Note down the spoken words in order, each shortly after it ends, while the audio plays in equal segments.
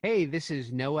Hey, this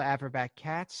is Noah Averback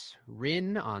Katz,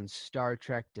 Rin on Star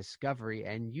Trek Discovery,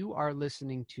 and you are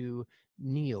listening to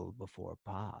Kneel Before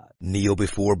Pod. Kneel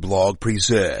Before Blog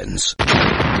presents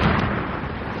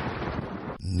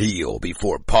Kneel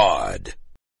Before Pod.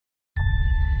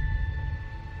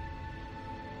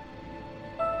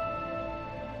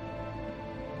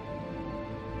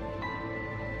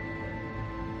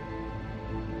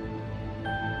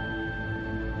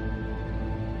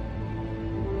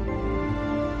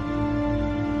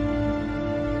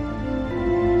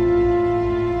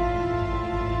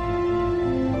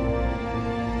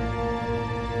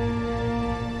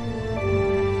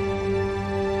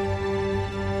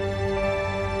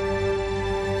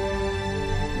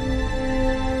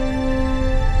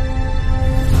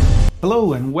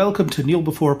 Hello and welcome to Kneel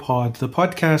Before Pod, the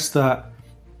podcast that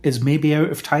is maybe out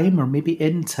of time or maybe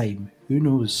in time. Who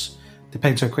knows?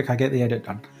 Depends how quick I get the edit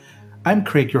done. I'm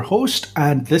Craig, your host,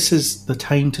 and this is the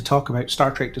time to talk about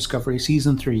Star Trek Discovery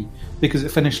Season 3, because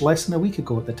it finished less than a week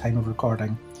ago at the time of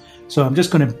recording. So I'm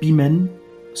just going to beam in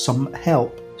some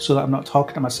help so that I'm not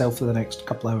talking to myself for the next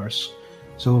couple hours.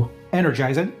 So,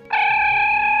 energizing.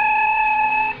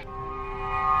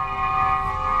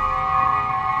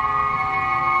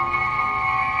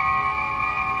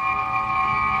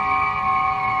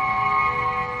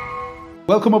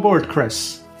 Welcome aboard,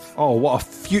 Chris. Oh, what a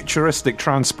futuristic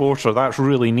transporter. That's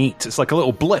really neat. It's like a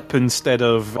little blip instead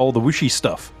of all the whooshy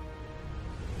stuff.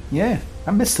 Yeah,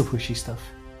 I missed the whooshy stuff.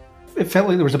 It felt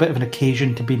like there was a bit of an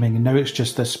occasion to beaming, and now it's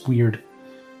just this weird,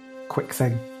 quick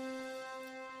thing.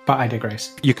 But I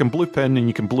digress. You can bloop in and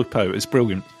you can bloop out. It's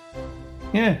brilliant.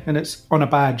 Yeah, and it's on a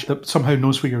badge that somehow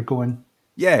knows where you're going.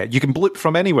 Yeah, you can bloop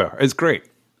from anywhere. It's great.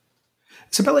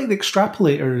 It's a bit like the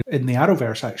extrapolator in the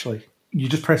Arrowverse, actually. You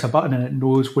just press a button and it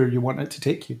knows where you want it to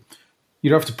take you. You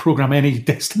don't have to program any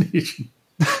destination.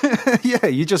 Yeah,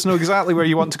 you just know exactly where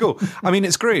you want to go. I mean,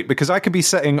 it's great because I could be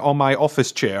sitting on my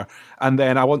office chair and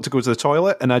then I want to go to the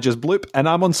toilet and I just bloop and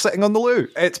I'm sitting on the loo.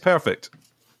 It's perfect.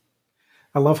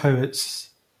 I love how it's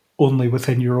only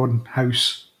within your own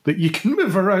house that you can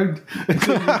move around. You've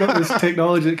got this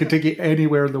technology that can take you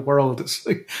anywhere in the world. It's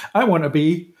like, I want to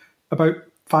be about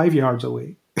 5 yards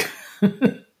away.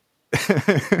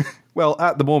 Well,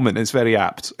 at the moment, it's very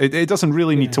apt. It doesn't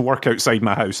really need to work outside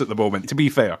my house at the moment, to be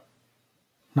fair.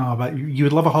 No, but you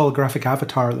would love a holographic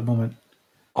avatar at the moment.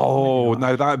 Oh,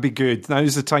 now that'd be good.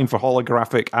 Now's the time for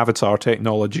holographic avatar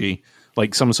technology,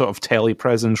 like some sort of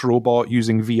telepresence robot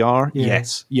using VR. Yeah.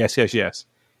 Yes.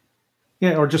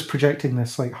 Yeah, or just projecting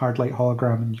this like hard light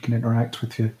hologram and you can interact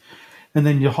with you. And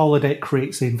then your holodeck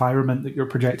creates the environment that you're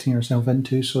projecting yourself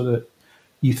into so that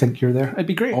you think you're there. It'd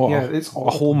be great. Oh, yeah, it's all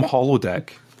a home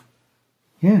holodeck.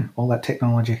 Yeah, all that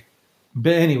technology.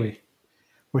 But anyway,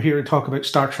 we're here to talk about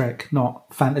Star Trek,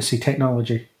 not fantasy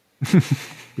technology.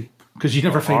 Because you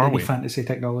never find any fantasy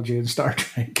technology in Star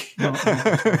Trek.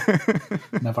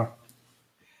 Never.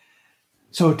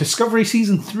 So, Discovery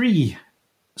Season 3,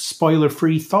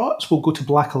 spoiler-free thoughts. We'll go to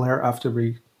Black Alert after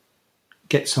we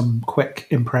get some quick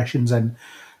impressions in.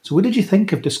 So, what did you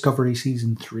think of Discovery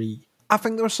Season 3? I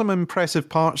think there were some impressive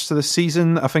parts to the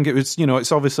season. I think it was,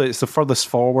 it's the furthest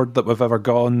forward that we've ever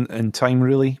gone in time,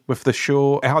 really, with the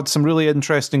show. It had some really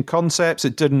interesting concepts.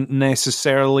 It didn't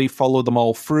necessarily follow them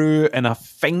all through, and I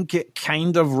think it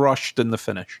kind of rushed in the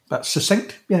finish. That's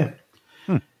succinct, yeah.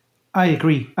 I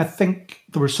agree. I think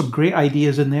there were some great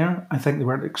ideas in there. I think they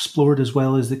weren't explored as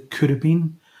well as they could have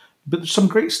been. But there's some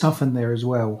great stuff in there as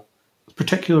well.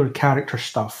 Particular character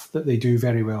stuff that they do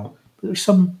very well. But there's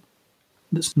some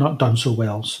that's not done so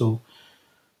well. So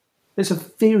it's a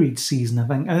varied season, I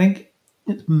think. I think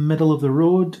it's middle of the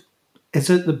road. Is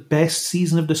it the best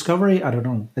season of Discovery? I don't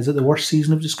know. Is it the worst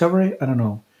season of Discovery? I don't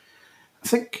know. I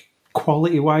think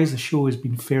quality-wise, the show has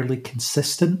been fairly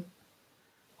consistent.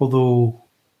 Although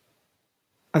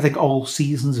I think all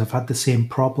seasons have had the same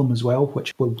problem as well,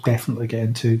 which we'll definitely get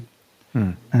into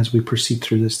as we proceed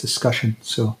through this discussion.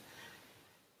 So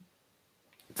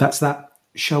that's that.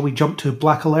 Shall we jump to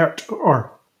Black Alert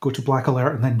or go to Black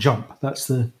Alert and then jump? That's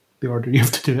the order you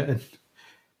have to do it in.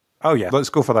 Oh yeah, let's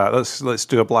go for that. Let's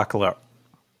do a Black Alert.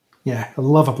 Yeah, I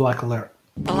love a Black Alert.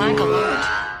 Black Alert.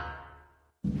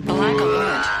 Black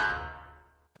Alert.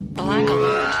 Black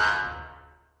Alert.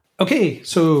 Okay,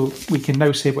 so we can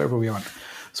now say whatever we want.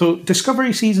 So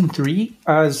Discovery Season 3,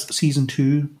 as Season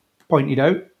 2 pointed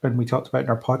out, and we talked about in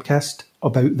our podcast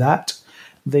about that,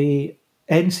 they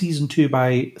end Season 2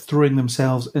 by throwing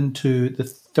themselves into the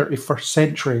 31st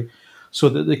century so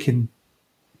that they can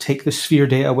take the sphere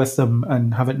data with them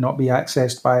and have it not be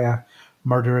accessed by a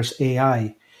murderous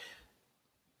AI.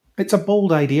 It's a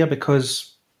bold idea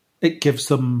because it gives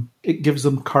them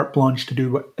carte blanche to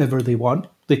do whatever they want.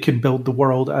 They can build the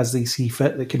world as they see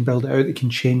fit. They can build it out. They can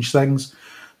change things.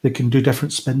 They can do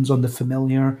different spins on the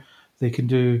familiar. They can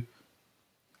do,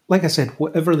 like I said,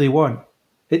 whatever they want.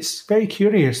 It's very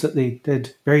curious that they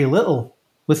did very little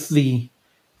with the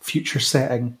future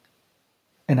setting.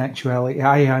 In actuality,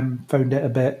 I found it a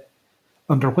bit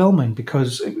underwhelming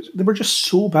because they were just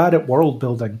so bad at world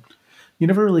building. You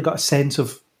never really got a sense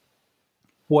of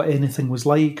what anything was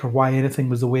like or why anything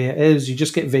was the way it is. You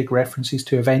just get vague references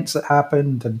to events that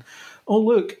happened and, oh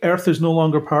look, Earth is no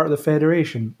longer part of the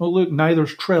Federation. Oh look,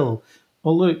 neither's Trill.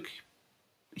 Oh look,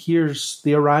 here's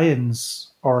the Orions,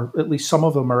 or at least some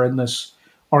of them are in this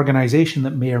organization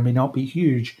that may or may not be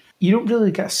huge. You don't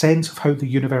really get a sense of how the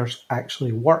universe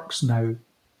actually works now,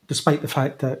 despite the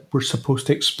fact that we're supposed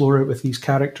to explore it with these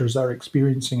characters that are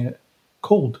experiencing it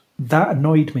cold. That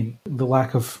annoyed me, the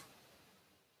lack of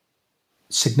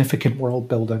significant world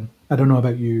building. I don't know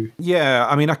about you. Yeah,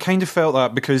 I mean, I kind of felt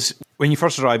that because when you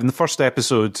first arrive in the first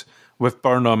episode with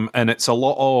Burnham, and it's a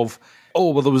lot of,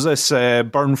 oh, well, there was this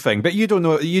burn thing, but you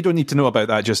don't need to know about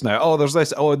that just now. Oh, there's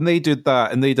this, oh, and they did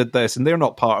that, and they did this, and they're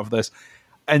not part of this.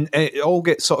 And it all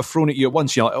gets sort of thrown at you at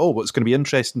once. You're like, oh, well, it's going to be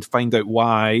interesting to find out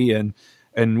why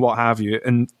and what have you.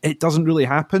 And it doesn't really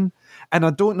happen. And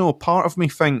I don't know, part of me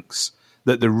thinks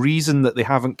that the reason that they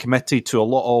haven't committed to a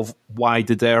lot of why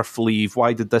did Earth leave,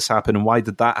 why did this happen, and why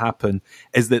did that happen,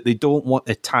 is that they don't want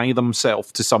to tie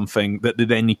themselves to something that they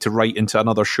then need to write into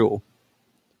another show.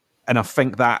 And I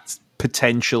think that's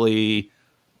potentially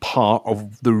part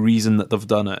of the reason that they've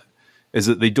done it, is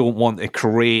that they don't want to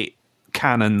create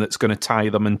canon that's going to tie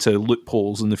them into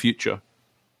loopholes in the future.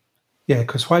 Yeah,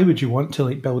 because why would you want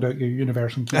to build out your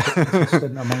universe and keep it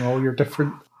consistent among all your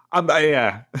different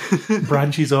yeah.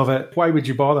 branches of it? Why would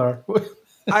you bother?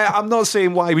 I'm not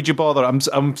saying why would you bother.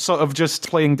 I'm sort of just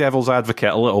playing devil's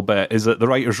advocate a little bit, is that the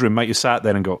writer's room might have sat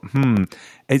there and go,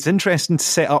 it's interesting to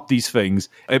set up these things.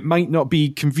 It might not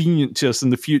be convenient to us in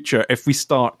the future if we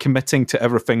start committing to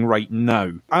everything right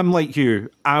now. I'm like you.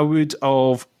 I would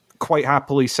have quite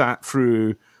happily sat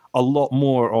through a lot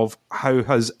more of how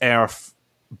has Earth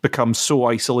become so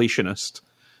isolationist.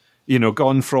 You know,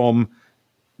 gone from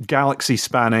galaxy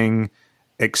spanning,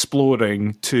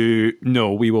 exploring to,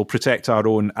 no, we will protect our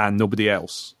own and nobody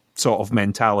else sort of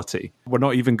mentality. We're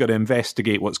not even going to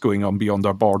investigate what's going on beyond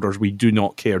our borders. We do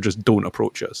not care. Just don't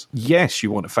approach us. Yes,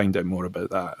 you want to find out more about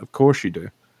that. Of course you do.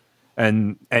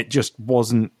 And it just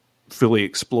wasn't fully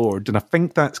explored. And I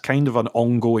think that's kind of an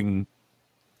ongoing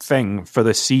thing for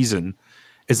this season,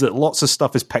 is that lots of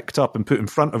stuff is picked up and put in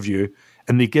front of you,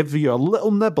 and they give you a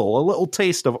little nibble, a little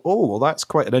taste of, oh, well, that's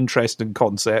quite an interesting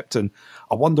concept, and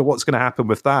I wonder what's going to happen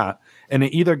with that. And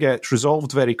it either gets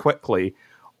resolved very quickly,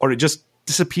 or it just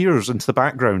disappears into the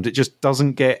background. It just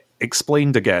doesn't get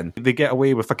explained again. They get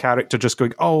away with a character just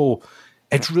going, oh,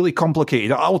 it's really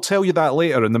complicated. I'll tell you that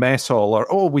later in the mess hall, or,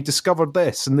 oh, we discovered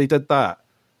this, and they did that.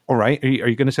 All right, are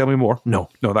you going to tell me more? No,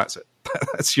 that's it.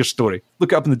 That's your story.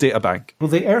 Look it up in the data bank. Well,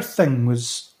 the Earth thing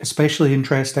was especially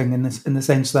interesting in the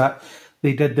sense that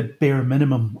they did the bare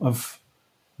minimum of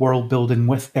world building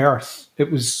with Earth. It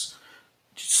was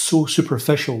so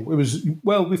superficial. It was,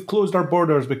 well, we've closed our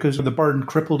borders because the burn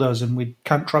crippled us and we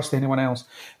can't trust anyone else.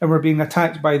 And we're being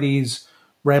attacked by these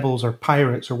rebels or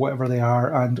pirates or whatever they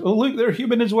are. And, oh, look, they're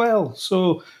human as well.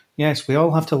 So, yes, we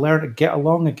all have to learn to get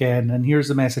along again. And here's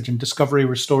the message. And Discovery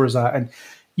restores that. And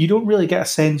you don't really get a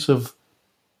sense of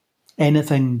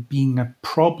anything being a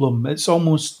problem. It's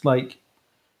almost like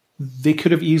they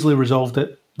could have easily resolved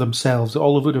it themselves.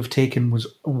 All it would have taken was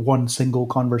one single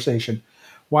conversation.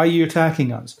 Why are you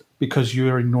attacking us? Because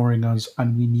you're ignoring us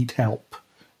and we need help.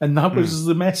 And that was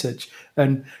the message.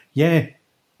 And yeah,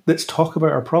 let's talk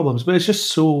about our problems. But it's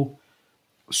just so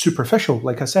superficial.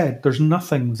 Like I said, there's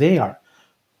nothing there.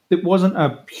 It wasn't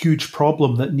a huge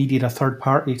problem that needed a third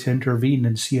party to intervene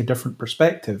and see a different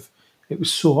perspective. It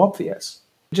was so obvious.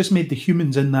 It just made the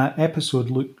humans in that episode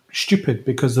look stupid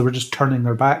because they were just turning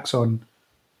their backs on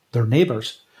their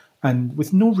neighbours, and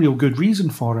with no real good reason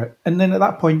for it. And then at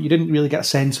that point, you didn't really get a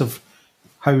sense of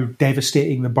how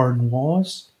devastating the burn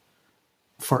was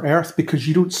for Earth, because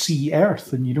you don't see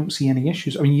Earth and you don't see any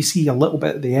issues. I mean, you see a little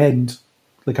bit at the end,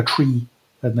 like a tree,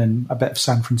 and then a bit of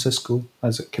San Francisco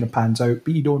as it kind of pans out,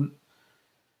 but you don't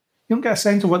get a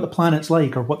sense of what the planet's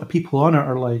like or what the people on it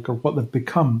are like or what they've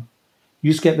become.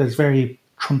 You just get this very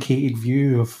truncated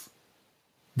view of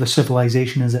the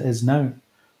civilization as it is now,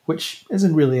 which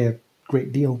isn't really a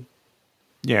great deal.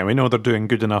 Yeah, we know they're doing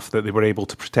good enough that they were able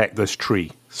to protect this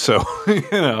tree. So,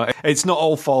 it's not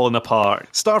all falling apart.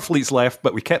 Starfleet's left,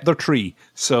 but we kept their tree.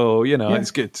 So,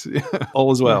 it's good.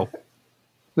 All is well.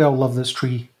 We all love this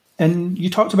tree. And you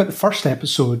talked about the first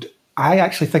episode. I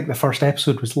actually think the first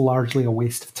episode was largely a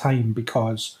waste of time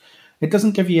because it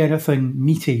doesn't give you anything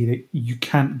meaty that you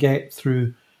can't get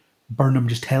through Burnham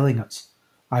just telling us.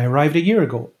 I arrived a year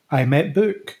ago. I met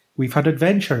Book. We've had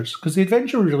adventures. Because the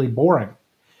adventure was really boring.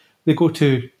 They go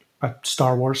to a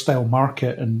Star Wars style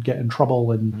market and get in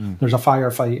trouble and there's a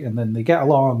firefight and then they get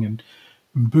along and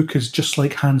Book is just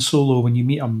like Han Solo when you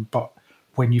meet him, but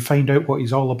when you find out what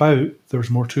he's all about, there's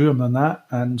more to him than that,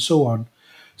 and so on.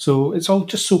 So it's all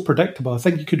just so predictable. I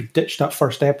think you could have ditched that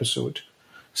first episode,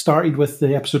 started with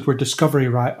the episode where Discovery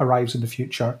arrives in the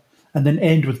future, and then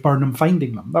end with Burnham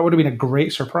finding them. That would have been a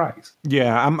great surprise.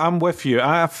 Yeah, I'm with you.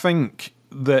 I think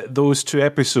that those two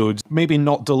episodes, maybe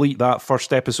not delete that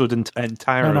first episode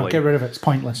entirely. No, get rid of it. It's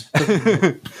pointless.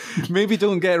 Maybe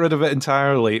don't get rid of it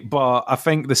entirely, but I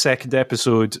think the second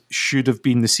episode should have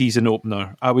been the season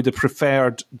opener. I would have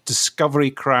preferred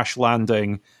Discovery crash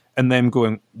landing and them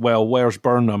going, well, where's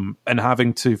Burnham? And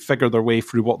having to figure their way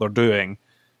through what they're doing,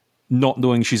 not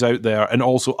knowing she's out there, and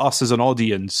also us as an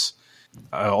audience.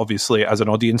 Obviously, as an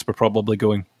audience, we're probably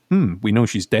going, we know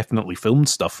she's definitely filmed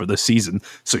stuff for this season,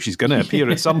 so she's going to appear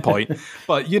at some point.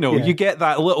 But, you get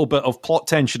that little bit of plot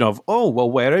tension of, oh,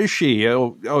 well, where is she?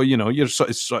 You're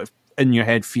sort of in your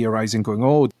head theorizing, going,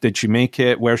 oh, did she make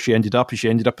it? Where she ended up? Is she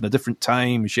ended up in a different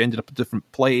time? Is she ended up in a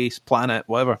different place, planet,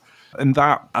 whatever? And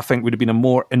that, I think, would have been a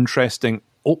more interesting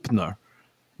opener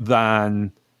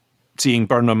than seeing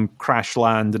Burnham crash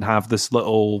land and have this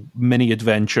little mini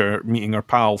adventure meeting her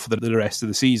pal for the rest of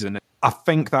the season. I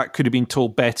think that could have been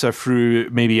told better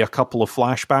through maybe a couple of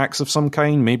flashbacks of some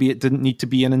kind. Maybe it didn't need to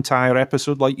be an entire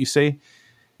episode, like you say.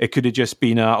 It could have just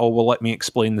been let me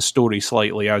explain the story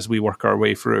slightly as we work our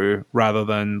way through, rather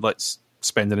than let's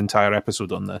spend an entire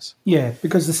episode on this. Yeah,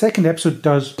 because the second episode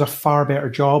does a far better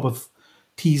job of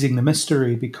teasing the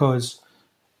mystery, because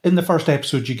in the first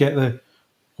episode you get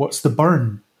what's the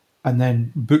burn? And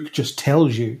then Book just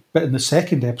tells you. But in the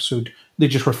second episode, they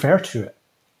just refer to it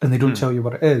and they don't tell you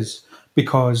what it is,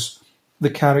 because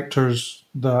the characters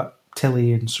that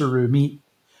Tilly and Saru meet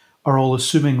are all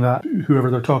assuming that whoever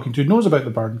they're talking to knows about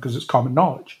the burn because it's common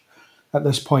knowledge at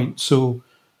this point. So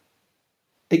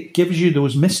it gives you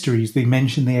those mysteries. They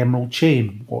mention the Emerald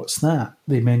Chain. What's that?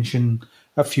 They mention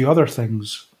a few other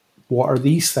things. What are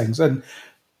these things? And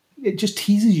it just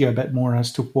teases you a bit more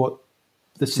as to what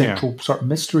the central sort of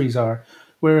mysteries are.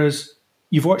 Whereas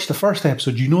you've watched the first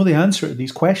episode, you know the answer to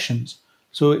these questions.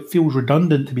 So it feels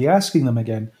redundant to be asking them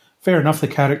again. Fair enough, the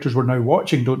characters we're now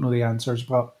watching don't know the answers,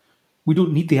 but we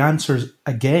don't need the answers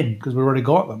again because we've already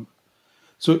got them.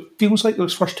 So it feels like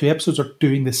those first two episodes are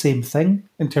doing the same thing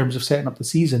in terms of setting up the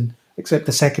season, except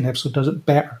the second episode does it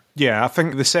better. Yeah, I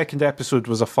think the second episode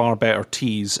was a far better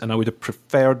tease, and I would have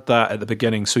preferred that at the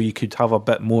beginning so you could have a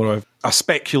bit more of a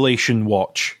speculation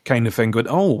watch kind of thing, going,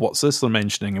 oh, what's this they're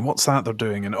mentioning, and what's that they're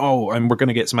doing, and we're going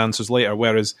to get some answers later.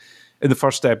 Whereas in the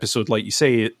first episode, like you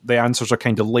say, the answers are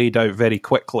kind of laid out very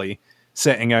quickly,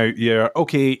 setting out you're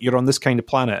on this kind of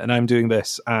planet, and I'm doing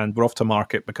this, and we're off to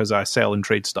market because I sell and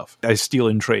trade stuff. I steal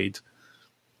and trade.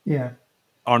 Yeah.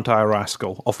 Aren't I a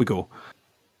rascal? Off we go.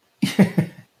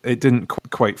 It didn't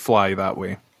quite fly that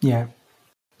way. Yeah.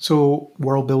 So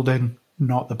world building,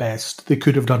 not the best. They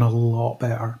could have done a lot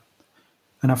better.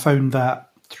 And I found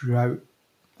that throughout,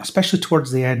 especially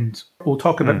towards the end. We'll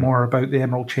talk a bit more about the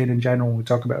Emerald Chain in general when we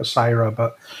talk about Osira,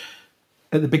 but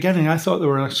at the beginning I thought they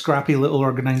were a scrappy little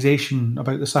organisation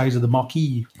about the size of the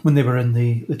Maquis when they were in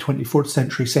the 24th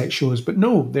century set shows. But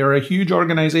no, they're a huge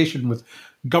organisation with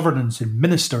governance and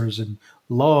ministers and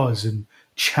laws and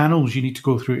channels you need to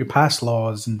go through to pass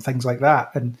laws and things like that.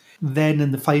 And then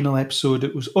in the final episode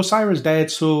it was Osira's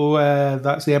dead, so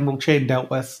that's the Emerald Chain dealt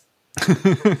with.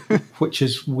 Which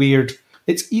is weird.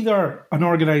 It's either an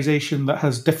organisation that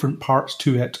has different parts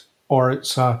to it, or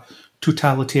it's a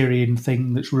totalitarian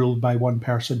thing that's ruled by one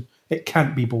person. It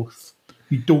can't be both.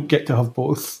 You don't get to have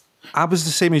both. I was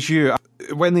the same as you.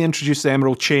 When they introduced the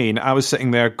Emerald Chain, I was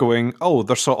sitting there going, oh,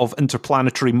 they're sort of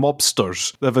interplanetary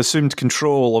mobsters. They've assumed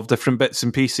control of different bits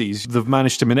and pieces. They've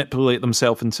managed to manipulate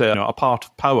themselves into a part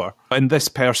of power. And this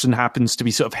person happens to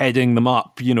be sort of heading them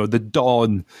up, the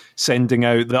Dawn, sending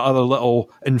out the other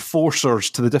little enforcers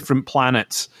to the different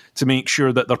planets to make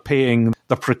sure that they're paying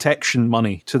their protection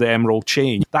money to the Emerald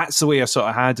Chain. That's the way I sort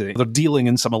of had it. They're dealing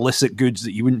in some illicit goods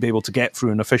that you wouldn't be able to get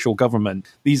through an official government.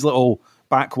 These little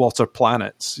backwater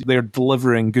planets, they're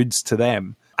delivering goods to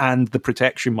them and the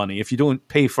protection money. If you don't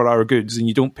pay for our goods and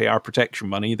you don't pay our protection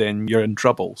money, then you're in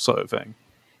trouble, sort of thing.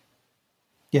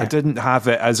 Yeah. I didn't have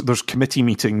it as there's committee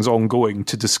meetings ongoing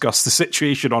to discuss the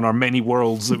situation on our many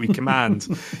worlds that we command.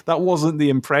 That wasn't the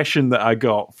impression that I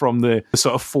got from the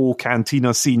sort of faux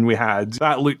cantina scene we had.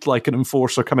 That looked like an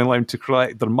enforcer coming around to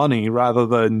collect their money rather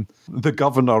than the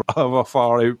governor of a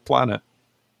far out planet.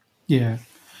 Yeah.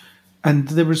 And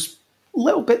there was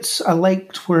little bits I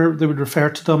liked where they would refer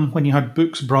to them when you had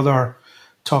Book's brother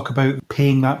talk about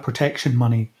paying that protection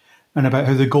money and about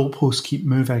how the goalposts keep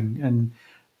moving and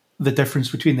the difference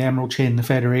between the Emerald Chain and the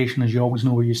Federation is you always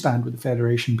know where you stand with the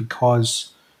Federation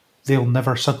because they'll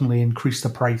never suddenly increase the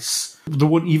price. There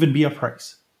won't even be a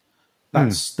price.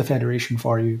 That's the Federation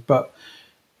for you. But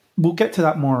we'll get to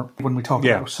that more when we talk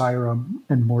about Osira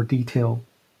in more detail.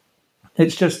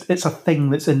 It's a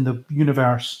thing that's in the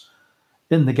universe,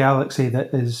 in the galaxy,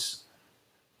 that is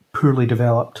poorly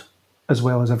developed as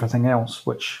well as everything else,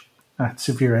 which I had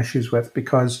severe issues with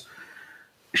because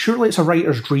surely it's a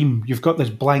writer's dream. You've got this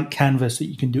blank canvas that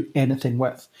you can do anything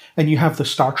with, and you have the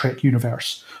Star Trek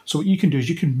universe. So what you can do is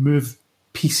you can move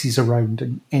pieces around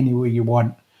in any way you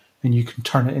want, and you can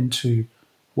turn it into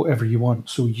whatever you want.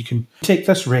 So you can take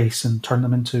this race and turn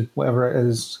them into whatever it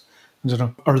is. I don't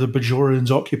know, are the Bajorans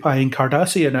occupying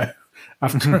Cardassia now?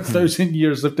 After 1,000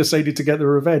 years, they've decided to get their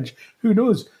revenge. Who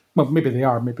knows? Well, maybe they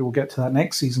are. Maybe we'll get to that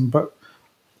next season, but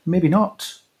maybe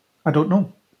not. I don't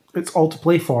know. It's all to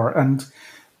play for, and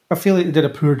I feel like they did a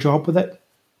poor job with it.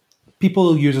 People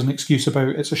will use an excuse about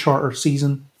it's a shorter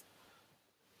season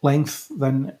length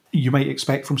than you might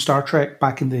expect from Star Trek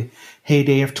back in the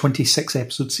heyday of 26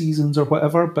 episode seasons or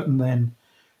whatever, but then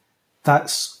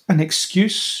that's an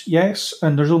excuse, yes,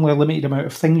 and there's only a limited amount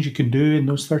of things you can do in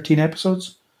those 13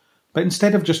 episodes. But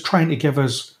instead of just trying to give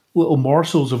us little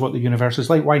morsels of what the universe is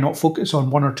like, why not focus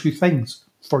on one or two things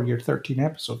for your 13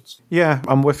 episodes? Yeah,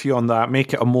 I'm with you on that.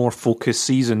 Make it a more focused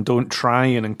season. Don't try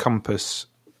and encompass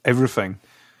everything.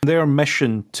 Their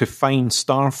mission to find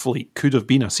Starfleet could have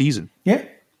been a season. Yeah.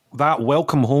 That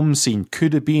welcome home scene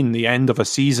could have been the end of a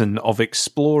season of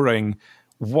exploring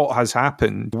what has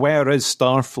happened. Where is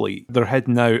Starfleet? They're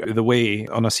heading out of the way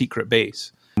on a secret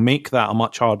base. Make that a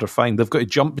much harder find. They've got to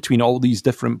jump between all these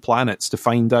different planets to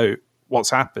find out what's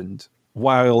happened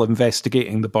while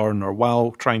investigating the burner,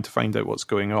 while trying to find out what's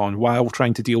going on, while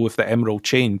trying to deal with the Emerald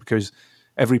Chain, because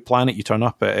every planet you turn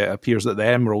up at, it appears that the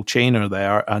Emerald Chain are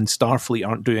there and Starfleet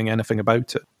aren't doing anything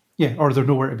about it. Yeah, or they're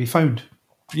nowhere to be found.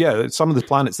 Yeah, some of the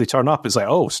planets they turn up, it's like,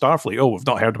 oh, Starfleet, oh, we've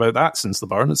not heard about that since the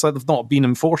burn. It's like they've not been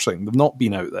enforcing, they've not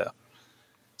been out there.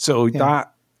 So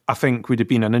that, I think, would have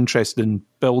been an interesting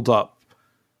build-up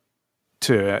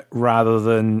to it, rather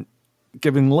than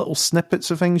giving little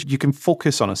snippets of things. You can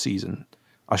focus on a season,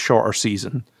 a shorter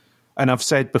season. And I've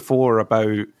said before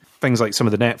about things like some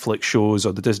of the Netflix shows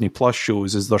or the Disney Plus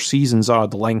shows, is their seasons are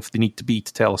the length they need to be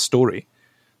to tell a story.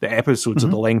 The episodes are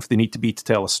the length they need to be to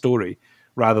tell a story,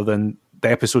 rather than the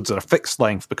episodes are a fixed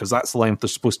length because that's the length they're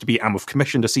supposed to be, and we've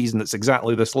commissioned a season that's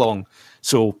exactly this long.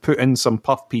 So put in some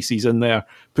puff pieces in there,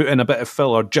 put in a bit of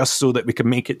filler just so that we can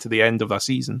make it to the end of a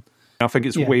season. I think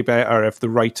it's way better if the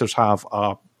writers have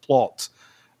a plot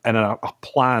and a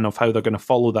plan of how they're going to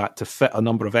follow that to fit a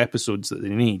number of episodes that they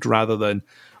need, rather than,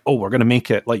 oh, we're going to make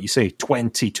it, like you say,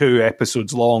 22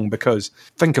 episodes long, because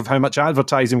think of how much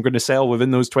advertising we're going to sell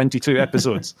within those 22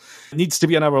 episodes. It needs to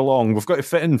be an hour long. We've got to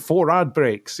fit in 4 ad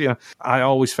breaks. Yeah, I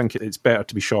always think it's better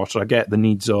to be shorter. I get the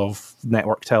needs of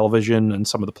network television and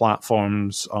some of the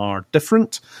platforms are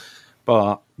different,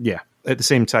 but yeah, at the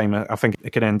same time, I think it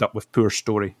could end up with poor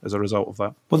story as a result of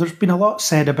that. Well, there's been a lot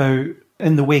said about,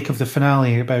 in the wake of the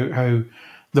finale, about how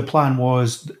the plan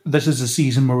was, this is a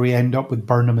season where we end up with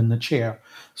Burnham in the chair.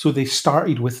 So they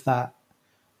started with that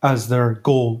as their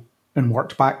goal and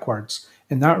worked backwards.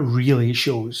 And that really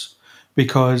shows,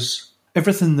 because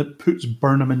everything that puts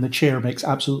Burnham in the chair makes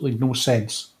absolutely no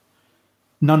sense.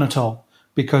 None at all.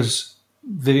 Because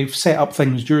they've set up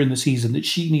things during the season that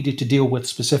she needed to deal with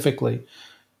specifically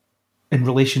in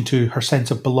relation to her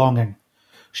sense of belonging.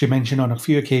 She mentioned on a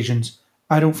few occasions,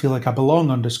 I don't feel like I belong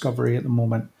on Discovery at the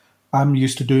moment. I'm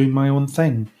used to doing my own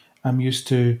thing. I'm used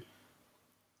to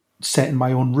setting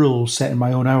my own rules, setting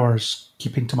my own hours,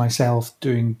 keeping to myself,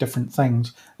 doing different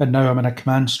things. And now I'm in a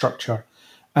command structure.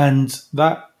 And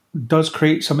that does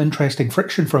create some interesting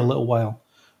friction for a little while.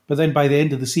 But then by the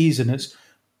end of the season, it's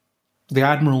the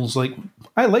Admiral's like,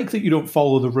 I like that you don't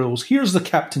follow the rules. Here's the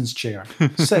captain's chair.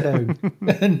 Sit down.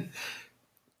 And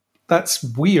that's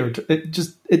weird.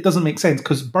 It doesn't make sense,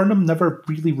 because Burnham never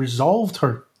really resolved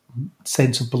her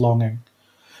sense of belonging.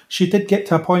 She did get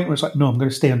to a point where it's like, no, I'm going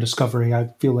to stay on Discovery. I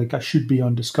feel like I should be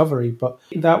on Discovery. But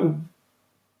that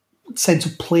sense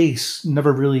of place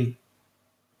never really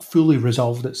fully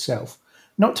resolved itself.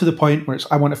 not to the point where it's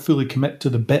I want to fully commit to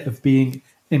the bit of being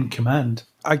in command.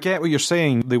 I get what you're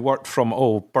saying. They worked from,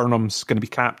 Burnham's going to be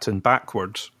captain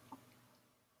backwards.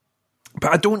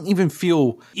 But I don't even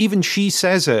feel, even she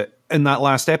says it in that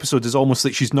last episode, is almost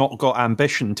like she's not got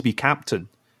ambition to be captain.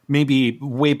 Maybe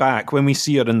way back when we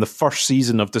see her in the first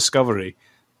season of Discovery,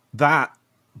 that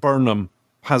Burnham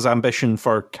has ambition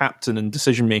for captain and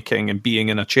decision-making and being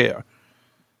in a chair.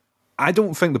 I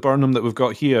don't think the Burnham that we've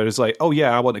got here is like, oh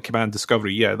yeah, I want to command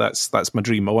Discovery. Yeah, that's my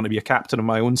dream. I want to be a captain of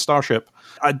my own starship.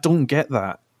 I don't get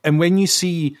that. And when you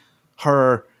see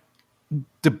her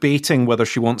debating whether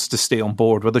she wants to stay on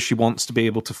board, whether she wants to be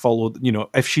able to follow,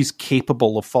 if she's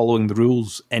capable of following the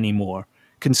rules anymore,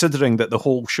 considering that the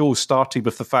whole show started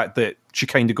with the fact that she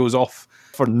kind of goes off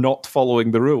for not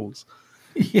following the rules.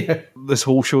 Yeah. This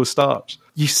whole show starts.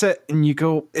 You sit and you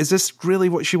go, is this really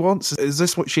what she wants? Is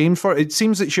this what she aimed for? It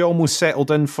seems that she almost settled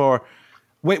in for...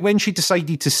 When she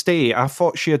decided to stay, I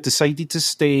thought she had decided to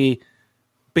stay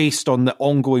based on the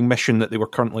ongoing mission that they were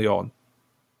currently on.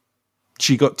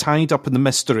 She got tied up in the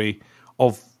mystery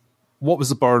of what was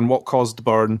the burn, what caused the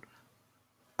burn,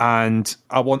 and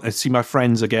I want to see my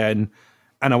friends again,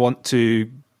 and I want to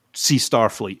see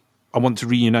Starfleet. I want to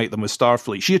reunite them with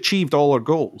Starfleet. She achieved all her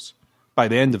goals by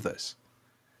the end of this.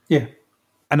 Yeah.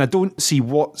 And I don't see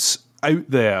what's out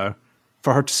there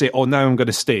for her to say, oh, now I'm going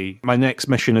to stay. My next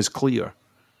mission is clear.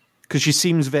 Because she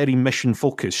seems very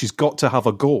mission-focused. She's got to have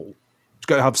a goal. She's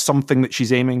got to have something that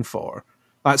she's aiming for.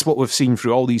 That's what we've seen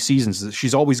through all these seasons. That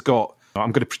she's always got,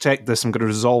 I'm going to protect this, I'm going to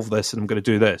resolve this, and I'm going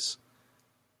to do this.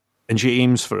 And she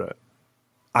aims for it.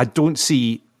 I don't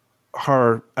see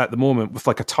her at the moment with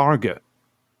like a target,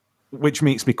 which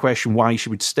makes me question why she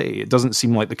would stay. It doesn't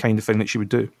seem like the kind of thing that she would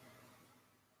do.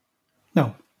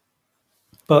 No.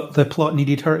 But the plot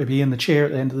needed her to be in the chair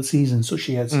at the end of the season, so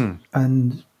she is.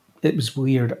 And it was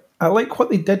weird. I like what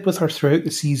they did with her throughout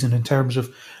the season in terms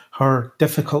of her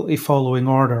difficulty following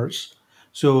orders.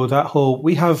 So that whole,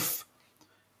 we have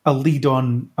a lead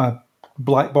on a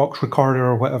black box recorder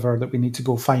or whatever that we need to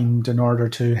go find in order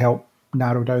to help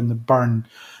narrow down the burn.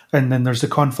 And then there's the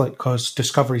conflict because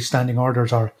Discovery's standing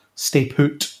orders are stay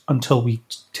put until we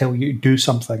tell you to do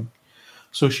something.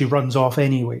 So she runs off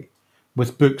anyway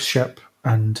with Book's ship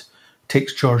and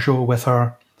takes Giorgio with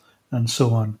her and so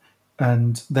on.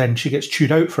 And then she gets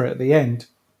chewed out for it at the end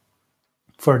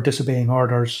for disobeying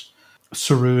orders.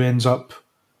 Saru ends up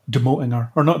demoting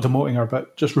her, or not demoting her,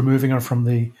 but just removing her from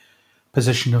the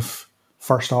position of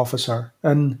first officer.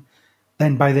 And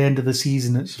then by the end of the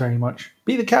season, it's very much,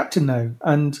 be the captain now.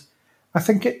 And I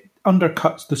think it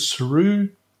undercuts the Saru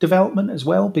development as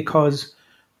well, because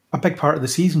a big part of the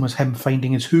season was him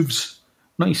finding his hooves,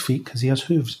 not his feet, because he has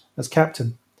hooves, as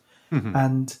captain. Mm-hmm.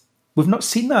 And we've not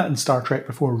seen that in Star Trek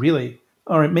before, really.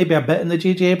 All right, maybe a bit in the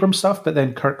J.J. Abrams stuff, but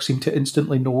then Kirk seemed to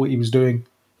instantly know what he was doing,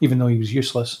 even though he was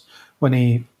useless when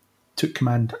he took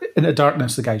command. In the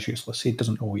darkness, the guy's useless. He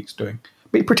doesn't know what he's doing.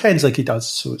 But he pretends like he does,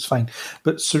 so it's fine.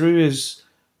 But Saru is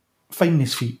finding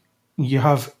his feet. You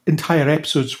have entire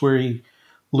episodes where he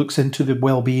looks into the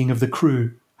well-being of the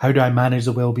crew. How do I manage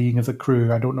the well-being of the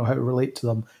crew? I don't know how to relate to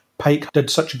them. Pike did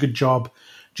such a good job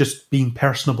just being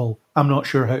personable. I'm not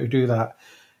sure how to do that.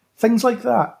 Things like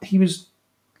that. He was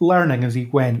learning as he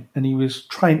went, and he was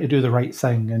trying to do the right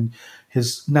thing, and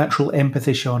his natural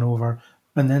empathy shone over.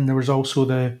 And then there was also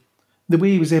the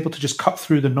way he was able to just cut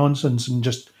through the nonsense and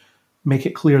just make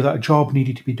it clear that a job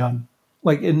needed to be done.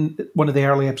 Like in one of the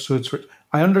early episodes, where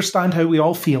I understand how we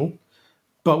all feel,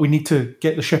 but we need to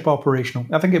get the ship operational.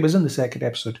 I think it was in the second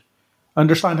episode. I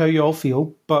understand how you all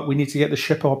feel, but we need to get the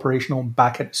ship operational and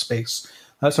back into space.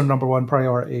 That's our number one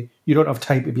priority. You don't have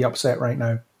time to be upset right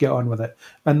now. Get on with it.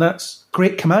 And that's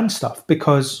great command stuff,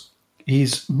 because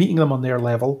he's meeting them on their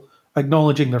level,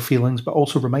 acknowledging their feelings, but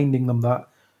also reminding them that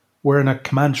we're in a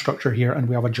command structure here and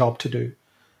we have a job to do.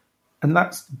 And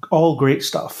that's all great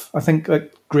stuff. I think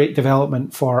like great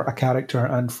development for a character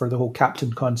and for the whole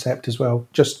captain concept as well.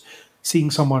 Just seeing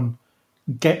someone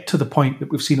get to the point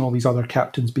that we've seen all these other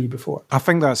captains be before. I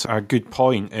think that's a good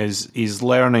point, is he's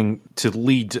learning to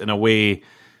lead in a way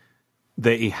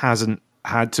that he hasn't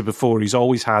had to before. He's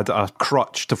always had a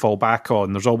crutch to fall back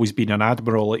on. There's always been an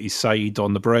admiral at his side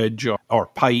on the bridge or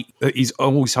Pike. He's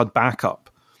always had backup.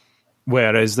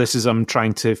 Whereas this is him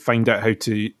trying to find out how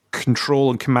to control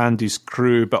and command his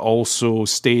crew, but also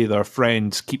stay their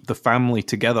friends, keep the family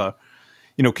together.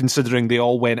 You know, considering they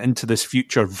all went into this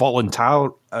future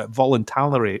voluntarily.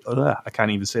 I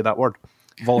can't even say that word.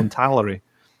 Voluntarily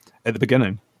at the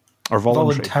beginning, or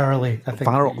voluntarily. I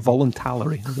think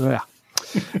voluntarily.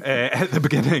 At the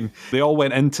beginning, they all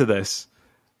went into this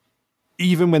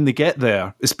even when they get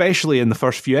there, especially in the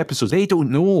first few episodes, they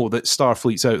don't know that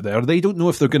Starfleet's out there. They don't know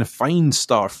if they're going to find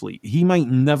Starfleet. He might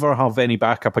never have any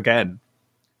backup again.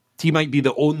 He might be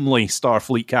the only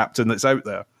Starfleet captain that's out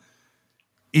there.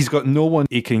 He's got no one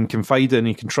he can confide in,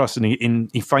 he can trust, and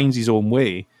he finds his own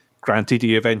way. Granted,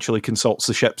 he eventually consults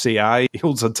the ship's AI. He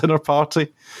holds a dinner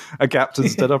party, a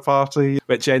captain's dinner party,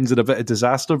 which ends in a bit of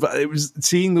disaster. But it was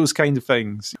seeing those kind of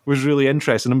things was really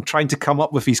interesting. I'm trying to come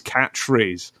up with his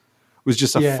catchphrase. Was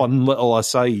just a fun little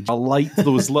aside. I liked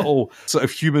those little sort of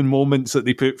human moments that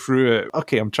they put through it.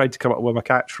 Okay, I'm trying to come up with a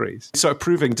catchphrase. Sort of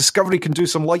proving Discovery can do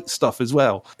some light stuff as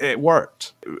well. It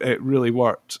worked. It really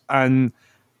worked. And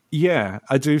yeah,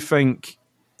 I do think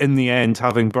in the end,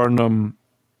 having Burnham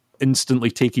instantly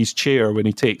take his chair when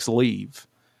he takes leave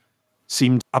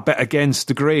seemed a bit against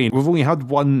the grain. We've only had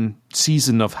one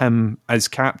season of him as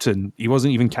captain. He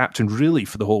wasn't even captain really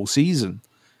for the whole season.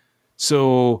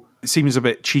 So it seems a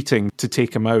bit cheating to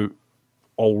take him out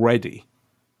already.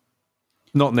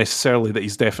 Not necessarily that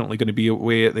he's definitely going to be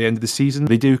away at the end of the season.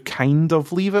 They do kind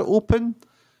of leave it open.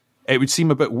 It would seem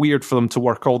a bit weird for them to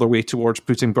work all their way towards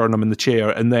putting Burnham in the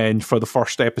chair and then for the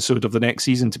first episode of the next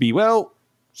season to be, well,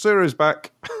 Sarah's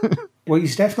back. Well,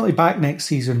 he's definitely back next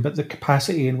season, but the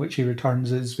capacity in which he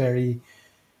returns is very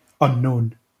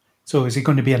unknown. So is he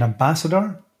going to be an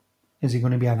ambassador? Is he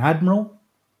going to be an admiral?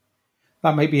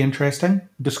 That might be interesting.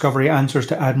 Discovery answers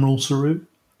to Admiral Saru.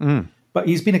 But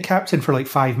he's been a captain for like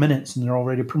 5 minutes and they're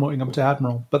already promoting him to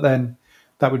admiral. But then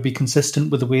that would be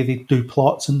consistent with the way they do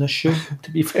plots in this show,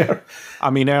 to be fair.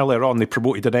 I mean, earlier on they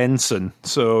promoted an ensign,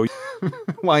 so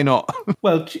why not?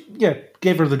 Well, yeah,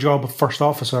 gave her the job of first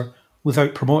officer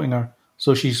without promoting her.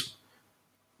 So she's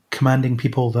commanding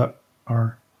people that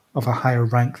are of a higher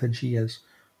rank than she is.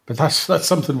 But that's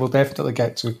something we'll definitely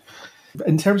get to.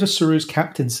 In terms of Saru's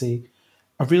captaincy,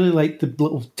 I really like the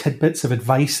little tidbits of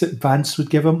advice that Vance would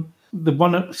give him. The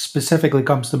one that specifically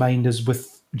comes to mind is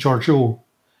with Georgiou.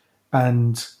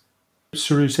 And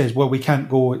Saru says, well, we can't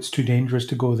go. It's too dangerous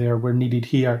to go there. We're needed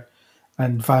here.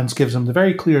 And Vance gives him the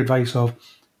very clear advice of,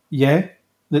 yeah,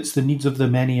 that's the needs of the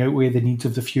many outweigh the needs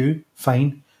of the few.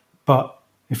 Fine. But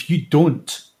if you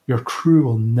don't, your crew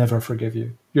will never forgive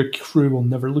you. Your crew will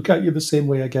never look at you the same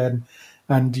way again.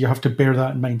 And you have to bear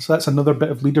that in mind. So that's another bit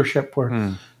of leadership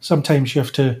where sometimes you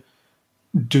have to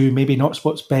do maybe not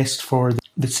what's best for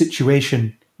the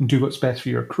situation and do what's best for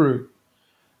your crew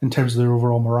in terms of their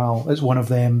overall morale. It's one of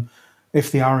them,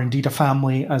 if they are indeed a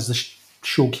family, as the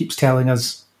show keeps telling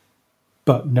us,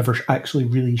 but never actually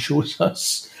really shows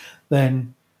us,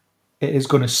 then it is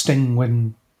going to sting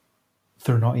when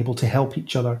they're not able to help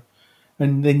each other.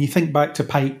 And then you think back to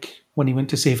Pike when he went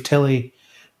to save Tilly,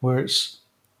 where it's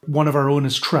one of our own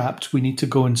is trapped, we need to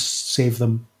go and save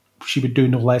them. She would do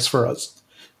no less for us.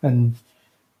 And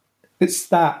it's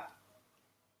that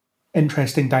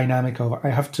interesting dynamic of I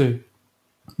have to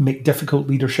make difficult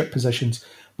leadership positions,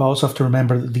 but I also have to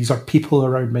remember that these are people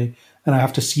around me and I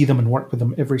have to see them and work with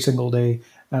them every single day,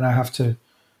 and I have to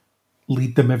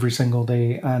lead them every single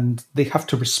day, and they have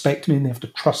to respect me and they have to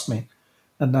trust me.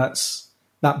 And that's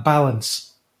that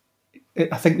balance.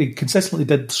 I think they consistently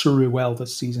did Saru well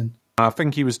this season. I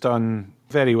think he was done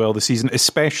very well this season,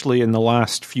 especially in the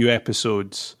last few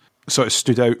episodes. Sort of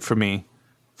stood out for me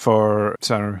for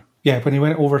Saru. Yeah, when he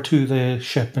went over to the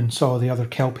ship and saw the other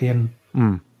Kelpian,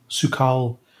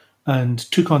 Sukal, and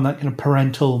took on that kind of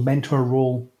parental mentor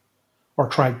role, or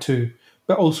tried to,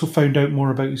 but also found out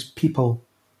more about his people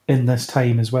in this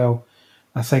time as well.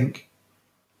 I think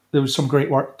there was some great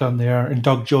work done there, and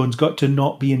Doug Jones got to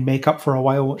not be in makeup for a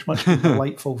while, which must be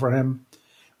delightful for him.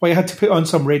 Well, he had to put on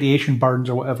some radiation burns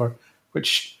or whatever,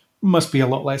 which must be a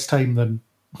lot less time than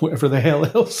whatever the hell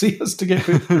else he has to get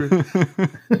put through.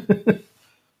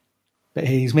 But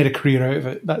hey, he's made a career out of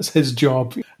it. That's his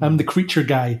job. I'm the creature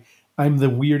guy. I'm the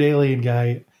weird alien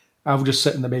guy. I'll just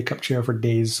sit in the makeup chair for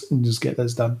days and just get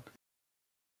this done.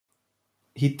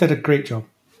 He did a great job.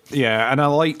 Yeah, and I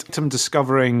liked him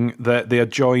discovering that they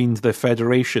had joined the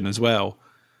Federation as well.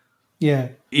 Yeah.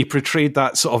 He portrayed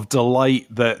that sort of delight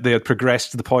that they had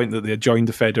progressed to the point that they had joined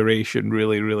the Federation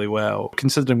really, really well,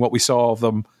 considering what we saw of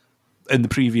them in the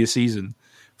previous season.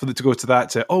 For them to go to that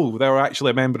to, oh, they were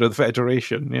actually a member of the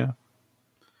Federation, yeah.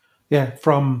 Yeah,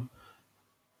 from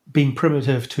being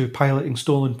primitive to piloting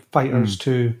stolen fighters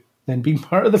to then being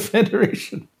part of the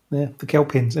Federation. Yeah, the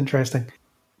Kelpians, interesting.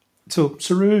 So,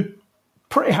 Saru,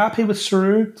 pretty happy with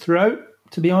Saru throughout,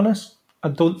 to be honest. I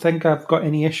don't think I've got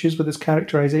any issues with his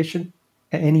characterization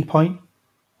at any point.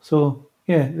 So,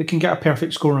 yeah, they can get a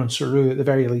perfect score on Saru at the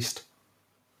very least.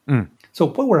 So,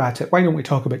 while we're at it, why don't we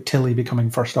talk about Tilly becoming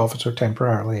first officer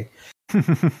temporarily?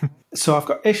 So I've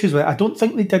got issues with it. I don't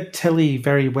think they did Tilly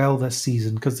very well this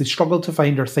season because they struggled to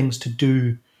find her things to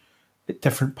do at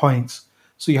different points.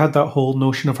 So you had that whole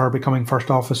notion of her becoming first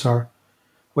officer,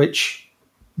 which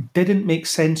didn't make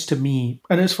sense to me.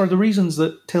 And it's for the reasons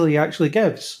that Tilly actually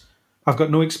gives. I've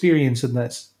got no experience in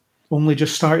this. Only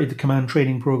just started the command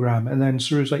training program. And then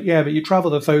Saru's like, yeah, but you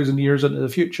traveled 1,000 years into the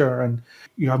future and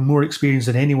you have more experience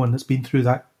than anyone that's been through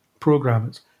that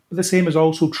program. But the same is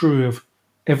also true of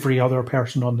every other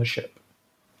person on the ship.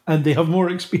 And they have more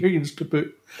experience to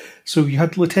put. So you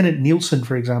had Lieutenant Nielsen,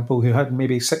 for example, who had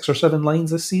maybe 6 or 7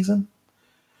 lines this season.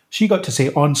 She got to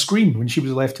say on screen when she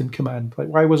was left in command. Like,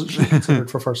 why wasn't she considered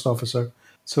for first officer?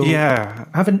 So Yeah.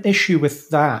 I have an issue with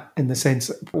that in the sense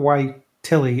that why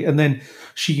Tilly? And then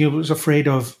she was afraid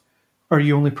of, are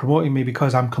you only promoting me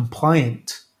because I'm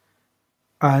compliant?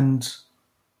 And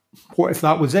what if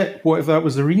that was it? What if that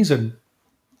was the reason?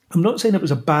 I'm not saying it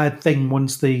was a bad thing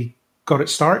once they got it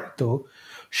started, though.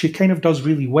 She kind of does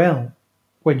really well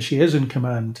when she is in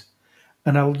command.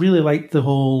 And I really like the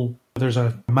whole, there's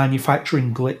a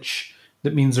manufacturing glitch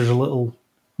that means there's a little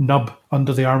nub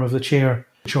under the arm of the chair.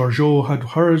 Georgiou had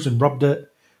hers and rubbed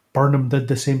it. Burnham did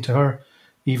the same to her.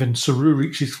 Even Saru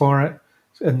reaches for it.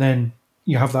 And then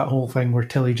you have that whole thing where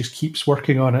Tilly just keeps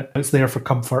working on it. It's there for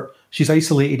comfort. She's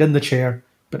isolated in the chair,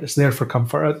 but it's there for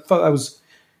comfort. I thought that was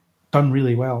done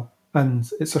really well. And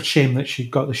it's a shame that she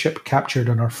got the ship captured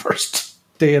on her first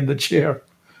day in the chair.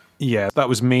 Yeah, that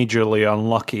was majorly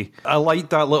unlucky. I liked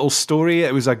that little story.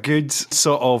 It was a good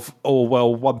sort of, oh,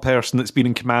 well, one person that's been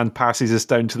in command passes this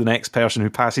down to the next person who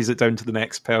passes it down to the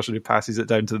next person who passes it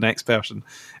down to the next person.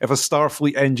 If a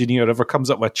Starfleet engineer ever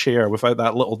comes up with a chair without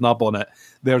that little nub on it,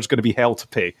 there's going to be hell to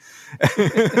pay.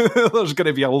 There's going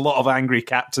to be a lot of angry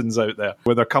captains out there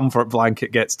where their comfort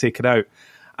blanket gets taken out.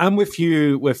 I'm with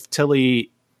you with Tilly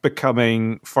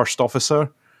becoming first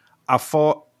officer. I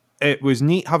thought it was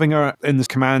neat having her in the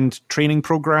command training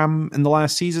program in the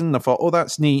last season. I thought, oh,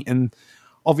 that's neat. And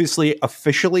obviously,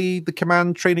 officially, the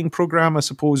command training program, I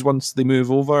suppose, once they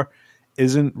move over,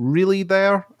 isn't really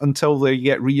there until they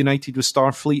get reunited with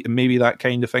Starfleet, and maybe that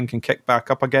kind of thing can kick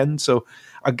back up again. So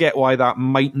I get why that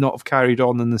might not have carried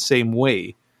on in the same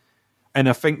way. And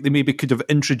I think they maybe could have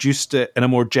introduced it in a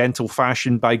more gentle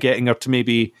fashion by getting her to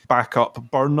maybe back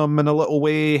up Burnham in a little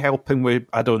way, helping with,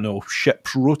 I don't know, ship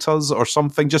rotas or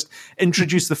something. Just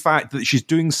introduce the fact that she's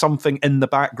doing something in the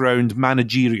background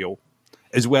managerial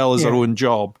as well as her own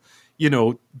job. You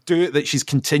know, do it that she's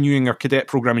continuing her cadet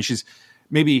program and she's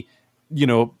maybe, you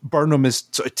know, Burnham is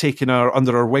sort of taking her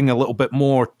under her wing a little bit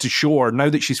more to show her, now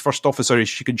that she's first officer,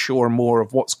 she can show her more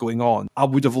of what's going on. I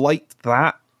would have liked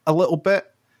that a little bit,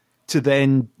 to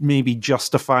then maybe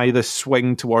justify this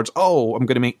swing towards, oh, I'm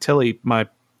going to make Tilly my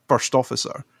first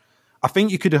officer. I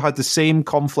think you could have had the same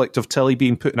conflict of Tilly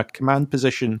being put in a command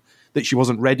position that she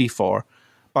wasn't ready for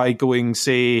by going,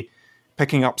 say,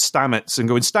 picking up Stamets and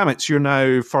going, Stamets, you're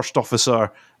now first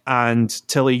officer, and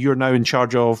Tilly, you're now in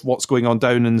charge of what's going on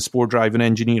down in the spore drive and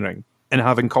engineering, and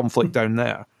having conflict down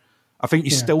there. I think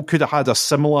you still could have had a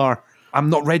similar, I'm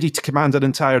not ready to command an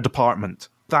entire department.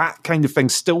 That kind of thing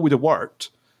still would have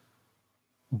worked.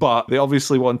 But they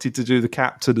obviously wanted to do the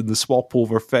captain and the swap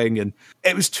over thing, and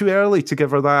it was too early to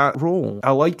give her that role.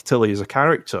 I like Tilly as a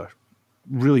character.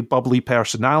 Really bubbly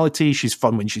personality. She's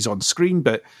fun when she's on screen,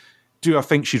 but do I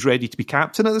think she's ready to be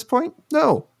captain at this point?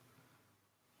 No.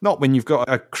 Not when you've got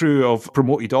a crew of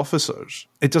promoted officers.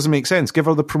 It doesn't make sense. Give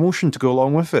her the promotion to go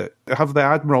along with it. Have the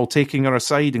Admiral taking her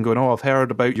aside and going, oh, I've heard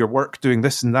about your work doing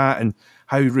this and that, and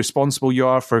how responsible you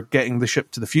are for getting the ship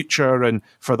to the future, and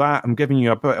for that, I'm giving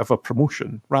you a bit of a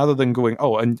promotion, rather than going,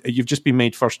 oh, and you've just been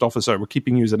made first officer, we're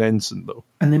keeping you as an ensign, though.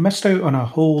 And they missed out on a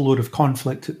whole load of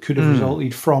conflict that could have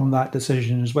resulted from that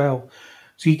decision as well.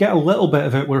 So you get a little bit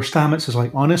of it where Stamets is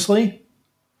like, honestly,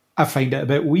 I find it a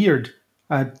bit weird.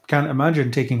 I can't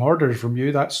imagine taking orders from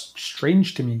you. That's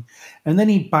strange to me. And then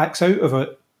he backs out of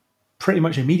it pretty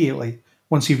much immediately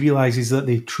once he realises that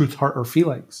the truth hurt her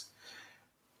feelings.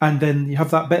 And then you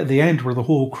have that bit at the end where the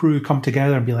whole crew come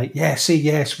together and be like, yeah, say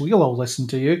yes, we'll all listen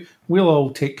to you. We'll all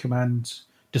take command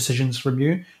decisions from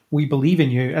you. We believe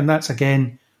in you. And that's,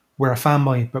 again, we're a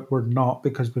family, but we're not,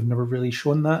 because we've never really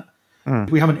shown that.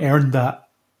 We haven't earned that.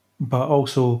 But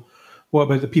also, what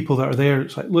about the people that are there?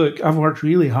 It's like, look, I've worked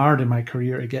really hard in my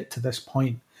career to get to this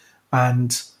point,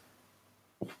 and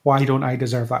why don't I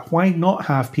deserve that? Why not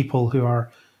have people who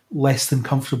are less than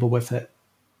comfortable with it?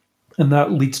 And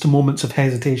that leads to moments of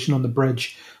hesitation on the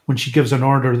bridge when she gives an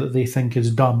order that they think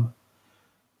is dumb.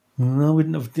 No, I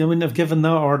wouldn't have given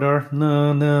that order.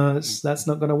 No, that's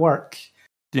not going to work.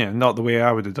 Yeah, not the way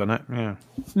I would have done it. Yeah.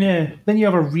 Yeah. Then you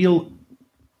have a real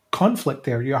conflict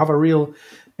there. You have a real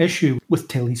issue with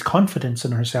Tilly's confidence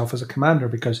in herself as a commander,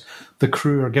 because the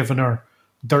crew are giving her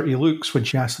dirty looks when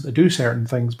she asks them to do certain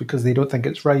things because they don't think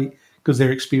it's right, because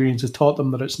their experience has taught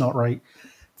them that it's not right.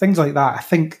 Things like that. I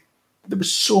think there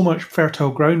was so much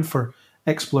fertile ground for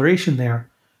exploration there,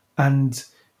 and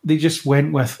they just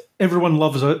went with, everyone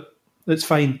loves it, it's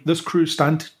fine. This crew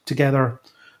stand together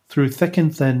through thick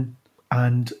and thin,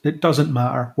 and it doesn't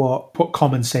matter what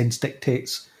common sense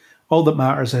dictates. All that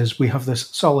matters is we have this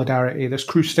solidarity, this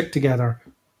crew stick together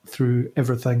through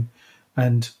everything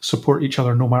and support each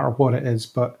other no matter what it is.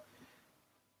 But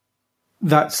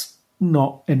that's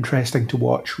not interesting to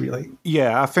watch, really.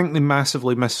 Yeah, I think they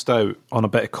massively missed out on a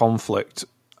bit of conflict.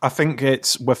 I think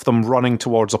it's with them running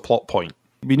towards a plot point.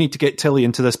 We need to get Tilly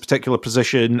into this particular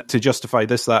position to justify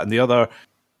this, that, and the other.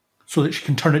 So that she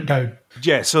can turn it down.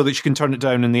 Yeah, so that she can turn it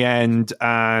down in the end,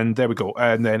 and there we go,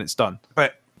 and then it's done.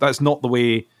 But that's not the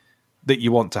way that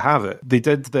you want to have it. They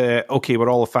did okay,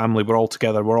 we're all a family, we're all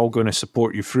together, we're all going to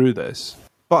support you through this.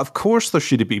 But of course there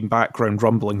should have been background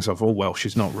rumblings of, oh, well,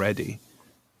 she's not ready.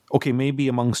 Okay, maybe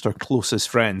amongst her closest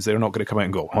friends, they're not going to come out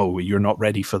and go, oh, you're not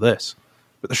ready for this.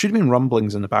 But there should have been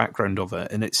rumblings in the background of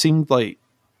it, and it seemed like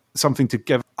something to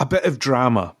give a bit of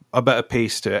drama, a bit of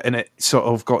pace to it, and it sort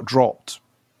of got dropped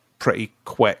pretty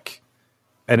quick.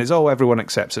 And it's, oh, everyone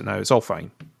accepts it now, it's all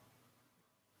fine.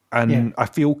 And I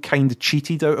feel kind of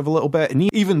cheated out of a little bit. And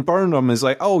even Burnham is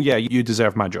like, oh, yeah, you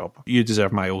deserve my job. You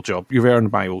deserve my old job. You've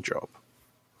earned my old job.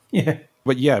 Yeah.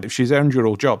 But yeah, if she's earned your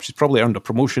old job, she's probably earned a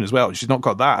promotion as well. She's not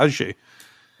got that, has she?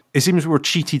 It seems we were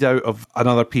cheated out of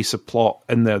another piece of plot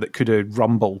in there that could have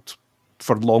rumbled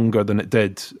for longer than it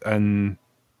did. And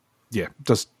yeah,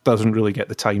 just doesn't really get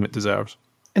the time it deserves.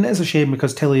 And it is a shame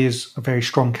because Tilly is a very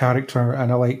strong character,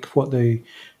 and I like what they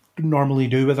normally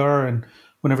do with her. And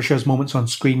whenever she has moments on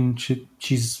screen,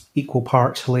 she's equal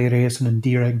parts hilarious and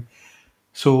endearing.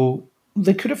 So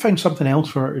they could have found something else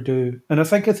for her to do. And I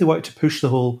think if they wanted to push the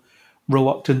whole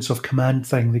reluctance of command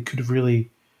thing, they could have really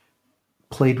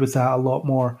played with that a lot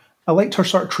more. I liked her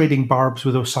sort of trading barbs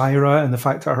with Osyraa, and the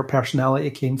fact that her personality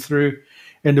came through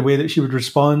in the way that she would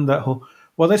respond, that whole,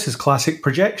 well, this is classic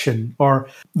projection. Or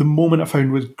the moment I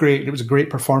found was great, and it was a great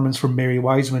performance from Mary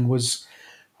Wiseman, was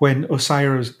when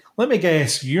Osyraa was, let me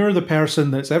guess, you're the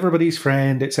person that's everybody's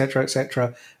friend, etc.,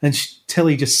 etc. And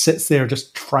Tilly just sits there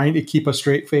just trying to keep a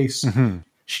straight face. Mm-hmm.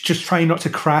 She's just trying not to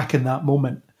crack in that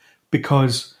moment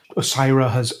because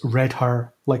Osyraa has read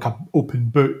her like an open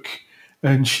book,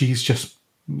 and she's just,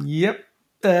 yep,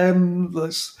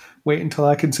 let's wait until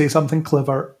I can say something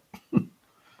clever.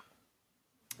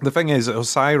 The thing is,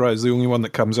 Osyraa is the only one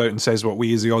that comes out and says what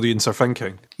we as the audience are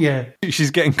thinking. Yeah.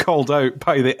 She's getting called out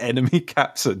by the enemy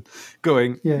captain,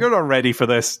 going, you're not ready for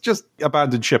this. Just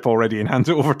abandon ship already and hand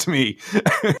it over to me.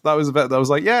 That was a bit that I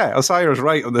was like, yeah, Osyraa's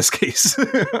right on this case.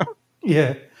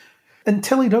 Yeah. And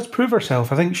Tilly does prove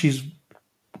herself. I think she's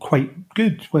quite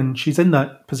good when she's in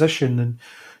that position, and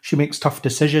she makes tough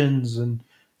decisions and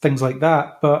things like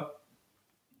that. But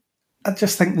I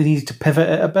just think they need to pivot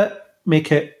it a bit,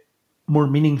 make it more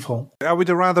meaningful. I would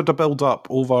have rather to build up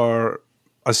over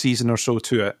a season or so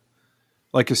to it.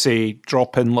 Like I say,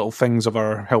 drop in little things of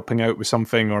her helping out with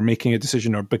something or making a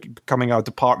decision or becoming a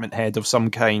department head of some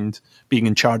kind, being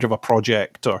in charge of a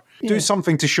project, or do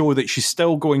something to show that she's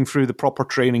still going through the proper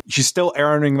training. She's still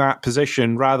earning that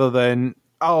position rather than,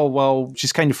 oh, well,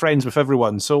 she's kind of friends with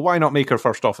everyone, so why not make her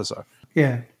first officer?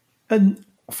 Yeah. And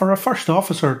for a first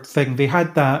officer thing, they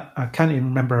had that, I can't even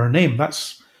remember her name,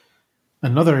 that's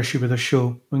another issue with the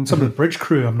show. I mean, some of the bridge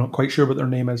crew, I'm not quite sure what their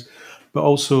name is, but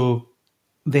also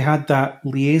they had that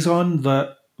liaison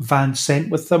that Van sent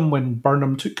with them when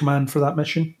Burnham took command for that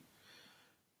mission.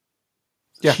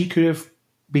 Yeah. She could have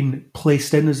been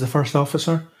placed in as the first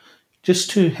officer. Just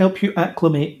to help you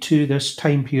acclimate to this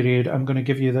time period, I'm going to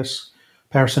give you this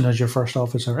person as your first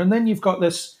officer. And then you've got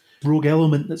this rogue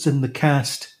element that's in the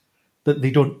cast that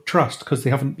they don't trust because they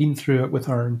haven't been through it with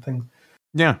her and things.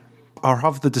 Yeah. Or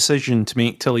have the decision to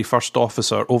make Tilly first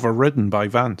officer overridden by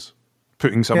Vance,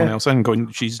 putting someone else in, going,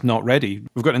 she's not ready.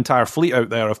 We've got an entire fleet out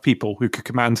there of people who could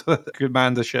command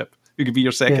a ship, who could be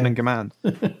your second in command.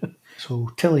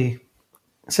 So Tilly,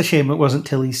 it's a shame it wasn't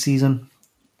Tilly's season.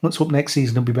 Let's hope next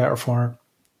season will be better for her.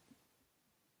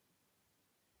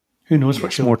 Who knows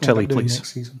what she'll more Tilly, please.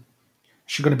 Next season.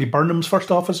 Is she going to be Burnham's first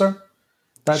officer?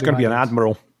 She's going to be an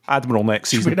admiral. Admiral next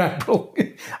season. Admiral.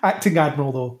 Acting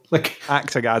admiral, though. Like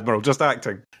acting admiral, just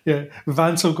acting. Yeah,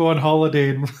 Vance will go on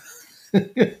holiday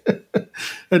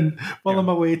and while I'm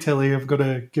away, Tilly, I'm going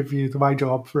to give you my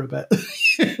job for a bit.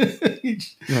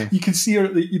 You can see her,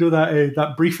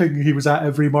 that briefing he was at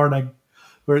every morning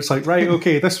where it's like, right,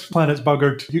 okay, this planet's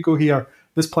buggered. You go here.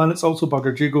 this planet's also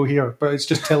buggered, you go here. But it's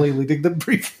just Tilly leading the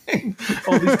briefing.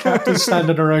 All these captains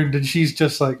standing around, and she's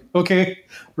just like, okay,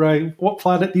 right, what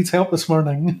planet needs help this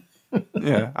morning?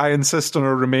 Yeah, I insist on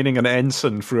her remaining an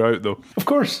ensign throughout, though. Of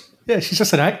course. Yeah, she's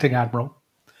just an acting admiral.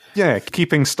 Yeah,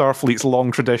 keeping Starfleet's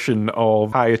long tradition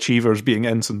of high achievers being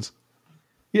ensigns.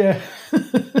 Yeah.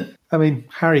 I mean,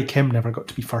 Harry Kim never got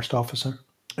to be first officer.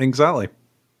 Exactly.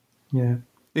 Yeah.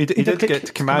 He did get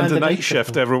to command a night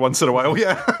shift every once in a while,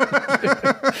 yeah.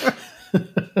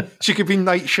 She could be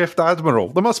night shift admiral.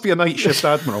 There must be a night shift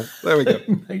admiral. There we go.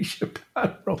 Night shift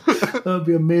admiral. That would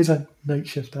be amazing. Night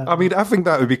shift admiral. I mean, I think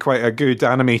that would be quite a good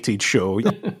animated show.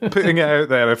 Putting it out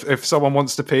there, if someone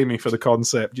wants to pay me for the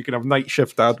concept, you can have night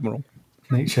shift admiral.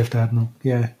 Night shift admiral.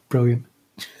 Yeah, brilliant.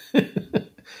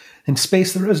 In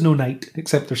space, there is no night,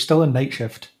 except there's still a night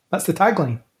shift. That's the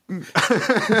tagline.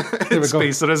 In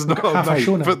space, there is no night,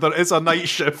 but there is a night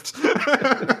shift.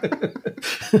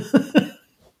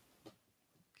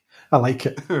 I like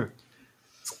it.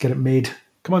 Let's get it made.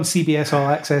 Come on, CBS All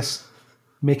Access.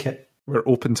 Make it. We're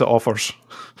open to offers.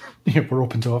 Yeah, we're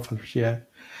open to offers, yeah.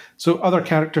 So other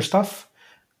character stuff.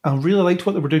 I really liked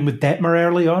what they were doing with Detmer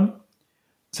early on.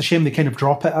 It's a shame they kind of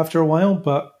drop it after a while,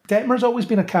 but Detmer's always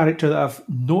been a character that I've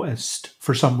noticed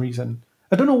for some reason.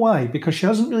 I don't know why, because she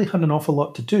hasn't really had an awful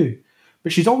lot to do,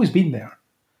 but she's always been there.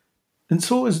 And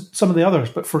so is some of the others,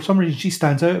 but for some reason she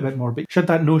stands out a bit more. But she had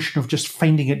that notion of just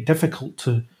finding it difficult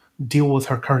to deal with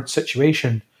her current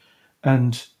situation.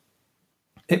 And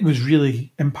it was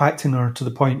really impacting her to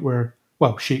the point where,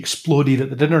 well, she exploded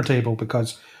at the dinner table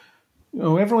because, you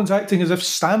know, everyone's acting as if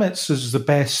Stamets is the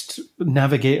best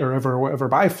navigator ever or whatever,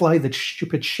 but I fly the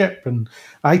stupid ship and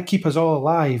I keep us all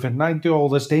alive and I do all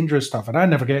this dangerous stuff and I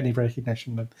never get any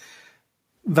recognition. And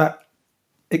that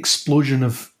explosion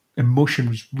of emotion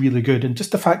was really good. And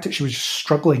just the fact that she was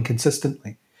struggling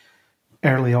consistently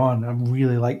early on, I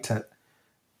really liked it.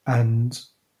 And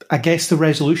I guess the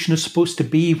resolution is supposed to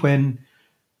be when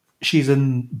she's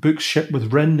in Book's ship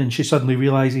with Rin and she suddenly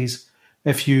realizes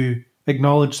if you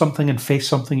acknowledge something and face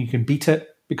something, you can beat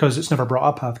it, because it's never brought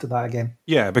up after that again.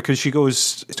 Yeah, because she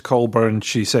goes to Colburn,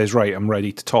 she says, right, I'm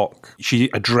ready to talk.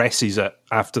 She addresses it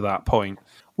after that point.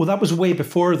 Well, that was way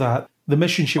before that. The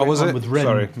mission she went on with Rin.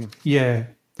 Sorry. Yeah.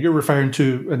 You're referring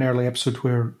to an early episode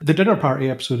where... The dinner party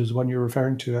episode is the one you're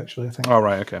referring to, actually, I think. Oh,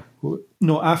 right, okay.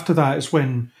 No, after that is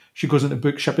when she goes into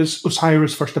Book's ship. It's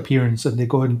Osira's first appearance, and they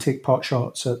go and take pot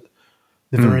shots at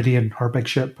the Viridian, her big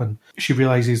ship, and she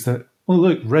realises that, well,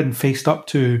 look, Rin faced up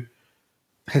to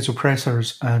his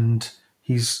oppressors, and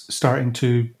he's starting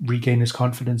to regain his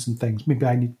confidence and things. Maybe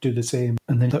I need to do the same.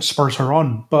 And then that spurs her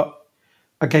on. But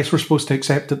I guess we're supposed to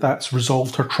accept that that's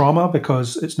resolved her trauma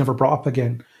because it's never brought up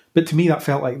again. But to me, that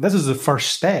felt like this is the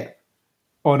first step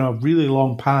on a really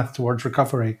long path towards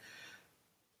recovery.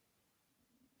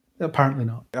 Apparently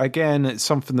not. Again, it's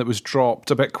something that was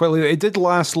dropped a bit quickly. It did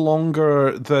last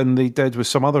longer than they did with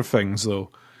some other things,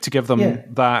 though, to give them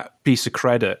that piece of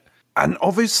credit. And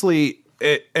obviously,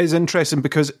 it is interesting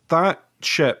because that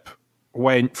ship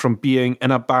went from being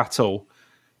in a battle,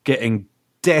 getting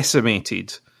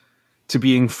decimated, to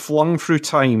being flung through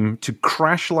time, to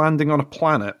crash landing on a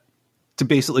planet, to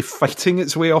basically fighting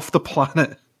its way off the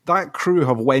planet. That crew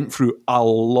have went through a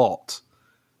lot.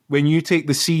 When you take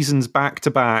the seasons back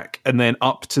to back and then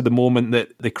up to the moment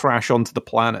that they crash onto the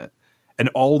planet and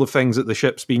all the things that the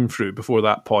ship's been through before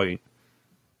that point,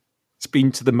 it's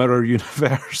been to the mirror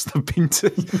universe. They've been to,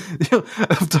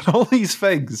 they've done all these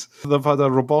things. They've had a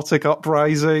robotic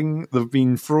uprising. They've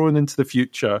been thrown into the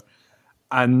future.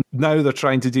 And now they're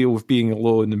trying to deal with being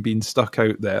alone and being stuck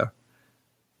out there.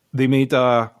 They made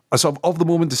a sort of the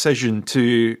moment decision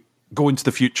to go into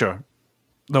the future.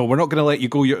 No, we're not going to let you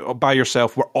go by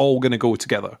yourself. We're all going to go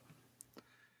together.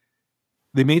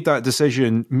 They made that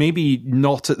decision, maybe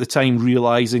not at the time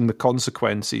realizing the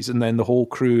consequences, and then the whole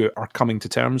crew are coming to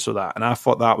terms with that. And I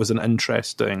thought that was an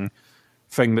interesting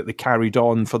thing that they carried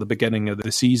on for the beginning of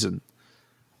the season.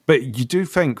 But you do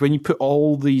think when you put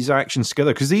all these actions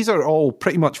together, because these are all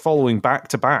pretty much following back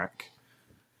to back,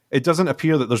 it doesn't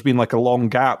appear that there's been like a long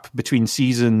gap between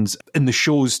seasons in the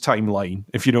show's timeline,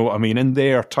 if you know what I mean, in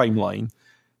their timeline.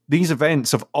 These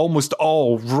events have almost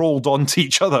all rolled onto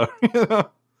each other.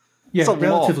 Yeah,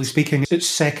 relatively speaking, it's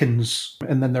seconds,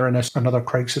 and then they're in another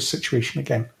crisis situation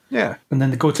again. Yeah. And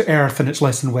then they go to Earth, and it's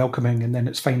less than welcoming, and then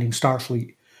it's finding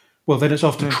Starfleet. Well, then it's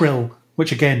off to Trill,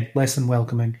 which again, less than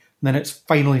welcoming. And then it's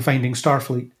finally finding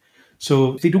Starfleet.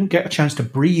 So they don't get a chance to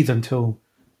breathe until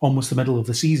almost the middle of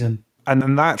the season. And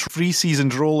then that's 3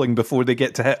 seasons rolling before they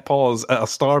get to hit pause at a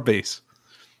starbase.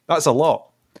 That's a lot.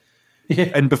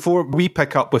 Yeah. And before we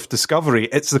pick up with Discovery,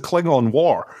 it's the Klingon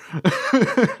War.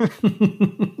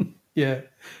 Yeah.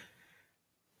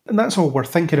 And that's all we're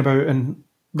thinking about. And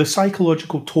the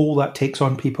psychological toll that takes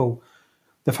on people,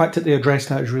 the fact that they address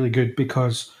that is really good,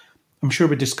 because I'm sure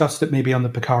we discussed it maybe on the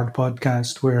Picard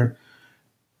podcast, where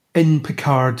in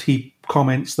Picard he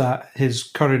comments that his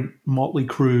current motley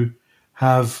crew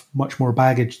have much more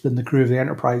baggage than the crew of the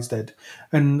Enterprise did.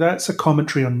 And that's a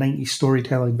commentary on 90s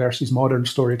storytelling versus modern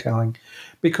storytelling.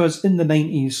 Because in the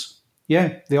 90s,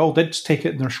 yeah, they all did take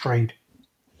it in their stride.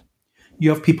 You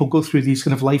have people go through these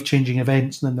kind of life-changing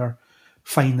events and then they're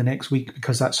fine the next week,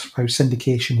 because that's how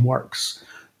syndication works.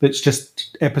 It's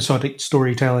just episodic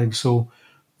storytelling, so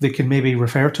they can maybe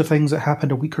refer to things that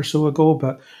happened a week or so ago,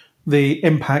 but the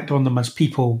impact on them as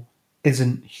people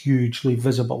isn't hugely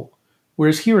visible.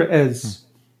 Whereas here it is.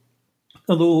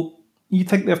 Although you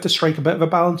think they have to strike a bit of a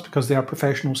balance because they are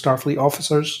professional Starfleet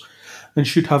officers and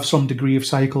should have some degree of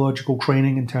psychological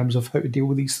training in terms of how to deal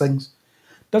with these things.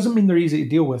 Doesn't mean they're easy to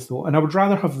deal with, though. And I would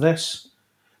rather have this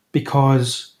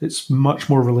because it's much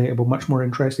more relatable, much more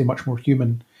interesting, much more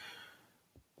human.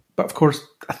 But of course,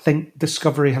 I think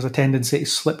Discovery has a tendency to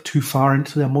slip too far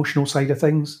into the emotional side of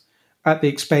things at the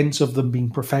expense of them being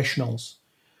professionals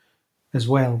as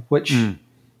well, which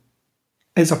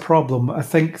is a problem. I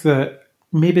think that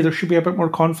maybe there should be a bit more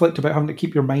conflict about having to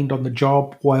keep your mind on the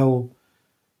job while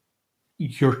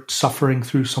you're suffering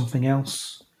through something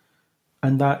else.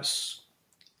 And that's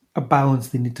a balance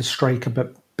they need to strike a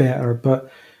bit better.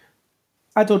 But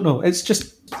I don't know. It's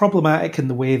just problematic in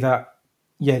the way that,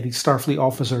 yeah, these Starfleet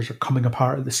officers are coming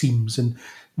apart at the seams and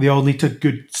they all need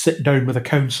to sit down with a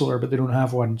counsellor, but they don't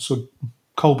have one. So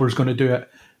Culber's going to do it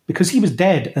because he was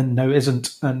dead and now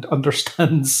isn't, and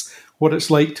understands what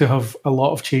it's like to have a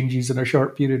lot of changes in a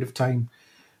short period of time.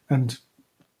 And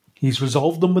he's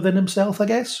resolved them within himself, I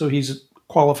guess. So he's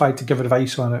qualified to give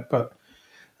advice on it. But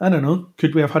I don't know.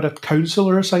 Could we have had a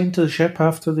counsellor assigned to the ship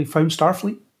after they found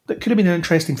Starfleet? That could have been an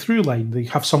interesting through line. They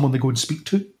have someone they go and speak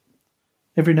to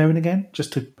every now and again,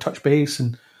 just to touch base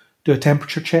and do a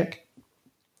temperature check.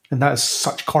 And that is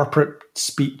such corporate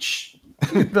speech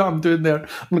that I'm doing there.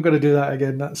 I'm not going to do that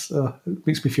again. That's it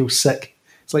makes me feel sick.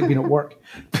 It's like being at work.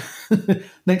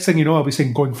 Next thing you know, I'll be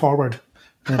saying going forward.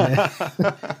 And,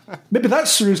 maybe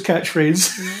that's Saru's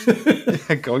catchphrase.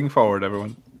 Yeah, going forward,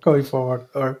 everyone. Going forward,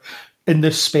 or in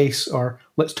this space, or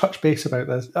let's touch base about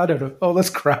this. I don't know. All this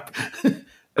crap.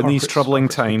 In these troubling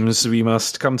times, we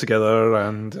must come together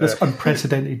and... this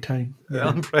unprecedented time. Yeah.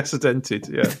 Unprecedented,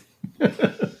 yeah.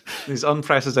 These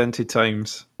unprecedented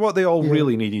times. What they all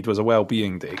really needed was a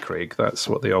well-being day, Craig. That's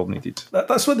what they all needed.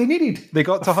 That's what they needed. They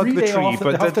got to hug the tree,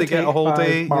 but did they get a whole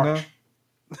day? March.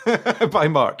 You know? By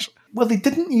March. Well, they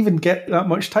didn't even get that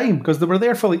much time because they were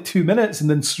there for like 2 minutes, and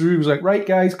then Saru was like, "Right,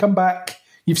 guys, come back.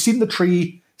 You've seen the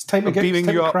tree. It's time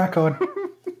to crack on."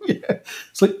 Yeah.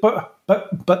 It's like,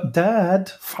 but Dad,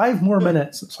 5 more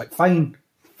minutes. It's like, fine,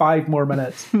 5 more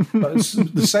minutes. But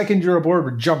the second you're aboard,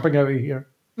 we're jumping out of here.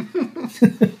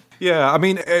 Yeah, I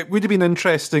mean, it would have been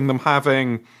interesting them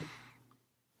having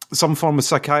some form of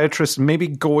psychiatrist, maybe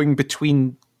going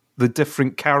between the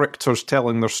different characters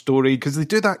telling their story, because they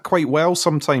do that quite well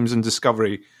sometimes in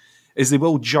Discovery, is they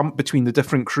will jump between the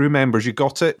different crew members. You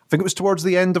got it? I think it was towards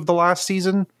the end of the last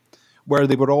season, where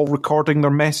they were all recording their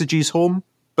messages home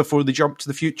before they jumped to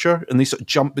the future, and they sort of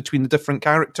jump between the different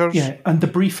characters. Yeah, and the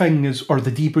briefing or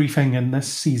the debriefing in this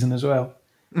season as well.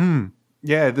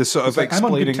 Yeah, the sort of like,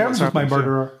 explaining I'm on good terms with my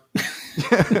murderer.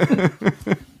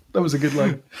 That was a good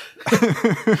line.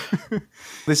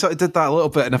 They sort of did that a little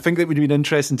bit, and I think it would have been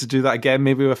interesting to do that again,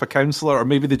 maybe with a counsellor, or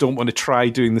maybe they don't want to try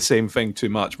doing the same thing too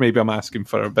much. Maybe I'm asking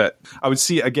for a bit. I would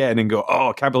see it again and go, oh,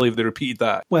 I can't believe they repeated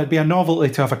that. Well, it'd be a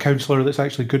novelty to have a counsellor that's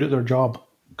actually good at their job,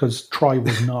 because Troy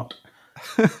was not.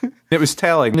 It was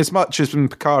telling. As much as in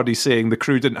Picard he's saying the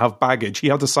crew didn't have baggage, he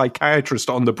had a psychiatrist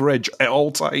on the bridge at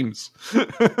all times.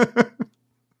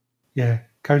 Yeah,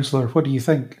 counsellor, what do you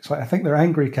think? It's like, I think they're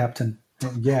angry, Captain.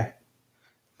 Yeah.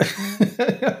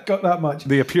 Got that much.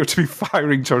 They appear to be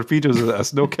firing torpedoes at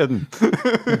us, no kidding.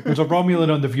 There's a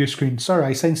Romulan on the view screen. Sir,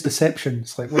 I sense deception.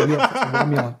 It's like, well, yeah, it's a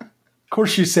Romulan. Of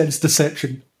course you sense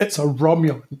deception. It's a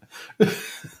Romulan.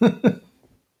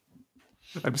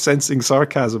 I'm sensing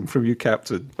sarcasm from you,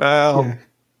 Captain. Well,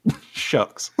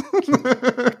 shucks.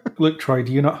 Look, Troy,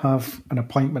 do you not have an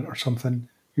appointment or something?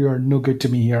 You are no good to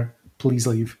me here. Please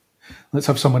leave. Let's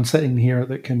have someone sitting here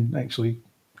that can actually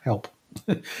help.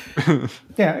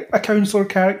 Yeah, a counsellor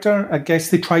character. I guess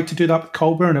they tried to do that with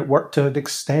Culber and it worked to an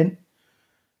extent.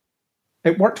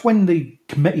 It worked when they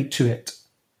committed to it.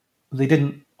 They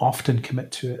didn't often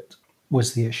commit to it,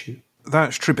 was the issue.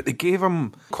 That's true, but they gave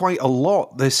him quite a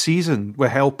lot this season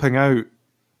with helping out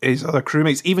his other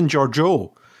crewmates, even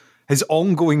Giorgio. His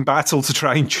ongoing battle to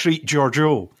try and treat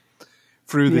Giorgio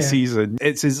through the season.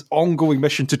 It's his ongoing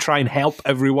mission to try and help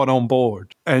everyone on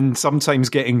board, and sometimes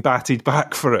getting batted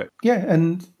back for it. Yeah,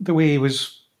 and the way he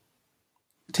was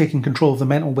taking control of the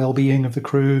mental well-being of the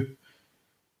crew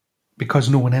because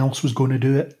no one else was going to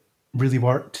do it really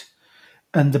worked.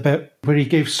 And the bit where he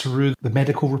gave Saru the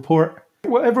medical report.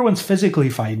 Well, everyone's physically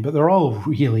fine, but they're all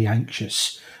really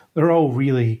anxious. They're all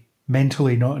really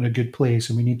mentally not in a good place,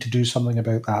 and we need to do something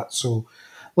about that. So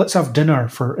let's have dinner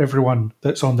for everyone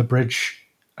that's on the bridge,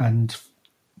 and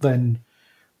then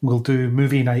we'll do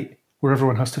movie night where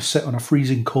everyone has to sit on a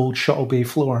freezing cold shuttle bay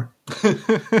floor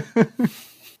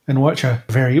and watch a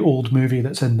very old movie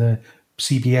that's in the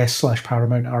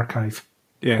CBS/Paramount archive.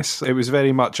 Yes, it was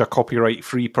very much a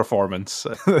copyright-free performance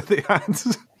that they had.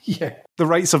 Yeah. The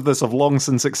rights of this have long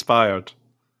since expired.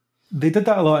 They did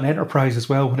that a lot in Enterprise as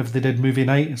well, whenever they did movie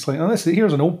night. It's like, oh,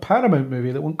 here's an old Paramount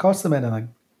movie that won't cost them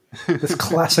anything. This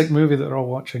classic movie that they're all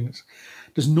watching.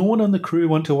 Does no one on the crew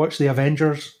want to watch The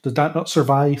Avengers? Did that not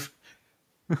survive?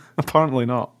 Apparently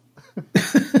not.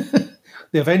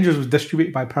 The Avengers was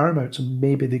distributed by Paramount, so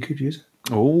maybe they could use it.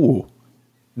 Oh,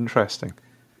 interesting.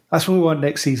 That's what we want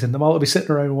next season. Them all to be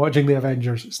sitting around watching The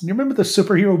Avengers. You remember the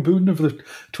superhero boom of the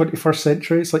 21st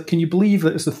century? It's like, can you believe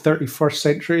that it's the 31st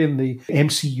century and the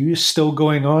MCU is still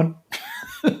going on?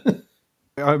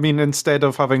 I mean, instead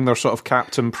of having their sort of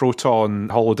Captain Proton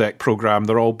holodeck program,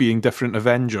 they're all being different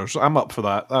Avengers. I'm up for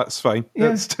that. That's fine. Yeah.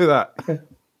 Let's do that. Yeah.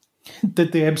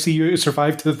 Did the MCU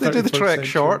survive to the 31st They do the Trek century?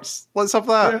 shorts. Let's have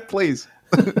that, please.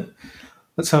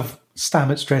 Let's have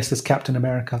Stamets dressed as Captain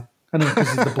America. I know, because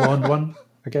he's the blonde one,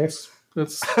 I guess.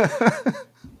 That's the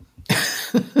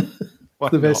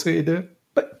best way to do it.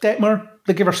 But Detmer,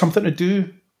 they gave her something to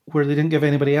do where they didn't give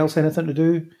anybody else anything to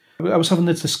do. I was having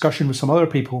this discussion with some other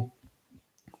people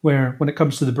where, when it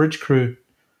comes to the bridge crew,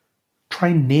 try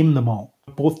and name them all.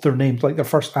 Both their names, like their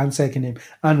first and second name,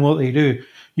 and what they do.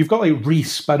 You've got like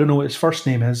Reese, but I don't know what his first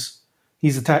name is.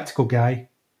 He's a tactical guy.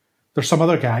 There's some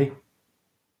other guy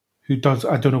who does,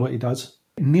 I don't know what he does.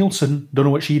 Nielsen, don't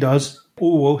know what she does.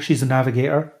 Oh, she's a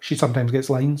navigator. She sometimes gets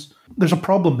lines. There's a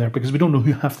problem there because we don't know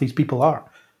who half these people are.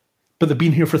 But they've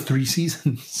been here for 3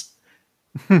 seasons.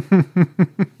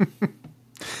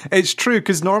 It's true,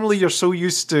 because normally you're so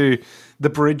used to the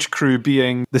bridge crew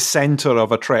being the centre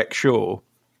of a Trek show.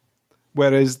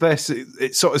 Whereas this,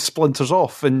 it sort of splinters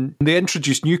off and they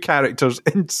introduce new characters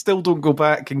and still don't go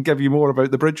back and give you more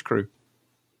about the bridge crew.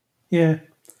 Yeah.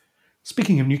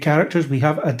 Speaking of new characters, we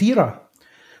have Adira,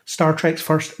 Star Trek's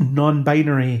first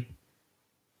non-binary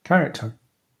character.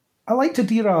 I liked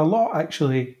Adira a lot,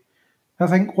 actually. I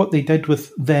think what they did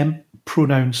with them,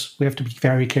 pronouns, we have to be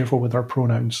very careful with our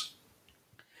pronouns.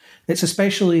 It's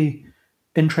especially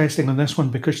interesting on this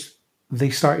one because they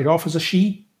started off as a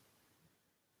she.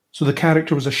 So the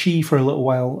character was a she for a little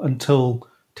while until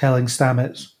telling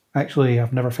Stamets, actually,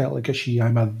 I've never felt like a she,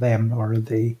 I'm a them or a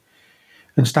they.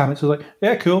 And Stamets was like,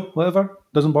 yeah, cool, whatever,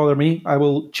 doesn't bother me, I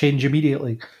will change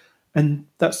immediately. And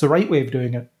that's the right way of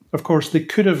doing it. Of course, they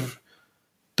could have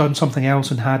done something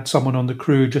else and had someone on the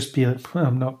crew just be like,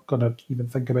 I'm not going to even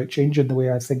think about changing the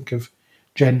way I think of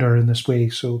gender in this way,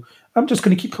 so I'm just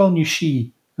going to keep calling you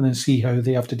she and then see how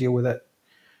they have to deal with it.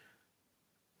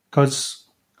 Because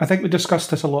I think we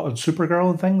discussed this a lot on Supergirl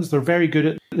and things. They're very good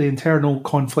at the internal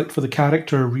conflict for the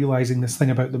character realising this thing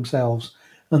about themselves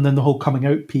and then the whole coming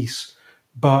out piece.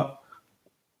 But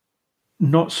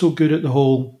not so good at the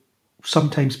whole,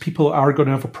 sometimes people are going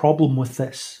to have a problem with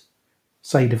this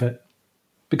side of it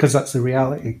because that's the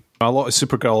reality. A lot of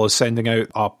Supergirl is sending out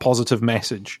a positive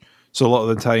message. So a lot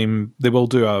of the time they will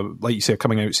do a, like you say, a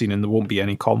coming out scene and there won't be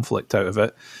any conflict out of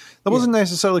it. There wasn't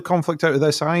necessarily conflict out of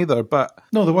this either, but...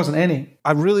 No, there wasn't any.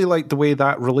 I really liked the way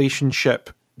that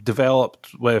relationship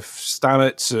developed with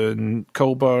Stamets and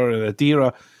Culber and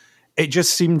Adira. It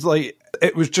just seemed like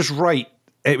it was just right.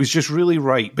 It was just really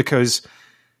right because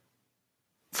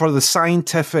for the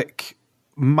scientific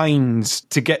minds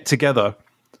to get together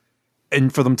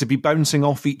and for them to be bouncing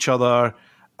off each other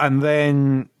and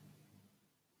then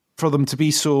for them to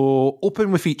be so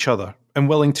open with each other and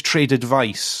willing to trade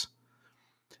advice...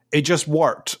 It just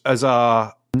worked as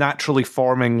a naturally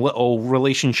forming little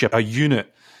relationship, a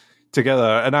unit together.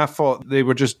 And I thought they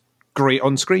were just great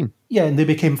on screen. Yeah, and they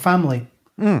became family.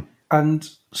 And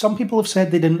some people have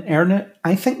said they didn't earn it.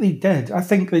 I think they did. I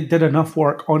think they did enough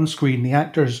work on screen. The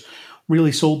actors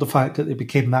really sold the fact that they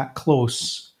became that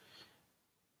close.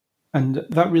 And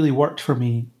that really worked for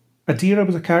me. Adira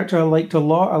was a character I liked a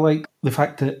lot. I liked the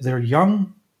fact that they're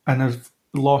young and have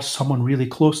lost someone really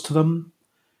close to them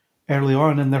early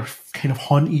on, and they're kind of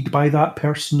haunted by that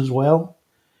person as well,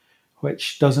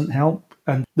 which doesn't help.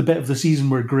 And the bit of the season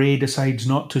where Grey decides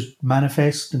not to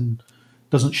manifest and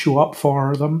doesn't show up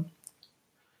for them,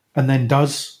 and then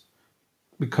does,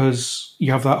 because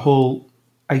you have that whole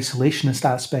isolationist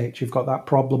aspect. You've got that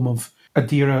problem of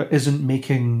Adira isn't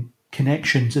making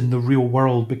connections in the real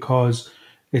world because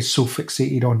it's so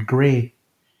fixated on Grey,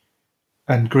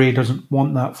 and Grey doesn't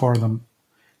want that for them.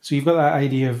 So you've got that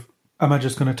idea of, am I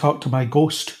just going to talk to my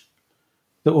ghost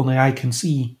that only I can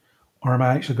see, or am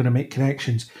I actually going to make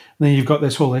connections? And then you've got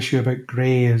this whole issue about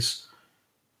Grey as,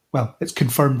 well, it's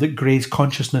confirmed that Grey's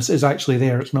consciousness is actually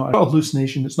there. It's not a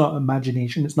hallucination, it's not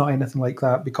imagination, it's not anything like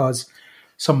that, because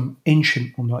some some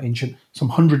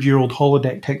 100-year-old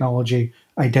holodeck technology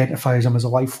identifies him as a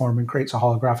life form and creates a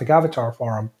holographic avatar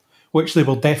for him, which they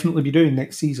will definitely be doing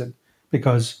next season,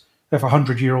 because if a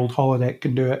 100-year-old holodeck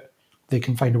can do it, they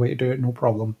can find a way to do it no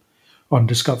problem on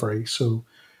Discovery. So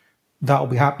that'll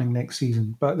be happening next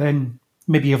season. But then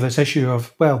maybe you have this issue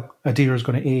of, well, Adira's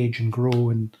going to age and grow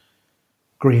and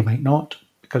Grey might not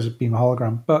because of being a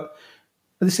hologram. But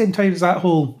at the same time, it's that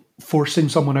whole forcing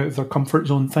someone out of their comfort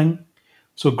zone thing.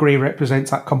 So Grey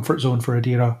represents that comfort zone for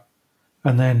Adira,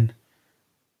 and then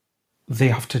they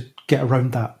have to get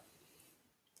around that,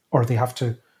 or they have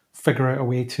to figure out a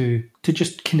way to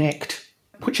just connect,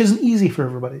 which isn't easy for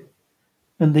everybody.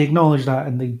 And they acknowledge that,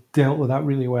 and they dealt with that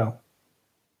really well.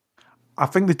 I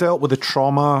think they dealt with the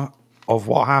trauma of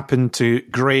what happened to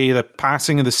Grey, the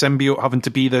passing of the symbiote having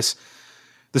to be this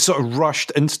sort of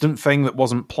rushed instant thing that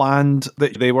wasn't planned,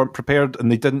 that they weren't prepared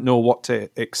and they didn't know what to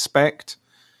expect,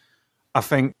 I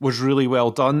think was really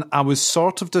well done. I was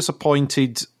sort of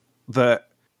disappointed that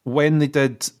when they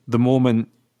did the moment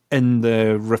in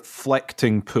the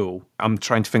reflecting pool, I'm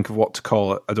trying to think of what to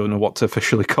call it. I don't know what to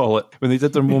officially call it. When they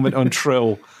did their moment on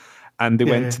Trill and they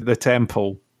went to the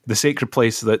temple, the sacred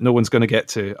place that no one's going to get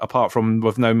to, apart from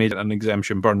we've now made it an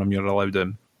exemption. Burnham, you're allowed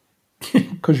in.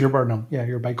 Because you're Burnham. Yeah,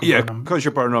 you're Michael Burnham. Yeah, because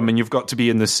you're Burnham and you've got to be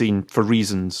in the scene for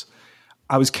reasons.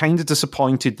 I was kind of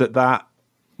disappointed that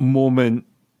moment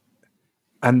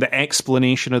and the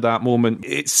explanation of that moment,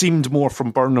 it seemed more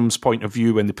from Burnham's point of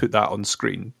view when they put that on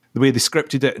screen. The way they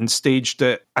scripted it and staged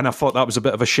it, and I thought that was a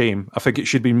bit of a shame. I think it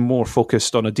should be more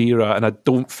focused on Adira, and I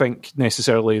don't think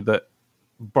necessarily that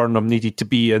Burnham needed to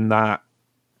be in that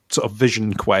sort of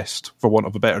vision quest, for want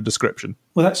of a better description.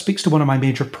 Well, that speaks to one of my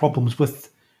major problems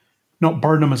with not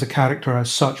Burnham as a character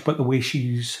as such, but the way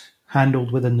she's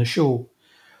handled within the show.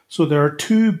 So there are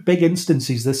two big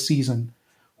instances this season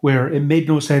where it made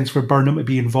no sense for Burnham to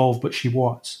be involved, but she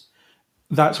was.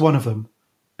 That's one of them.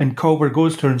 And Culber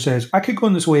goes to her and says, I could go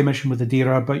on this away mission with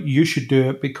Adira, but you should do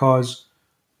it because,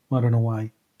 I don't know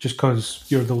why, just because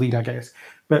you're the lead, I guess.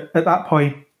 But at that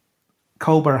point,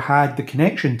 Culber had the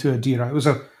connection to Adira. It was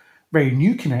a very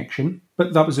new connection,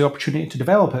 but that was the opportunity to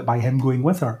develop it by him going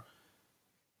with her.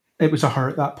 It was a her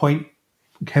at that point,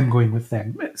 him going with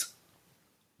them.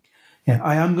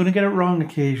 I am going to get it wrong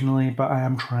occasionally, but I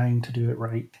am trying to do it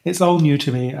right. It's all new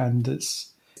to me, and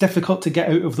it's difficult to get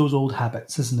out of those old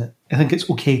habits, isn't it? I think it's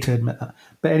okay to admit that.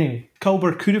 But anyway,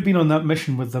 Culber could have been on that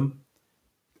mission with them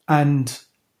and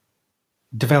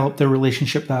developed their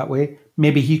relationship that way.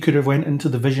 Maybe he could have went into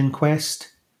the Vision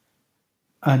Quest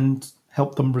and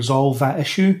helped them resolve that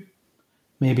issue.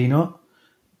 Maybe not.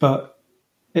 But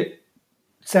it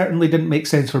certainly didn't make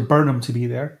sense for Burnham to be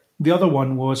there. The other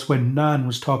one was when Nan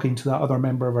was talking to that other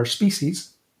member of our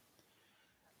species,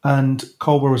 and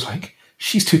Culber was like,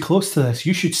 she's too close to this,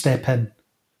 you should step in.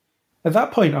 At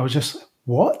that point, I was just,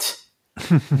 what?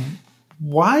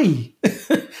 Why?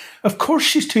 Of course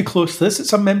she's too close to this.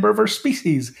 It's a member of her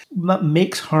species. That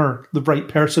makes her the right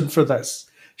person for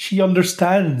this. She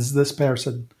understands this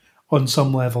person on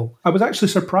some level. I was actually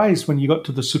surprised when you got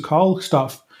to the Su'Kal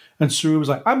stuff, and Saru was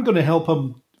like, I'm going to help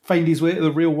him find his way to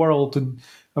the real world, and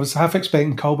I was half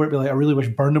expecting Culber to be like, I really wish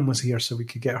Burnham was here so we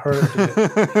could get her to do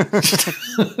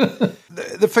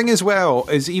it. The thing as well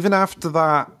is, even after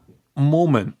that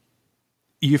moment,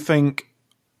 you think,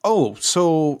 oh,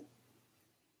 so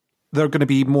they're going to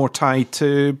be more tied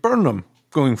to Burnham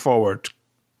going forward.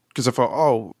 Because I thought,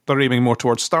 oh, they're aiming more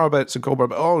towards Starbits and Culber,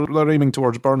 but oh, they're aiming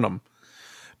towards Burnham.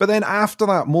 But then after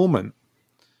that moment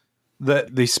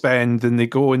that they spend and they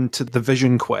go into the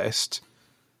Vision Quest,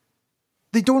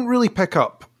 they don't really pick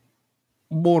up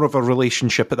more of a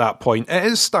relationship at that point. It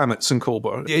is Stamets and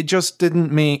Culber. It just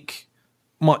didn't make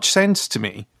much sense to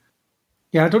me.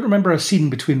 Yeah, I don't remember a scene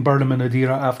between Burnham and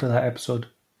Adira after that episode.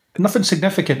 Nothing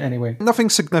significant, anyway. Nothing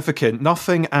significant.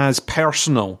 Nothing as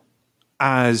personal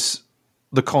as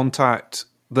the contact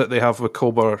that they have with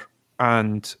Culber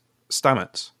and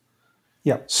Stamets.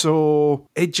 Yeah. So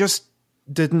it just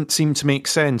didn't seem to make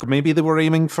sense. Maybe they were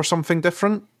aiming for something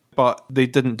different, but they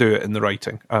didn't do it in the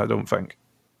writing, I don't think.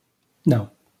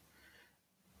 No.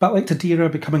 But like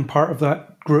Tadira becoming part of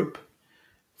that group,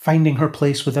 finding her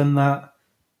place within that,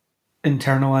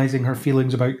 internalising her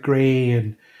feelings about Grey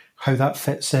and how that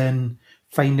fits in,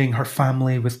 finding her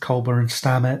family with Culber and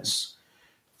Stamets,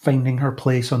 finding her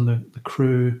place on the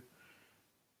crew.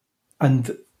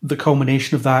 And the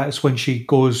culmination of that is when she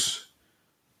goes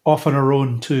off on her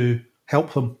own to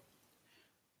help them.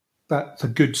 That's a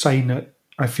good sign that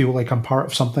I feel like I'm part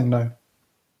of something now.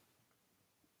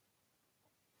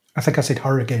 I think I said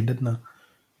her again, didn't I?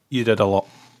 You did a lot.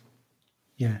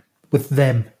 Yeah. With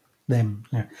them.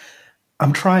 Yeah.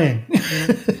 I'm trying.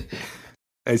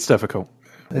 It's difficult.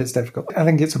 It's difficult. I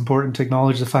think it's important to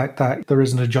acknowledge the fact that there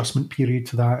is an adjustment period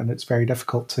to that, and it's very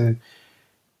difficult to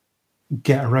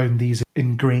get around these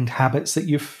ingrained habits that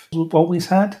you've always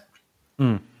had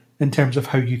in terms of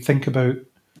how you think about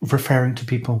referring to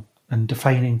people and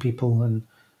defining people and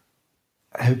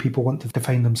how people want to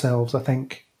define themselves. I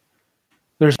think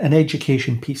there's an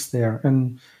education piece there.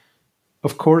 And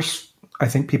of course, I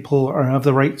think people have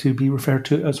the right to be referred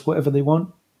to as whatever they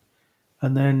want.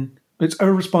 And then it's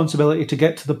our responsibility to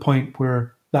get to the point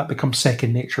where that becomes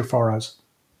second nature for us.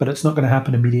 But it's not going to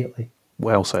happen immediately.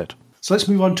 Well said. So let's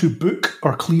move on to Book,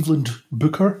 or Cleveland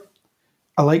Booker.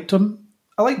 I liked him.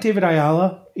 I like David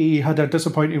Ayala. He had a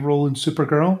disappointing role in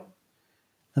Supergirl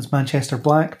as Manchester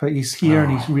Black, but he's here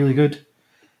and he's really good.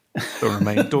 Don't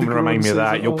remind me of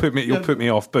that. You'll put me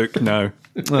off Book now.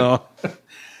 Oh.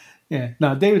 Yeah,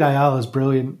 no, David Ayala is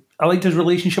brilliant. I liked his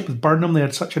relationship with Burnham. They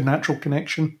had such a natural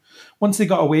connection. Once they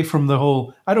got away from the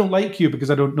whole "I don't like you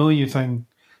because I don't know you" thing,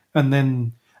 and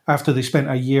then after they spent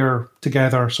a year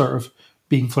together, sort of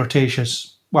being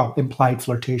flirtatious, well, implied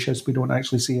flirtatious, we don't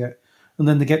actually see it, and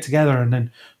then they get together, and then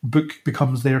Book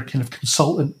becomes their kind of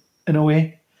consultant in a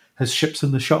way. His ship's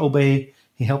in the shuttle bay.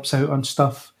 He helps out on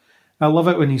stuff. I love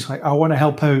it when he's like, "I want to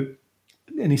help out."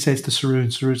 And he says to Saru,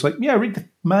 and Saru's like, "Yeah, read the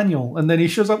manual." And then he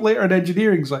shows up later in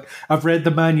engineering. He's like, "I've read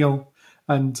the manual,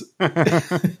 and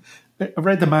I've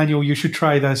read the manual. You should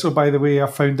try this. Oh, by the way, I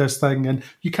found this thing, and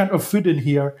you can't have food in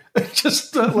here."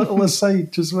 Just that little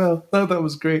aside as well. That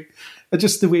was great.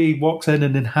 Just the way he walks in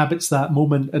and inhabits that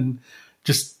moment and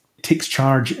just takes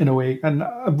charge in a way. And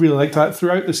I really liked that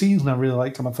throughout the season. I really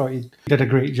liked him. I thought he did a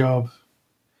great job.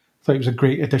 I thought he was a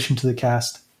great addition to the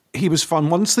cast. He was fun.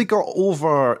 Once they got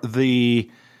over the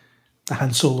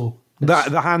Han Solo.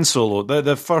 The Han Solo,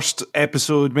 the first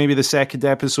episode, maybe the second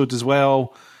episode as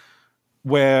well,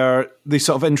 where they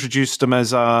sort of introduced him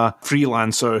as a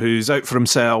freelancer who's out for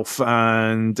himself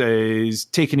and is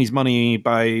taking his money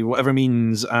by whatever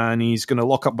means, and he's going to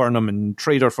lock up Burnham and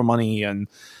trade her for money, and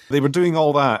they were doing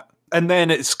all that. And then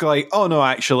it's like, oh no,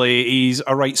 actually, he's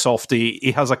a right softy.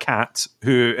 He has a cat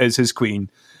who is his queen.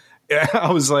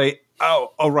 I was like,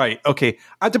 oh, all right, okay.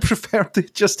 I'd have preferred to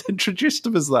just introduced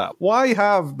him as that. Why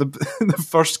have the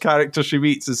first character she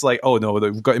meets is like, oh no,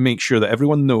 we've got to make sure that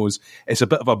everyone knows it's a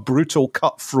bit of a brutal,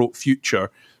 cutthroat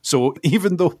future. So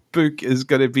even though Book is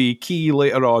going to be key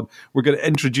later on, we're going to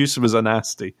introduce him as a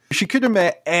nasty. She could have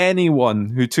met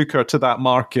anyone who took her to that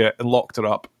market and locked her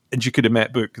up, and she could have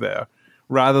met Book there,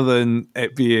 rather than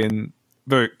it being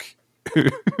Book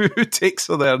who takes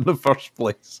her there in the first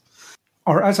place.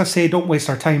 Or, as I say, don't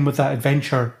waste our time with that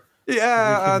adventure.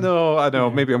 Yeah, I know. Yeah.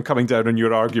 Maybe I'm coming down on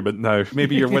your argument now.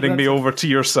 Maybe you're winning me over to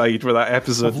your side where that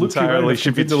episode entirely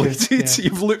should be deleted. Yeah.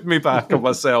 You've looped me back on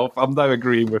myself. I'm now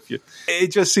agreeing with you.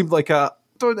 It just seemed like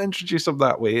don't introduce him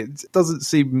that way. It doesn't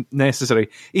seem necessary.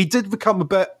 He did become a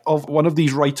bit of one of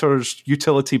these writers'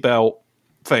 utility belt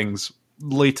things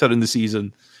later in the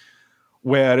season,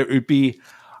 where it would be,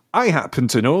 I happen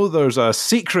to know there's a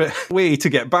secret way to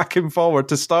get back and forward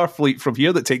to Starfleet from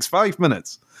here that takes 5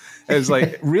 minutes. It was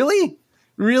like, really?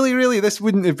 Really? This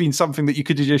wouldn't have been something that you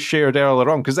could have just shared earlier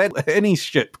on, because then any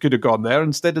ship could have gone there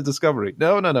instead of Discovery.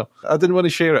 No. I didn't want to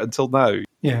share it until now.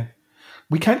 Yeah.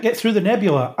 We can't get through the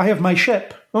nebula. I have my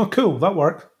ship. Oh, cool. That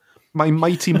worked. My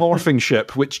mighty morphing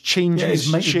ship, which changes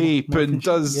shape and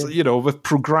does, with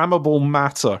programmable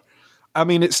matter. I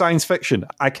mean, it's science fiction.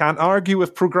 I can't argue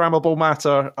with programmable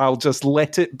matter. I'll just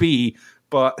let it be.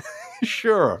 But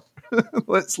sure,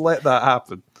 let's let that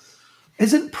happen.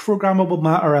 Isn't programmable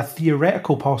matter a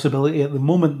theoretical possibility at the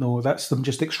moment, though? That's them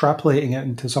just extrapolating it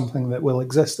into something that will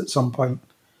exist at some point.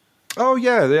 Oh,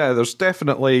 yeah. There's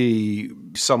definitely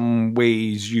some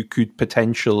ways you could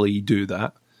potentially do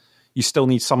that. You still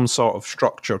need some sort of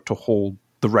structure to hold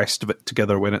the rest of it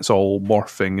together when it's all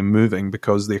morphing and moving,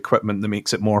 because the equipment that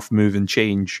makes it morph, move, and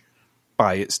change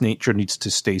by its nature, needs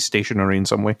to stay stationary in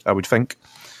some way, I would think.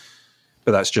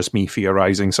 But that's just me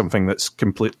theorising something that's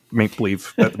complete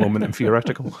make-believe at the moment and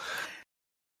theoretical.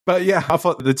 But yeah, I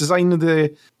thought the design of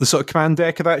the sort of command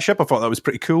deck of that ship, I thought that was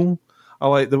pretty cool. I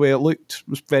liked the way it looked. It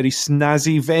was very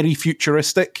snazzy, very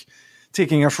futuristic,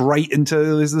 taking us right into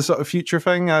the sort of future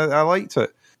thing. I liked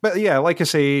it. But yeah, like I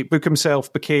say, Book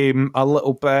himself became a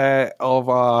little bit of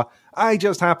a, I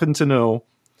just happen to know,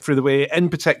 through the way, in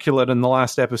particular in the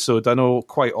last episode, I know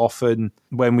quite often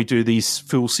when we do these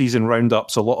full season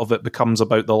roundups, a lot of it becomes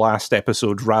about the last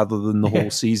episode rather than the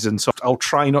whole season. So I'll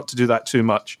try not to do that too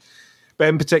much. But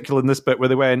in particular in this bit where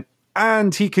they went,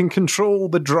 and he can control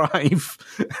the drive.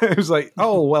 It was like,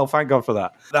 oh, well, thank God for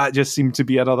that. That just seemed to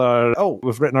be another, oh,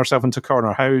 we've written ourselves into a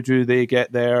corner. How do they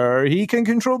get there? He can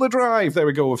control the drive. There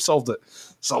we go. We've solved it.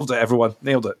 Solved it, everyone.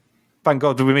 Nailed it. Thank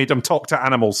God we made him talk to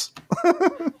animals.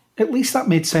 At least that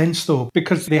made sense, though,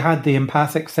 because they had the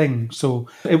empathic thing. So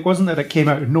it wasn't that it came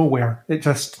out of nowhere. It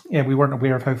just, we weren't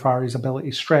aware of how far his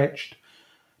ability stretched.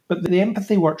 But the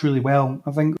empathy worked really well.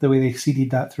 I think the way they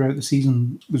seeded that throughout the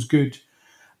season was good.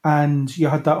 And you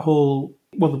had that whole,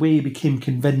 the way he became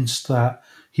convinced that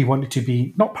he wanted to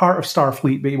be not part of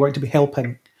Starfleet, but he wanted to be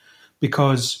helping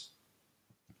because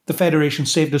the Federation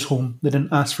saved his home. They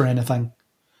didn't ask for anything.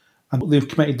 And they've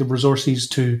committed the resources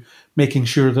to making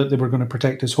sure that they were going to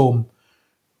protect his home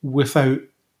without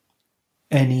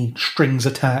any strings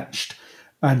attached.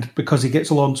 And because he gets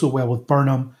along so well with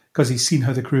Burnham, because he's seen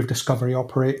how the crew of Discovery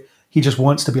operate, he just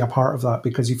wants to be a part of that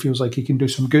because he feels like he can do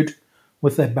some good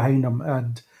with it behind him.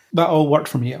 And that all worked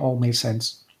for me. It all made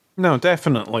sense. No,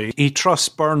 definitely. He trusts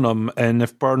Burnham, and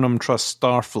if Burnham trusts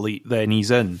Starfleet, then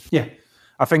he's in. Yeah.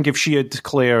 I think if she had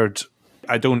declared,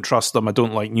 I don't trust them, I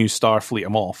don't like New Starfleet,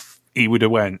 I'm off, he would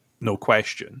have went, no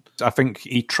question. I think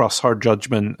he trusts her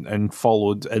judgment and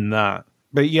followed in that.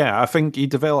 But yeah, I think he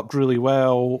developed really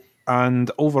well, and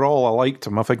overall I liked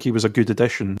him. I think he was a good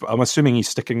addition. I'm assuming he's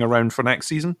sticking around for next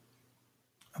season?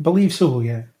 I believe so,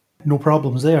 yeah. No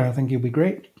problems there. I think he'll be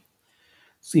great.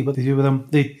 See what they do with him.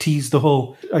 They teased the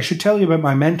whole, I should tell you about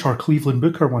my mentor, Cleveland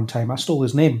Booker, one time. I stole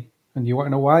his name. And you want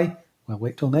to know why? Well,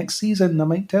 wait till next season. I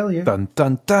might tell you. Dun,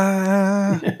 dun,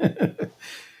 dun.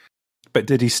 But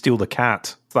did he steal the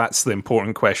cat? That's the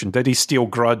important question. Did he steal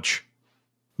Grudge?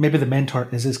 Maybe the mentor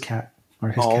is his cat. Or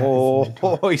his cat is the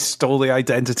mentor. He stole the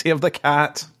identity of the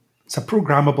cat. It's a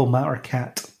programmable matter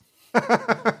cat.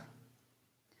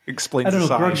 Explain I don't know,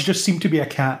 size. Grudge just seemed to be a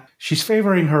cat. She's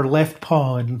favouring her left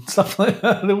paw and stuff like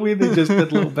that. The way they just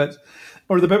did little bits.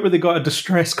 Or the bit where they got a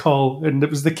distress call and it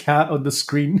was the cat on the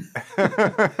screen.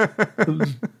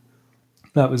 That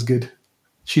was good.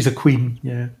 She's a queen,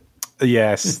 yeah.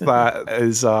 Yes, that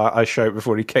is a shout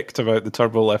before he kicked him out the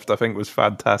turbo lift. I think was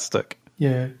fantastic.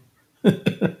 Yeah.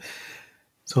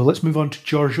 So let's move on to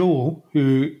Georgiou,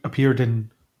 who appeared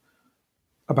in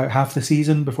about half the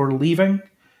season before leaving.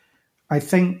 I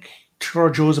think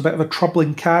Georgiou's a bit of a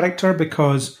troubling character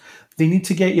because they need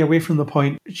to get you away from the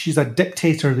point. She's a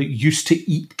dictator that used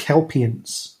to eat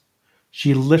Kelpians.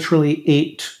 She literally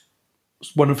ate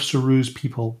one of Saru's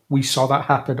people. We saw that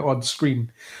happen on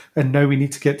screen. And now we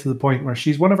need to get to the point where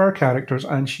she's one of our characters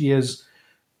and she is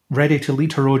ready to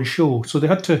lead her own show. So they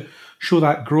had to show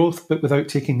that growth, but without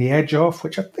taking the edge off,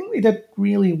 which I think they did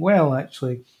really well,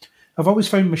 actually. I've always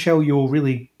found Michelle Yeoh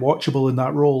really watchable in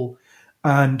that role.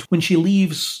 And when she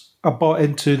leaves, I bought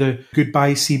into the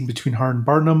goodbye scene between her and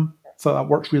Burnham. Thought that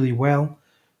worked really well.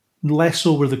 Less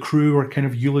so where the crew were kind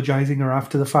of eulogizing her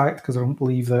after the fact, because I don't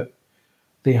believe that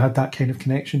they had that kind of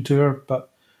connection to her.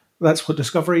 But that's what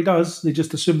Discovery does. They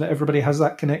just assume that everybody has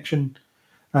that connection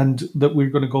and that we're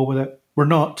going to go with it. We're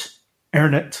not.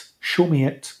 Earn it. Show me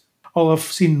it. All I've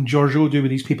seen Georgiou do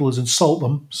with these people is insult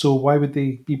them. So why would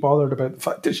they be bothered about the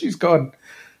fact that she's gone?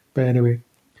 But anyway.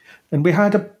 And we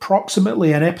had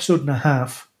approximately an episode and a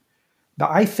half that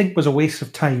I think was a waste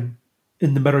of time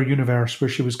in the Mirror Universe, where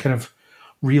she was kind of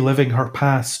reliving her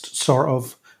past, sort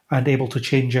of, and able to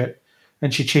change it.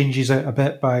 And she changes it a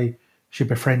bit by, she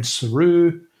befriends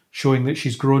Saru, showing that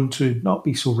she's grown to not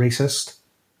be so racist.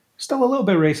 Still a little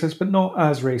bit racist, but not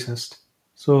as racist.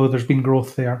 So there's been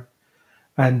growth there.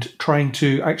 And trying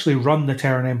to actually run the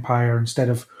Terran Empire instead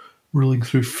of ruling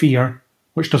through fear,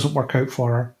 which doesn't work out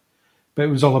for her. But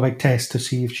it was all a big test to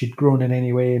see if she'd grown in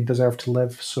any way and deserved to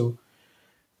live. So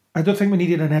I don't think we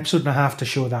needed an episode and a half to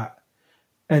show that.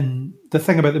 And the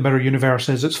thing about the Mirror Universe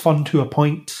is it's fun to a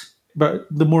point, but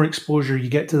the more exposure you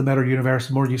get to the Mirror Universe,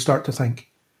 the more you start to think,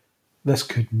 this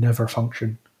could never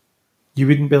function. You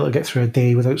wouldn't be able to get through a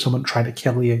day without someone trying to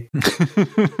kill you.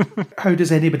 How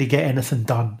does anybody get anything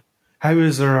done? How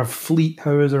is there a fleet?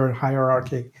 How is there a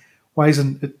hierarchy? Why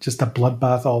isn't it just a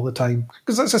bloodbath all the time?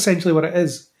 Because that's essentially what it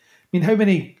is. I mean, how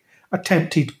many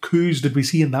attempted coups did we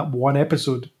see in that one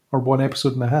episode, or one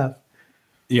episode and a half?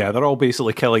 Yeah, they're all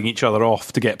basically killing each other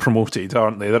off to get promoted,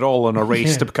 aren't they? They're all in a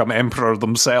race to become emperor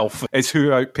themselves. It's who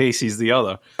outpaces the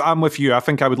other. I'm with you. I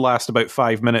think I would last about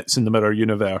 5 minutes in the Mirror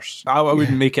Universe. I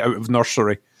wouldn't make it out of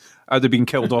nursery. I'd have been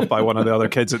killed off by one of the other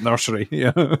kids at nursery.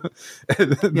 Yeah,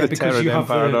 the because Terran you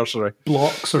have Empire the nursery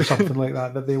blocks or something like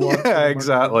that they want. Yeah,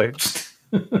 exactly.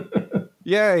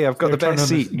 Yeah, I've got the best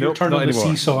seat. You're Nope, turning not on the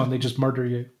anymore. seesaw and they just murder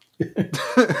you.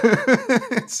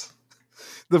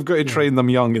 They've got to train them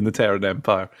young in the Terran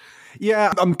Empire.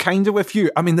 Yeah, I'm kind of with you.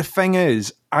 I mean, the thing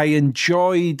is, I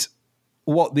enjoyed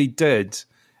what they did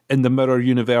in the Mirror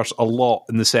Universe a lot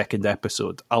in the second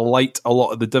episode. I liked a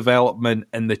lot of the development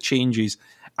and the changes,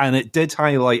 and it did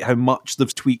highlight how much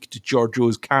they've tweaked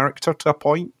Giorgio's character to a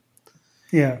point.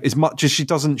 Yeah. As much as she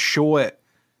doesn't show it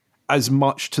as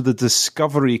much to the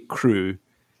Discovery crew,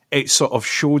 it sort of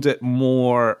showed it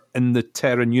more in the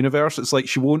Terran universe. It's like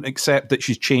she won't accept that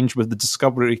she's changed with the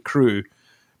Discovery crew,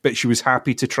 but she was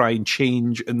happy to try and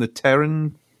change in the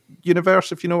Terran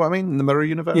universe, if you know what I mean, in the Mirror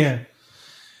universe. Yeah.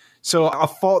 So I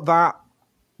thought that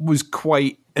was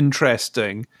quite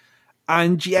interesting.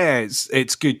 And yes,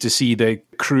 it's good to see the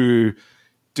crew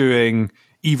doing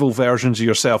evil versions of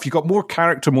yourself. You got more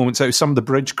character moments out of some of the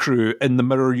bridge crew in the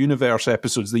Mirror Universe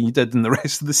episodes than you did in the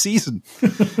rest of the season.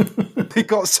 They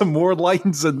got some more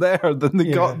lines in there than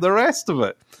they got in the rest of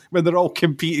it when they're all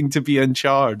competing to be in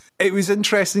charge. It was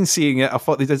interesting seeing it. I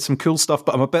thought they did some cool stuff,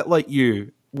 but I'm a bit like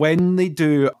you. When they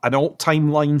do an alt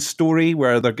timeline story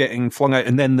where they're getting flung out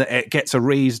and then it gets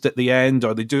erased at the end,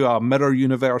 or they do a Mirror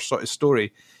Universe sort of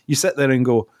story, you sit there and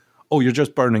go, oh, you're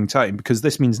just burning time, because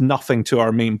this means nothing to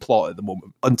our main plot at the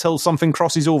moment. Until something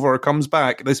crosses over or comes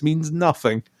back, this means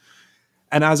nothing.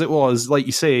 And as it was, like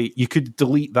you say, you could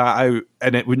delete that out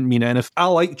and it wouldn't mean anything. I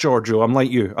like Giorgio. I'm like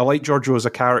you. I like Giorgio as a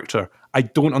character. I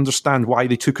don't understand why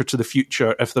they took her to the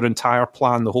future if their entire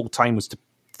plan the whole time was to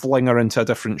fling her into a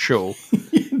different show.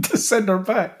 To send her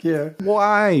back, yeah.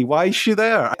 Why? Why is she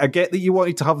there? I get that you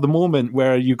wanted to have the moment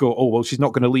where you go, oh, well, she's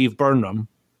not going to leave Burnham.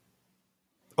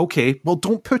 Okay, well,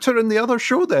 don't put her in the other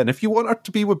show then. If you want her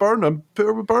to be with Burnham, put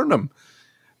her with Burnham.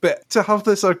 But to have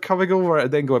this coming over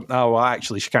and then going, oh, well,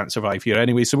 actually, she can't survive here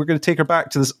anyway, so we're going to take her back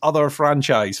to this other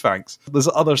franchise, thanks. This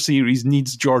other series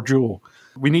needs Giorgio.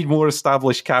 We need more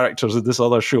established characters in this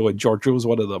other show, and Giorgio's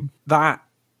one of them. That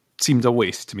seemed a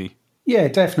waste to me. Yeah,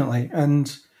 definitely.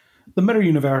 And the Mirror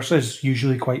Universe is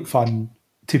usually quite fun,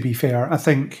 to be fair. I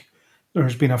think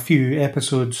there's been a few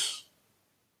episodes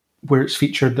where it's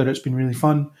featured that it's been really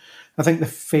fun. I think the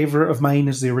favourite of mine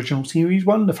is the original series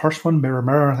one, the first one, Mirror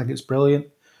Mirror. I think it's brilliant.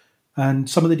 And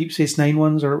some of the Deep Space Nine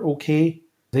ones are okay.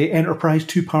 The Enterprise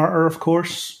two-parter, of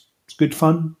course, it's good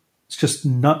fun. It's just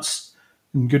nuts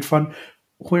and good fun.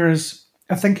 Whereas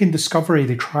I think in Discovery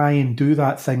they try and do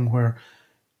that thing where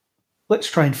let's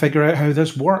try and figure out how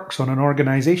this works on an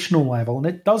organisational level, and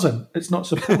it doesn't. It's not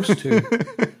supposed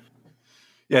to.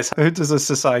 Yes, how does a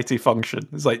society function?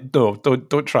 It's like, no,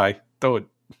 don't try. Don't.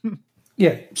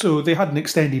 Yeah, so they had an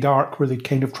extended arc where they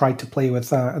kind of tried to play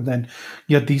with that, and then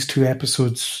you had these 2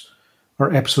 episodes,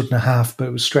 or episode and a half, but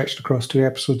it was stretched across 2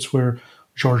 episodes where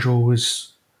Giorgio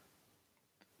was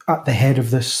at the head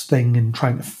of this thing and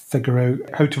trying to figure out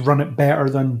how to run it better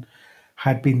than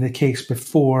had been the case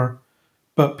before,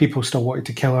 but people still wanted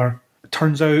to kill her. It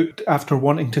turns out, after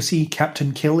wanting to see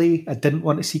Captain Killy, I didn't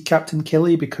want to see Captain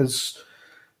Killy because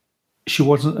she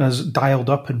wasn't as dialed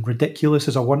up and ridiculous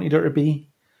as I wanted her to be.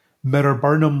 Mirror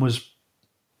Burnham was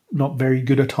not very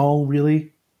good at all,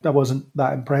 really. I wasn't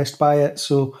that impressed by it.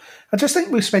 So I just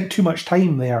think we spent too much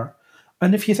time there.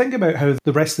 And if you think about how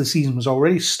the rest of the season was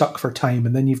already stuck for time,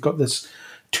 and then you've got this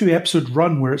 2-episode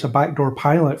run where it's a backdoor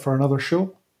pilot for another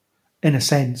show, in a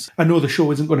sense. I know the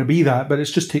show isn't going to be that, but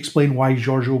it's just to explain why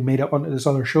Giorgio made it onto this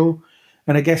other show.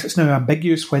 And I guess it's now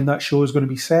ambiguous when that show is going to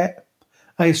be set.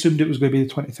 I assumed it was going to be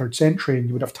the 23rd century and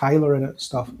you would have Tyler in it and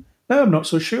stuff. Now I'm not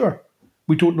so sure.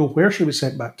 We don't know where she was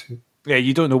sent back to. Yeah,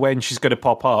 you don't know when she's going to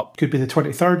pop up. Could be the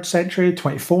 23rd century,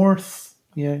 24th.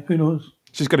 Yeah, who knows?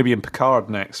 She's going to be in Picard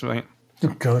next, right?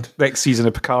 Oh, God. Next season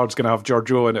of Picard's going to have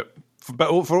Giorgio in it. But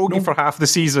for half the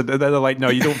season, and then they're like, no,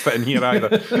 you don't fit in here either.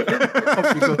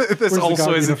 This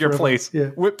also isn't your place. Yeah.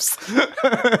 Whoops.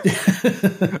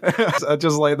 I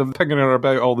just like them pinging her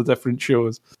about all the different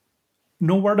shows.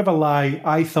 No word of a lie,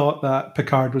 I thought that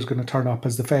Picard was going to turn up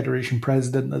as the Federation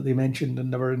president that they mentioned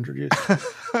and never introduced.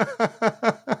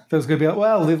 There's going to be like,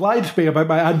 well, they lied to me about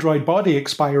my android body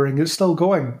expiring. It's still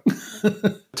going.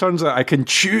 Turns out I can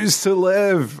choose to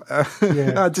live.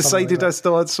 Yeah, I decided I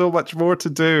still had so much more to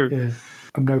do. Yeah.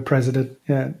 I'm now president.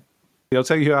 Yeah. I'll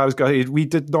tell you how I was gutted. We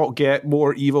did not get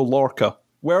more evil Lorca.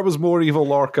 Where was more evil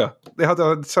Lorca? They had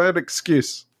an entire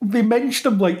excuse. They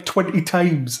mentioned him like 20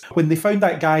 times. When they found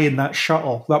that guy in that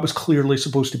shuttle, that was clearly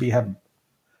supposed to be him.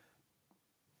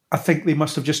 I think they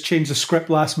must have just changed the script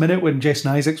last minute when Jason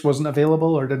Isaacs wasn't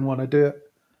available or didn't want to do it.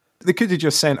 They could have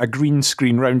just sent a green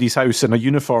screen round his house in a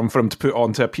uniform for him to put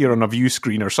on to appear on a view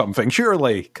screen or something.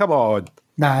 Surely. Come on.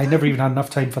 Nah, I never even had enough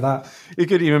time for that. You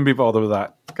couldn't even be bothered with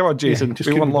that. Come on, Jason. Just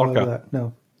We want couldn't be bothered Lorca. with that.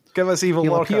 No. Give us evil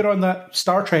He'll Lorca. appear on that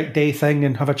Star Trek Day thing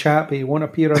and have a chat, but he won't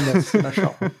appear on this in a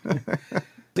shuttle.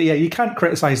 But yeah, you can't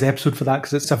criticise the episode for that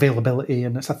because it's availability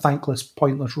and it's a thankless,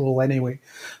 pointless role anyway.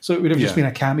 So it would have just been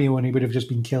a cameo and he would have just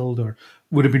been killed, or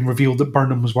would have been revealed that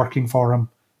Burnham was working for him.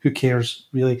 Who cares,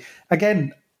 really?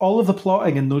 Again, all of the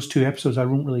plotting in those two episodes I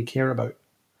don't really care about.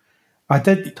 I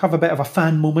did have a bit of a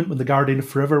fan moment when the Guardian of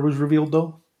Forever was revealed,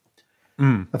 though.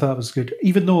 I thought that was good.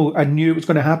 Even though I knew it was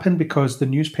going to happen because the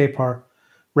newspaper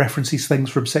references things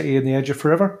from City and the Edge of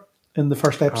Forever in the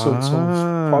first episode, so I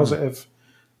was positive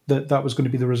that was going to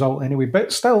be the result anyway.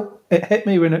 But still, it hit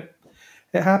me when it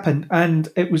happened, and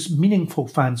it was meaningful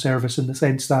fan service in the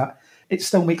sense that it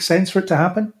still makes sense for it to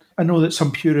happen. I know that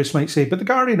some purists might say, but the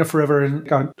Guardian of Forever is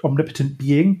an omnipotent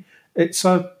being. It's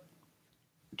a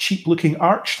cheap-looking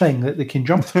arch thing that they can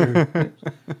jump through.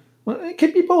 Well, it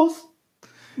could be both.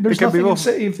 There's nothing in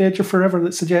City of the Edge of Forever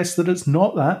that suggests that it's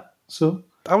not that. So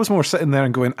I was more sitting there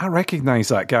and going, I recognise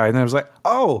that guy. And I was like,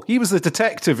 oh, he was the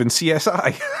detective in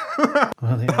CSI.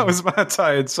 That was my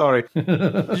tired, sorry.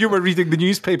 You were reading the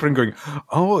newspaper and going,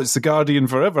 oh, it's the Guardian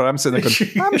Forever. I'm sitting there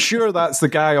going, I'm sure that's the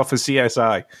guy off of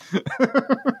CSI.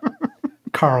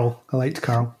 Carl. I liked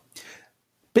Carl.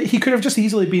 But he could have just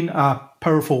easily been a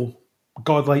powerful,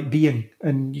 godlike being,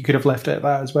 and you could have left it at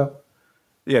that as well.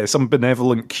 Yeah, some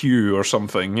benevolent Q or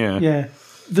something, yeah. Yeah.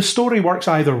 The story works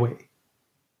either way.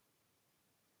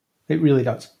 It really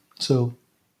does. So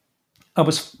I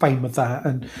was fine with that.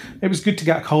 And it was good to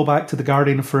get a call back to the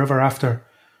Guardian of Forever after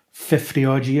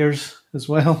 50-odd years as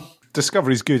well.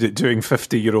 Discovery's good at doing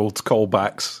 50-year-old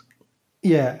callbacks.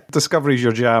 Yeah. Discovery's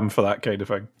your jam for that kind of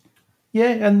thing.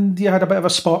 Yeah, and you had a bit of a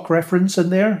Spock reference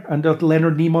in there, and a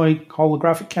Leonard Nimoy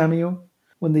holographic cameo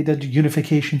when they did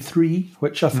Unification 3,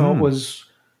 which I thought was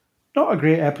not a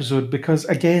great episode because,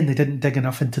 again, they didn't dig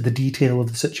enough into the detail of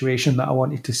the situation that I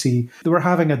wanted to see. They were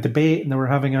having a debate and they were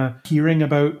having a hearing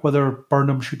about whether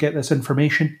Burnham should get this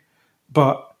information,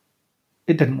 but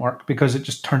it didn't work because it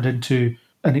just turned into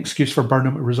an excuse for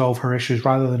Burnham to resolve her issues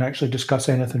rather than actually discuss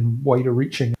anything wider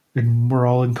reaching and more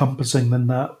all-encompassing than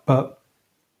that. But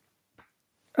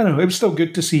I don't know, it was still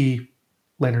good to see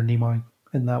Leonard Nimoy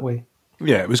in that way.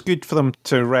 Yeah, it was good for them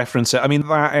to reference it. I mean,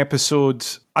 that episode,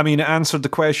 it answered the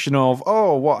question of,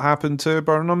 oh, what happened to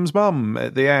Burnham's mum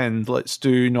at the end? Let's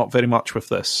do not very much with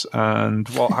this. And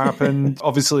what happened?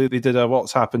 Obviously, they did a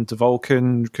what's happened to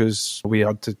Vulcan because we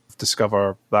had to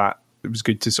discover that. It was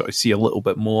good to sort of see a little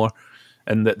bit more,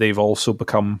 and that they've also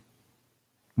become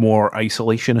more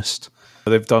isolationist.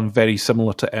 They've done very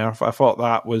similar to Earth. I thought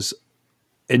that was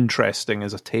interesting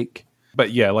as a take.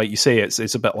 But yeah, like you say, it's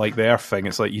a bit like the Earth thing.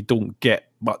 It's like you don't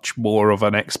get much more of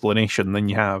an explanation than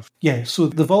you have. Yeah, so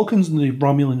the Vulcans and the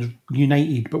Romulans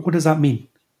united, but what does that mean?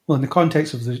 Well, in the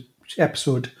context of the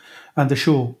episode and the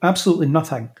show, absolutely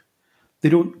nothing. They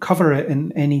don't cover it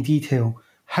in any detail.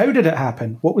 How did it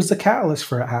happen? What was the catalyst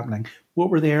for it happening? What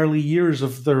were the early years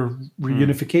of their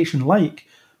reunification like?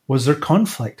 Was there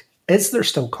conflict? Is there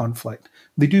still conflict?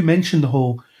 They do mention the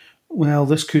whole, well,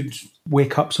 this could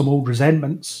wake up some old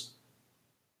resentments.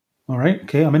 All right,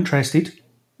 okay, I'm interested.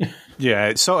 Yeah,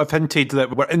 it's sort of hinted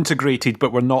that we're integrated,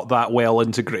 but we're not that well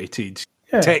integrated.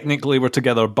 Yeah. Technically, we're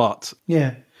together, but...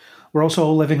 Yeah. We're also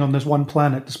all living on this one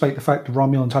planet, despite the fact the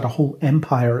Romulans had a whole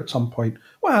empire at some point.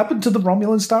 What happened to the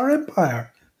Romulan Star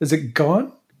Empire? Is it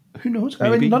gone? Who knows?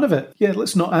 Maybe. I mean, none of it. Yeah,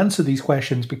 let's not answer these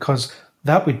questions because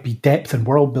that would be depth in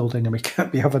world building, and we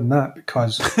can't be having that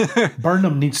because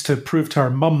Burnham needs to prove to her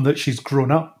mum that she's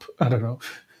grown up. I don't know.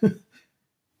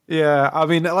 Yeah, I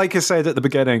mean, like I said at the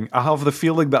beginning, I have the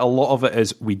feeling that a lot of it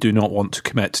is we do not want to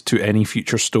commit to any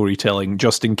future storytelling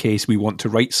just in case we want to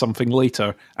write something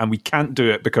later, and we can't do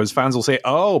it because fans will say,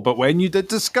 oh, but when you did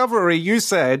Discovery, you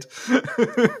said...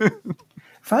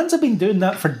 Fans have been doing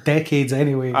that for decades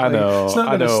anyway. I know, it's not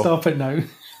going to stop it now.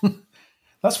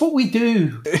 That's what we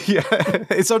do. Yeah,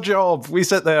 it's our job. We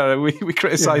sit there and we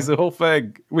criticise the whole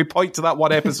thing. We point to that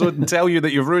one episode and tell you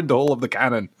that you've ruined the whole of the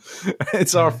canon.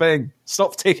 It's our thing.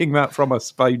 Stop taking that from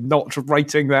us by not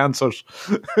writing the answers.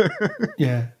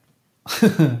 Yeah.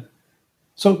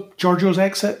 So, Giorgio's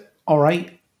exit, all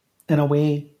right, in a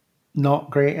way,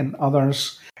 not great in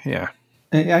others. Yeah.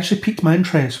 It actually piqued my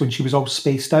interest when she was all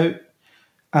spaced out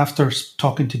after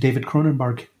talking to David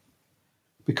Cronenberg,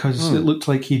 because it looked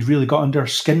like he'd really got under her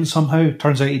skin somehow.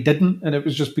 Turns out he didn't, and it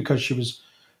was just because she was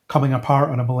coming apart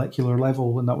on a molecular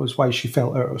level, and that was why she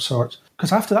felt out of sorts.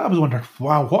 Because after that, I was wondering,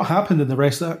 wow, what happened in the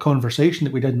rest of that conversation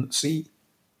that we didn't see?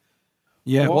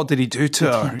 Yeah, what did he do to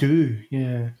her? What did he do?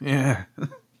 Yeah. Yeah.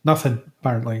 Nothing,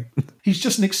 apparently. He's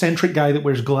just an eccentric guy that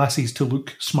wears glasses to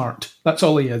look smart. That's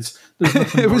all he is. There's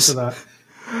nothing more to that.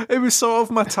 It was sort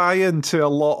of my tie-in to a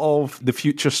lot of the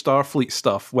future Starfleet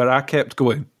stuff, where I kept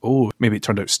going, oh, maybe it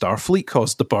turned out Starfleet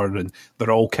caused the burn, and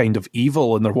they're all kind of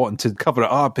evil, and they're wanting to cover it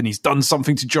up, and he's done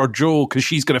something to Georgiou, because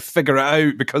she's going to figure it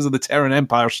out because of the Terran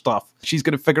Empire stuff. She's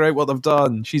going to figure out what they've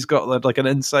done. She's got like an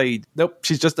inside. Nope,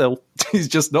 she's just ill. She's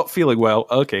just not feeling well.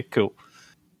 Okay, cool.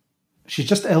 She's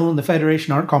just ill, and the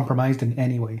Federation aren't compromised in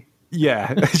any way.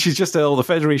 Yeah, she's just ill. The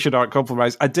Federation aren't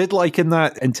compromised. I did like in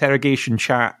that interrogation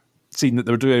chat scene that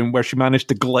they were doing where she managed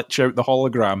to glitch out the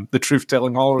hologram, the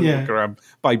truth-telling hologram,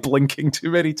 by blinking too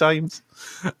many times.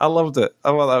 I loved it.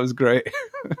 I thought that was great.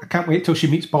 I can't wait till she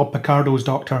meets Bob Picardo's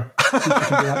doctor. See if she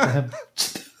can do that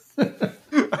to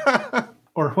him.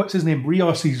 Or what's his name?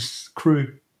 Rios's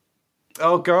crew.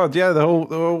 Oh, God, yeah, the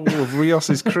whole of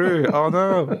Rios's crew. Oh,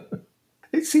 no.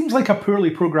 It seems like a poorly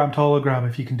programmed hologram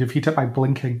if you can defeat it by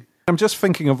blinking. I'm just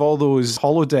thinking of all those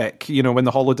holodeck, when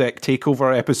the holodeck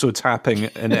takeover episodes happen,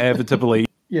 inevitably.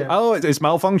 Yeah. Oh, it's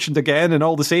malfunctioned again and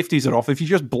all the safeties are off. If you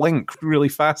just blink really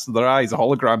fast in their eyes, the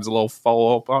holograms will all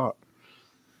fall apart.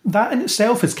 That in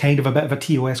itself is kind of a bit of a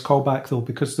TOS callback, though,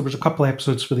 because there was a couple of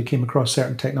episodes where they came across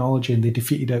certain technology and they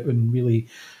defeated it in really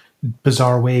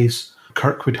bizarre ways.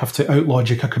 Kirk would have to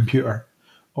outlogic a computer,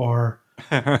 or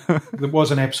there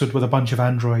was an episode with a bunch of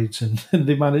androids and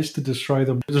they managed to destroy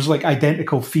them. There's like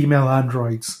identical female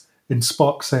androids, and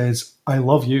Spock says, "I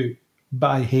love you,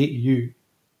 but I hate you."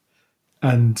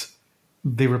 And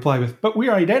they reply with, "But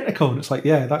we're identical." And it's like,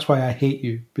 yeah, that's why I hate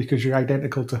you, because you're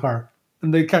identical to her.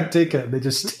 And they can't take it. They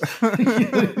just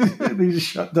they just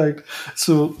shut down.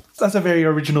 So that's a very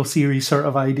original series sort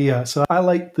of idea. So I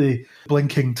like the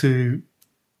blinking to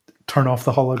turn off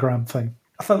the hologram thing.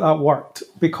 I thought that worked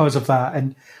because of that.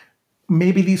 And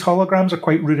maybe these holograms are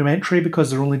quite rudimentary because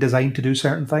they're only designed to do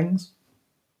certain things.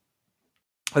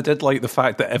 I did like the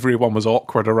fact that everyone was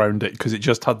awkward around it because it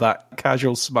just had that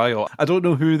casual smile. I don't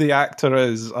know who the actor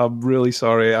is. I'm really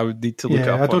sorry. I would need to look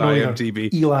up on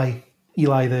IMDb.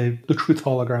 Eli, the truth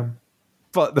hologram.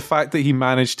 But the fact that he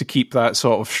managed to keep that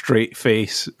sort of straight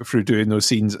face through doing those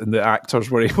scenes, and the actors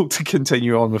were able to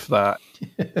continue on with that.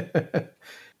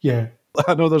 Yeah.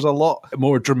 I know there's a lot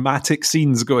more dramatic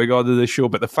scenes going on in this show,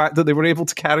 but the fact that they were able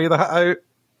to carry that out,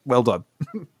 well done.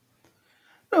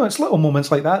 No, it's little moments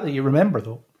like that you remember,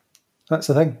 though. That's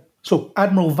the thing. So,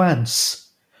 Admiral Vance.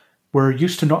 We're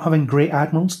used to not having great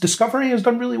admirals. Discovery has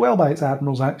done really well by its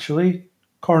admirals, actually.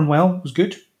 Cornwell was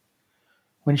good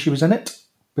when she was in it,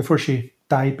 before she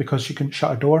died because she couldn't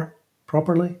shut a door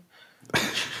properly.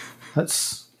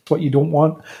 That's what you don't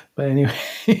want. But anyway,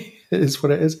 it is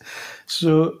what it is.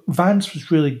 So Vance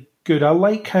was really good. I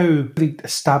like how they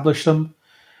established him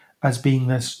as being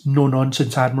this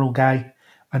no-nonsense admiral guy.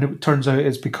 And it turns out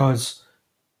it's because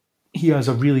he has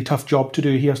a really tough job to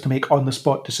do. He has to make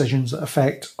on-the-spot decisions that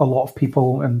affect a lot of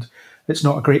people, and it's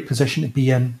not a great position to be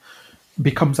in.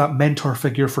 Becomes that mentor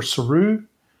figure for Saru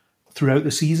throughout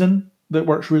the season that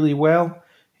works really well.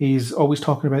 He's always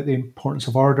talking about the importance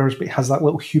of orders, but he has that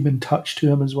little human touch to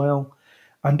him as well.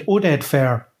 And Oded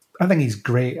Fehr, I think he's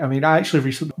great. I mean, I actually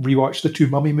recently rewatched the 2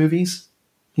 Mummy movies.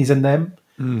 He's in them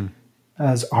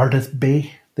as Ardith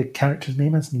Bey, the character's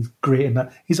name is, and he's great in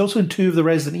that. He's also in 2 of the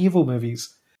Resident Evil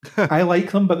movies. I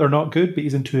like them, but they're not good, but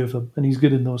he's in 2 of them, and he's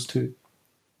good in those 2.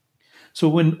 So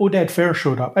when Oded Fehr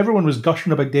showed up, everyone was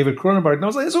gushing about David Cronenberg, and I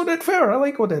was like, it's Oded Fehr, I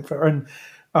like Oded Fehr. And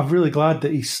I'm really glad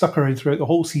that he stuck around throughout the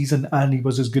whole season and he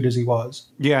was as good as he was.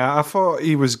 Yeah, I thought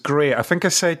he was great. I think I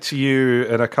said to you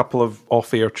in a couple of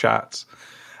off-air chats,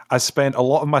 I spent a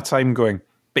lot of my time going,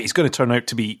 but he's going to turn out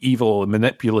to be evil and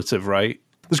manipulative, right?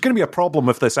 There's going to be a problem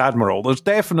with this admiral. There's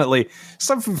definitely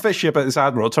something fishy about this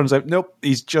admiral. It turns out, nope,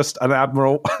 he's just an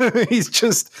admiral. He's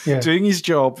just doing his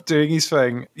job, doing his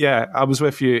thing. Yeah, I was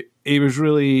with you. He was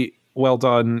really well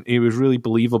done. He was really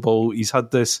believable. He's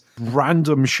had this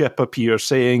random ship appear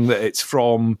saying that it's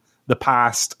from the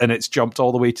past and it's jumped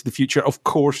all the way to the future. Of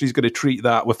course, he's going to treat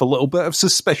that with a little bit of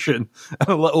suspicion and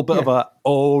a little bit of a,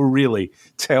 oh, really?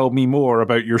 Tell me more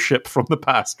about your ship from the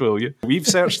past, will you? We've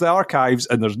searched the archives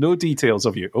and there's no details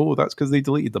of you. Oh, that's because they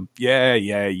deleted them.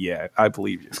 Yeah. I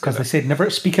believe you. It's because they said never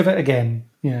speak of it again.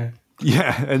 Yeah.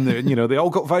 Yeah, and they all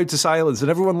got vowed to silence,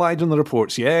 and everyone lied on the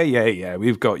reports. Yeah,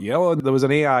 we've got you. Oh, and there was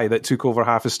an AI that took over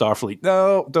half of Starfleet.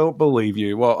 No, don't believe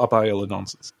you. What a pile of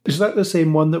nonsense. Is that the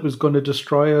same one that was going to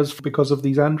destroy us because of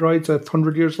these androids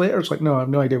 100 years later? It's like, no, I have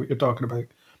no idea what you're talking about.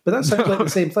 But that sounds like the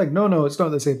same thing. No, it's not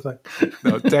the same thing.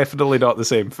 No, definitely not the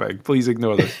same thing. Please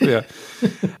ignore this. Yeah.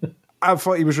 I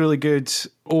thought he was really good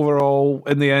overall.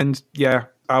 In the end, yeah,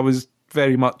 I was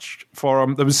very much for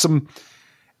him. There was some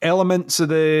elements of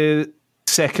the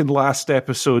second last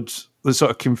episode that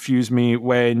sort of confused me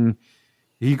when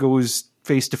he goes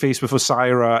face to face with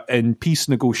Osira in peace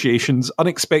negotiations,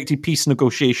 unexpected peace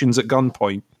negotiations at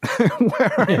gunpoint,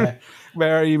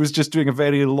 where he was just doing a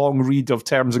very long read of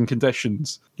terms and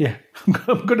conditions. Yeah,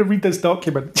 I'm going to read this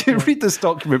document. Read this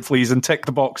document, please, and tick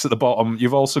the box at the bottom.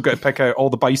 You've also got to pick out all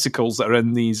the bicycles that are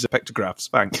in these pictographs.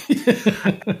 Thanks.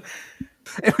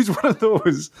 It was one of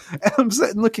those. I'm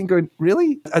sitting looking going,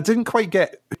 really? I didn't quite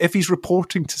get if he's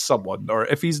reporting to someone or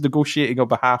if he's negotiating on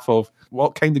behalf of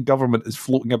what kind of government is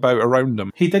floating about around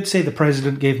him. He did say the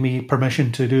president gave me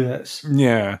permission to do this.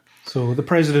 Yeah. So the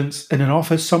president's in an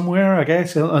office somewhere, I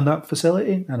guess, on that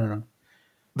facility. I don't know.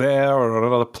 There or on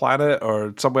another planet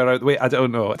or somewhere out the way. I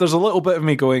don't know. There's a little bit of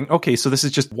me going, okay, so this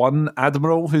is just one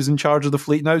admiral who's in charge of the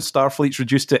fleet now. Starfleet's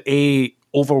reduced to a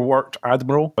overworked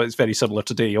admiral, but it's very similar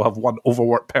today. You'll have one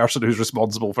overworked person who's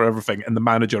responsible for everything, and the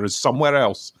manager is somewhere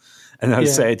else. And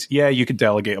has said, yeah, you can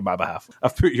delegate on my behalf.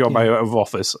 I've put you on my out of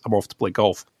office. I'm off to play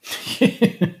golf.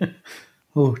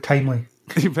 Oh, timely.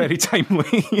 Very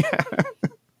timely, yeah.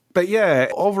 But yeah,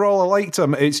 overall I liked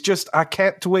him. It's just I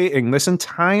kept waiting this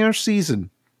entire season.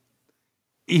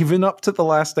 Even up to the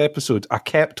last episode, I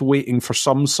kept waiting for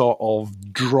some sort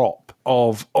of drop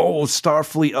of,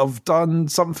 Starfleet have done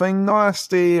something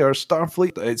nasty, or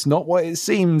Starfleet, it's not what it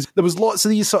seems. There was lots of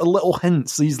these sort of little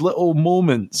hints, these little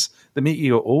moments that make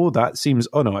you go, that seems,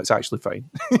 no, it's actually fine.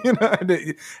 And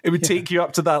it would take you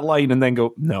up to that line and then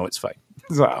go, no, it's fine.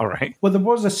 Is that all right? Well, there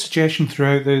was a suggestion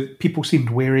throughout that people seemed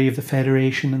wary of the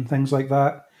Federation and things like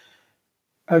that.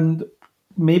 And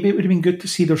maybe it would have been good to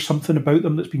see there's something about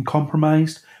them that's been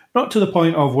compromised. Not to the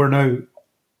point of we're now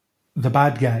the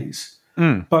bad guys,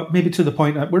 but maybe to the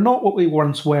point that we're not what we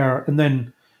once were. And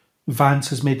then Vance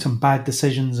has made some bad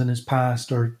decisions in his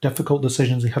past or difficult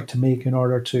decisions he had to make in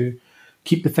order to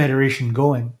keep the Federation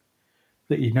going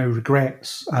that he now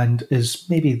regrets and is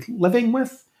maybe living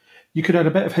with. You could add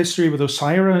a bit of history with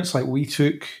Osira. It's like we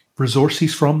took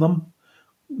resources from them.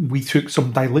 We took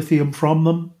some dilithium from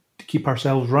them to keep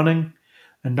ourselves running.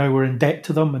 And now we're in debt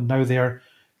to them. And now they're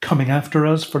coming after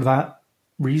us for that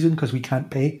reason because we can't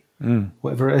pay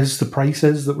whatever it is the price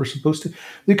is that we're supposed to.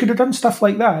 They could have done stuff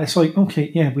like that. It's like,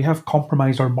 okay, yeah, we have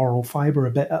compromised our moral fibre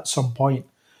a bit at some point.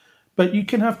 But you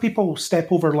can have people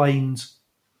step over lines,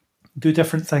 do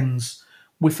different things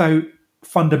without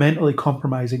fundamentally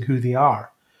compromising who they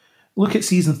are. Look at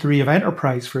season 3 of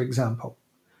Enterprise, for example.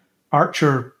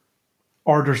 Archer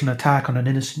orders an attack on an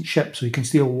innocent ship so he can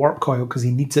steal a warp coil because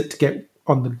he needs it to get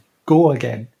on the go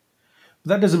again. But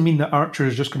that doesn't mean that Archer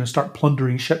is just going to start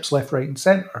plundering ships left, right, and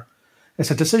centre. It's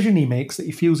a decision he makes that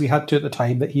he feels he had to at the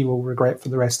time that he will regret for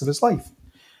the rest of his life.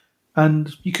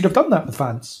 And you could have done that with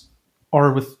Vance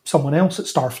or with someone else at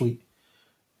Starfleet.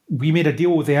 We made a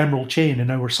deal with the Emerald Chain and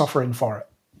now we're suffering for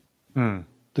it.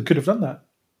 They could have done that.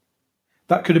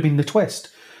 That could have been the twist.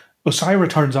 Osira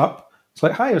turns up. It's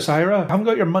like, hi, Osira, I haven't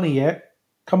got your money yet.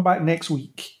 Come back next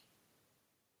week.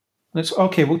 And it's,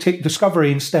 okay, we'll take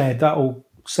Discovery instead. That'll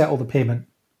settle the payment.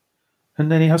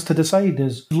 And then he has to decide,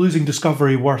 is losing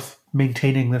Discovery worth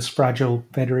maintaining this fragile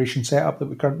Federation setup that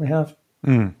we currently have?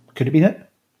 Could have been it.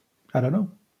 I don't know.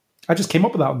 I just came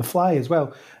up with that on the fly as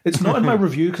well. It's not in my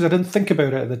review because I didn't think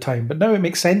about it at the time, but now it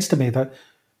makes sense to me that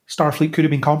Starfleet could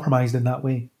have been compromised in that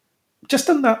way. Just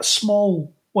in that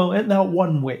small, well, in that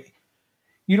one way.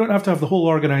 You don't have to have the whole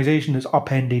organisation as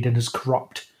upended and as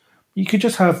corrupt. You could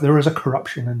just have, there is a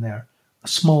corruption in there. A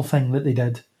small thing that they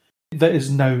did that is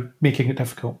now making it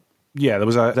difficult. Yeah, there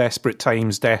was a desperate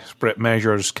times, desperate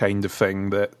measures kind of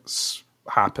thing that's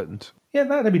happened. Yeah,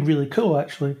 that would have been really cool,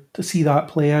 actually, to see that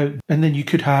play out. And then you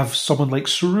could have someone like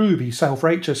Saru be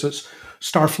self-righteous. It's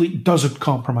Starfleet doesn't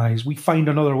compromise. We find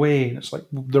another way. And it's like,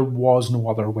 there was no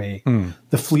other way.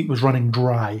 The fleet was running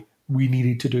dry. We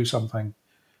needed to do something.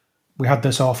 We had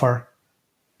this offer.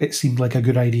 It seemed like a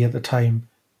good idea at the time.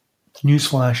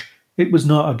 Newsflash, it was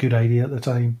not a good idea at the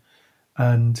time.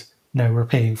 And now we're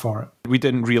paying for it. We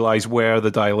didn't realise where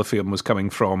the dilithium was coming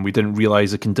from. We didn't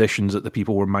realise the conditions that the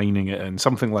people were mining it in.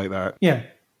 Something like that. Yeah.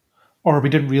 Or we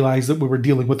didn't realise that we were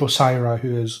dealing with Osira,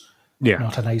 who is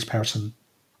not a nice person.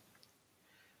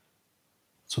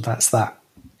 So that's that.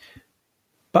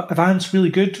 But Vance, really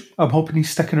good. I'm hoping he's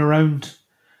sticking around.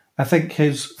 I think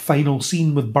his final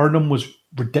scene with Burnham was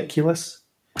ridiculous.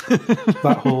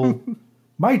 That whole,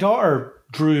 my daughter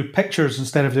drew pictures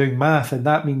instead of doing math, and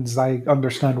that means I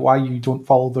understand why you don't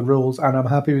follow the rules, and I'm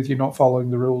happy with you not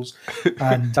following the rules.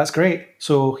 And that's great.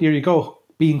 So here you go.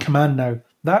 Be in command now.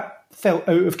 That felt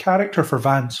out of character for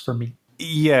Vance for me.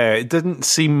 Yeah, it didn't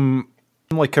seem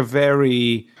like a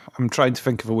very... I'm trying to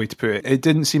think of a way to put it. It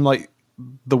didn't seem like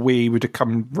the way he would have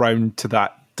come round to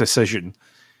that decision.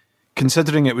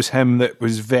 Considering it was him that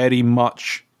was very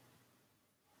much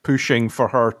pushing for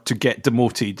her to get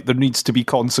demoted. There needs to be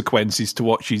consequences to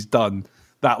what she's done.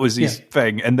 That was his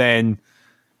thing. And then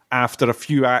after a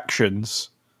few actions,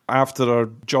 after her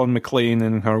John McClane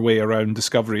and her way around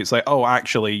Discovery, it's like, oh,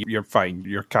 actually, you're fine.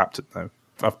 You're captain now.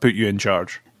 I've put you in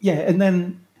charge. Yeah, and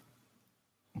then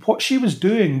what she was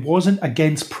doing wasn't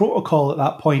against protocol at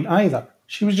that point either.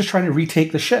 She was just trying to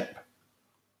retake the ship.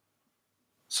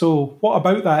 So what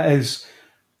about that is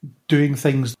doing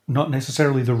things not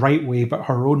necessarily the right way, but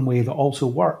her own way that also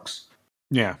works?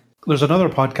 Yeah. There's another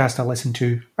podcast I listen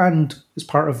to, and it's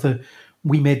part of the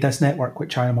We Made This network,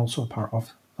 which I am also a part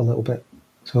of a little bit.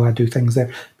 So I do things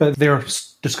there. But their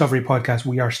Discovery podcast,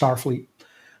 We Are Starfleet,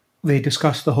 they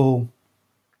discuss the whole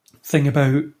thing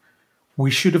about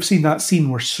we should have seen that scene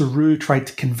where Saru tried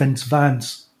to convince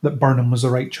Vance that Burnham was the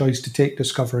right choice to take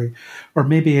Discovery. Or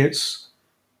maybe it's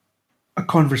a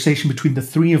conversation between the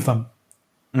three of them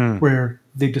where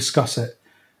they discuss it.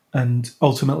 And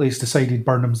ultimately it's decided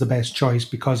Burnham's the best choice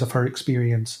because of her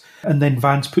experience. And then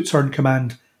Vance puts her in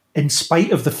command in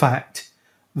spite of the fact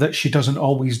that she doesn't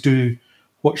always do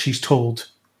what she's told.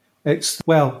 It's,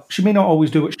 well, she may not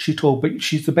always do what she's told, but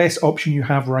she's the best option you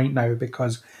have right now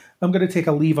because I'm going to take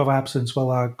a leave of absence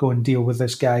while I go and deal with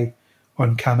this guy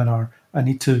on Kaminar. I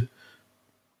need to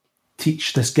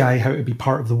teach this guy how to be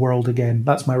part of the world again.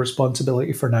 That's my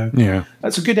responsibility for now. Yeah.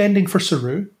 That's a good ending for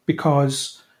Saru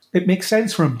because it makes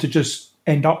sense for him to just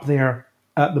end up there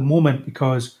at the moment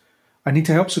because I need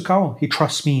to help Su'Kal. He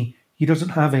trusts me. He doesn't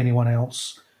have anyone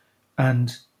else.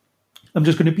 And I'm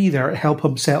just going to be there to help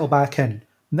him settle back in.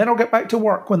 And then I'll get back to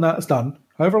work when that's done.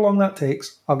 However long that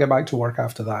takes, I'll get back to work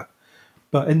after that.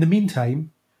 But in the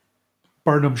meantime,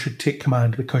 Burnham should take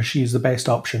command because she is the best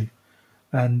option.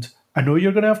 And I know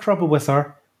you're going to have trouble with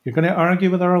her. You're going to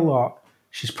argue with her a lot.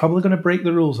 She's probably going to break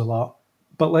the rules a lot.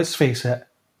 But let's face it,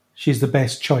 she's the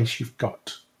best choice you've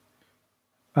got.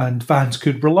 And Vance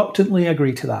could reluctantly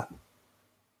agree to that.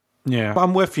 Yeah,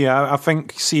 I'm with you. I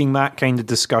think seeing that kind of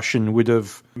discussion would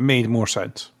have made more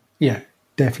sense. Yeah,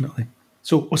 definitely.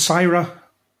 So Osyraa,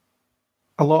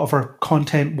 a lot of her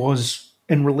content was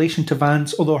in relation to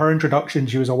Vance, although her introduction,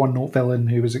 she was a one-note villain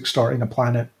who was extorting a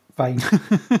planet. Fine.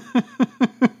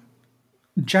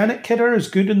 Janet Kidder is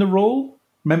good in the role.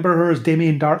 Remember her as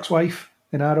Damien Dark's wife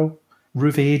in Arrow?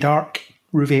 Ruve Dark,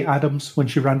 Ruve Adams, when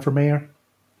she ran for mayor.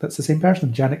 That's the same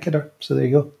person, Janet Kidder. So there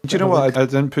you go. Do you know what? I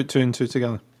didn't put two and two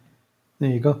together. There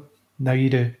you go. Now you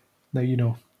do. Now you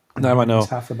know. Now I know. It's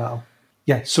half the battle.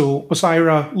 Yeah, so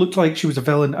Osyraa looked like she was a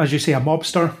villain, as you say, a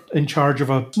mobster in charge of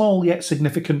a small yet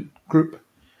significant group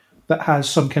that has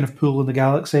some kind of pull in the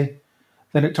galaxy.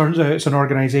 Then it turns out it's an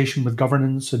organisation with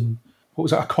governance and, what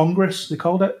was it, a Congress, they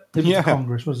called it? It was a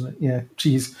Congress, wasn't it? Yeah,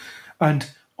 jeez. And,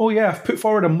 oh yeah, I've put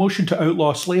forward a motion to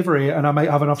outlaw slavery and I might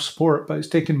have enough support, but it's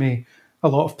taken me a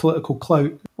lot of political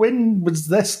clout. When was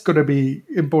this going to be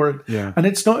important? Yeah. And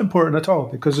it's not important at all,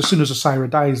 because as soon as Osyraa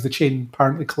dies, the chain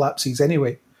apparently collapses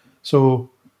anyway. So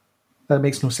that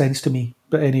makes no sense to me.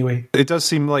 But anyway. It does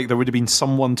seem like there would have been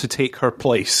someone to take her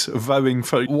place, vowing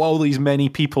for all these many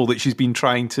people that she's been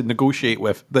trying to negotiate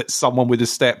with, that someone would have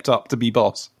stepped up to be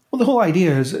boss. Well, the whole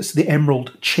idea is it's the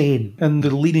Emerald chain, and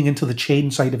the leading into the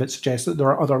chain side of it suggests that there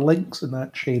are other links in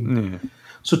that chain.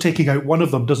 So taking out one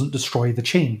of them doesn't destroy the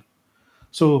chain.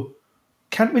 So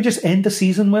can't we just end the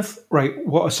season with, right,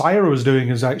 what Osyraa was doing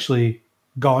is actually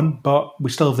gone, but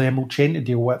we still have the Emerald chain to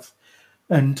deal with.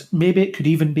 And maybe it could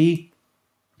even be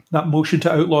that motion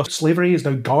to outlaw slavery is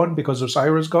now gone because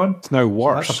Osyraa's gone. It's now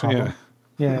worse. So that's a problem.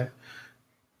 Yeah.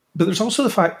 But there's also the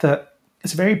fact that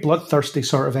it's a very bloodthirsty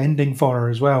sort of ending for her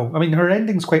as well. I mean, her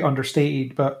ending's quite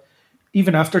understated, but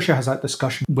even after she has that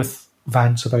discussion with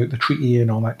Vance about the treaty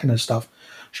and all that kind of stuff,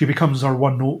 she becomes her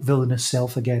one-note villainous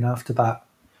self again after that.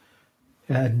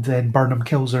 And then Burnham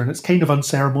kills her, and it's kind of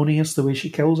unceremonious the way she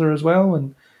kills her as well.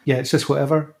 And yeah, it's just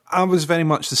whatever. I was very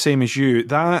much the same as you.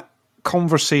 That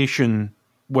conversation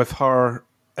with her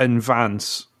and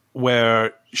Vance,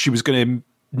 where she was going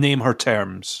to name her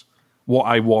terms, what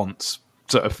I want,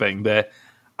 sort of thing, the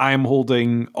I am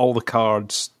holding all the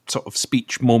cards sort of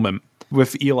speech moment,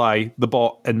 with Eli, the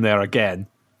bot, in there again,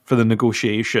 for the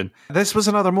negotiation. This was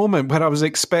another moment where I was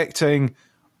expecting,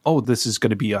 oh, this is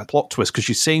going to be a plot twist because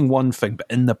she's saying one thing, but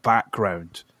in the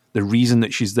background, the reason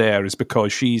that she's there is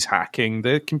because she's hacking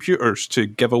the computers to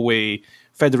give away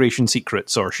Federation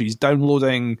secrets, or she's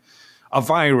downloading a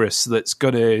virus that's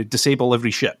going to disable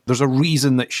every ship. There's a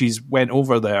reason that she's went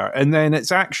over there. And then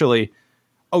it's actually,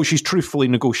 oh, she's truthfully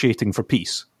negotiating for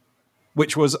peace,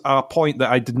 which was a point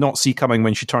that I did not see coming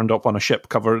when she turned up on a ship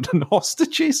covered in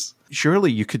hostages.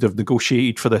 Surely you could have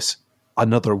negotiated for this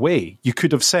another way. You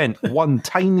could have sent one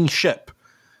tiny ship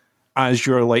as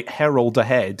your like herald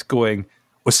ahead going,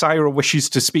 Osyraa wishes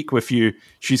to speak with you.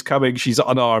 She's coming. She's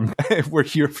unarmed. We're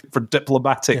here for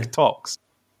diplomatic talks.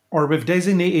 Or we've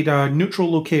designated a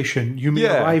neutral location. You may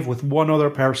arrive with one other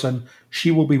person. She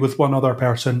will be with one other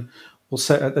person. We'll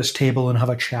sit at this table and have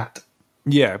a chat.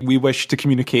 Yeah, we wish to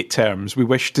communicate terms. We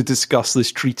wish to discuss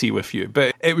this treaty with you.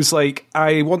 But it was like,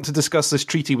 I want to discuss this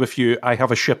treaty with you. I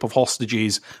have a ship of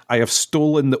hostages. I have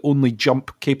stolen the only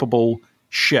jump-capable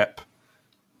ship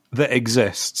that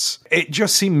exists. It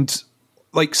just seemed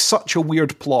like such a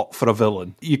weird plot for a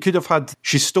villain. You could have had,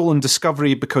 she's stolen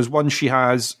Discovery because once she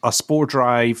has a spore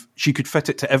drive, she could fit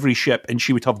it to every ship and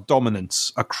she would have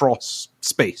dominance across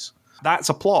space. That's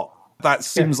a plot. That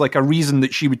seems like a reason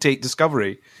that she would take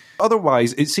Discovery.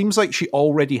 Otherwise, it seems like she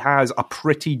already has a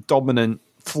pretty dominant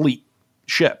fleet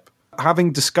ship.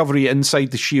 Having Discovery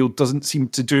inside the shield doesn't seem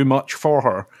to do much for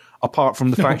her, apart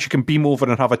from the fact she can beam over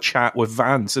and have a chat with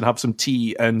Vance and have some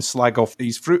tea and slag off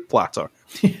his fruit platter.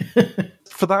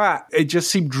 For that, it just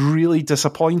seemed really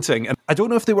disappointing. And I don't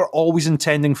know if they were always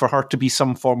intending for her to be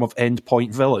some form of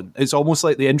endpoint villain. It's almost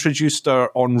like they introduced her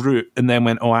en route and then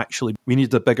went, oh, actually, we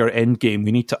need a bigger end game.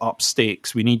 We need to up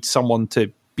stakes. We need someone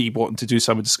to be wanting to do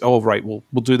something. Oh, right, we'll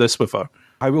do this with her.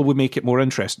 How will we make it more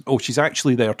interesting? Oh, she's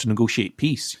actually there to negotiate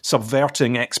peace,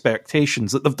 subverting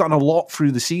expectations that they've done a lot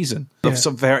through the season. They've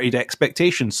subverted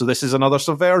expectations. So this is another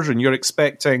subversion. You're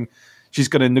expecting she's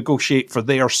going to negotiate for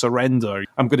their surrender.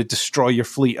 I'm going to destroy your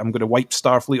fleet. I'm going to wipe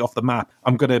Starfleet off the map.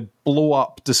 I'm going to blow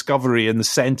up Discovery in the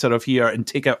center of here and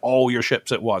take out all your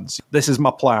ships at once. This is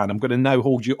my plan. I'm going to now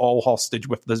hold you all hostage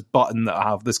with this button that I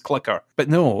have, this clicker. But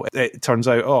no, it turns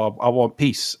out, oh, I want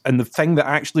peace. And the thing that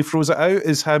actually throws it out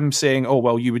is him saying, oh,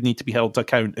 well, you would need to be held to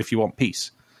account if you want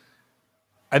peace.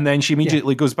 And then she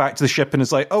immediately goes back to the ship and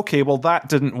is like, okay, well, that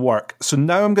didn't work. So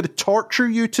now I'm going to torture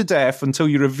you to death until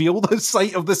you reveal the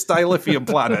site of this Dilithium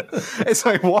planet. It's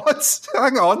like, what?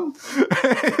 Hang on.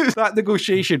 That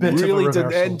negotiation really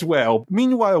didn't end well.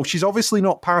 Meanwhile, she's obviously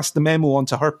not passed the memo on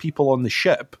to her people on the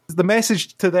ship. The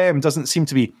message to them doesn't seem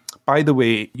to be, by the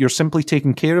way, you're simply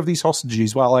taking care of these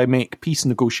hostages while I make peace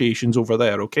negotiations over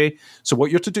there, okay? So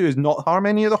what you're to do is not harm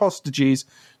any of the hostages,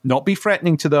 not be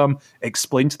threatening to them,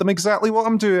 explain to them exactly what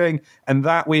I'm doing, and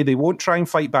that way they won't try and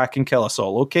fight back and kill us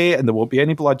all, okay? And there won't be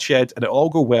any bloodshed, and it'll all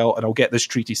go well, and I'll get this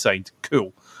treaty signed.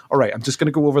 Cool. All right, I'm just going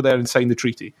to go over there and sign the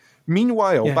treaty.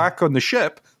 Meanwhile, back on the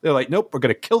ship, they're like, nope, we're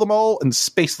going to kill them all and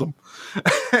space them.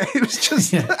 It was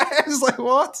just, it was like,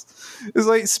 what? It's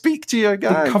like, speak to your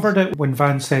guy. They covered it when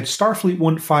Van said, Starfleet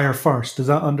won't fire first. Is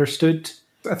that understood?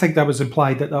 I think that was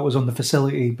implied that was on the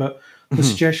facility, but the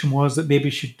suggestion was that maybe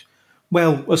she'd,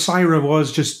 well, Osyraa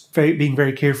was just being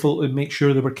very careful to make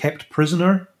sure they were kept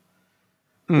prisoner.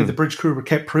 The bridge crew were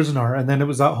kept prisoner, and then it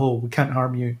was that whole, we can't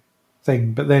harm you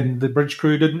thing. But then the bridge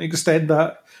crew didn't extend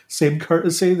that same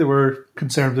courtesy. They were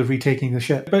concerned with retaking the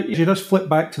ship. But you just flip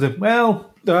back to them.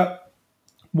 Well, that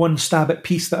one stab at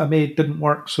peace that I made didn't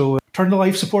work, so turn the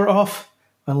life support off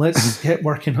and let's get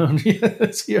working on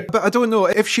this here. But I don't know,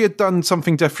 if she had done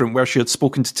something different where she had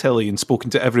spoken to Tilly and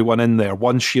spoken to everyone in there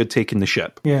once she had taken the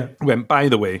ship. Yeah. Went, by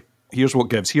the way, here's what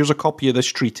gives. Here's a copy of this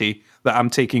treaty that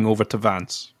I'm taking over to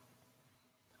Vance.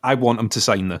 I want him to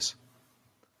sign this.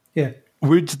 Yeah.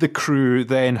 Would the crew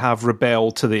then have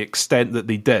rebelled to the extent that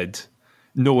they did,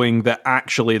 knowing that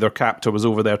actually their captor was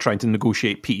over there trying to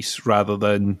negotiate peace rather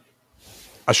than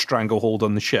a stranglehold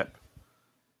on the ship?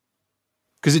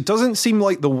 Because it doesn't seem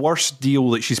like the worst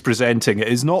deal that she's presenting. It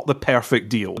is not the perfect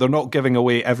deal. They're not giving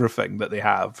away everything that they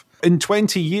have. In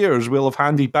 20 years, we'll have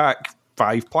handed back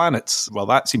 5 planets. Well,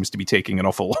 that seems to be taking an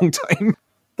awful long time.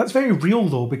 That's very real,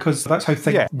 though, because that's how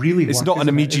things really work. It's not an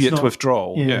immediate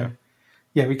withdrawal.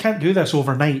 Yeah, we can't do this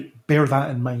overnight. Bear that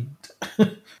in mind.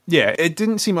 Yeah, it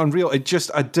didn't seem unreal.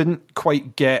 I didn't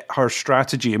quite get her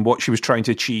strategy and what she was trying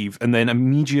to achieve, and then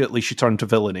immediately she turned to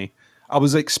villainy. I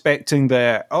was expecting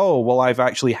that, oh, well, I've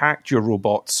actually hacked your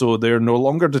robots, so they're no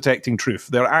longer detecting truth.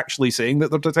 They're actually saying that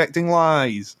they're detecting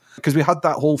lies. Because we had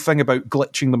that whole thing about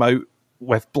glitching them out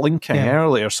with blinking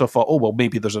earlier, so I thought, oh, well,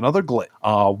 maybe there's another glitch.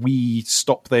 We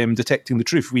stop them detecting the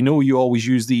truth. We know you always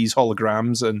use these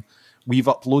holograms, and we've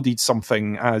uploaded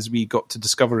something as we got to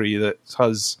Discovery that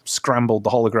has scrambled the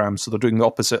holograms, so they're doing the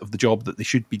opposite of the job that they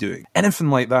should be doing. Anything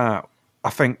like that, I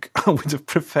think I would have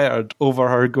preferred over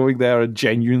her going there and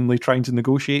genuinely trying to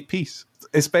negotiate peace,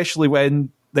 especially when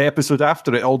the episode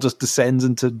after it all just descends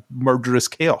into murderous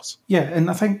chaos. Yeah, and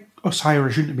I think Osira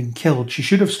shouldn't have been killed. She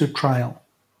should have stood trial.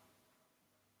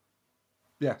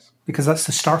 Yes. Because that's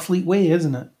the Starfleet way,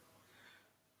 isn't it?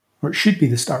 Or it should be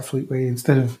the Starfleet way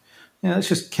instead of, let's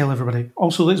just kill everybody.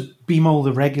 Also, let's beam all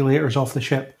the regulators off the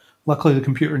ship. Luckily, the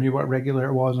computer knew what a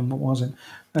regulator was and what wasn't.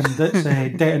 And let's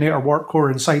detonate our warp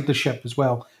core inside the ship as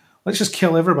well. Let's just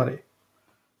kill everybody.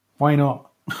 Why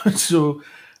not? So,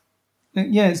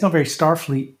 yeah, it's not very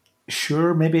Starfleet.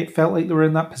 Sure, maybe it felt like they were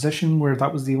in that position where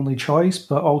that was the only choice,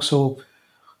 but also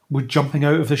would jumping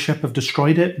out of the ship have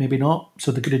destroyed it? Maybe not.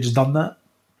 So they could have just done that.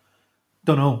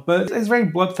 Don't know. But it's very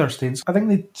bloodthirsty. And I think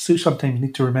they do sometimes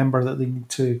need to remember that they need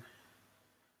to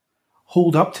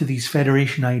hold up to these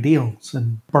Federation ideals.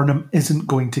 And Burnham isn't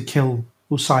going to kill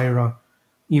Osira,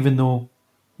 even though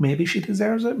maybe she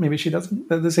deserves it, maybe she doesn't.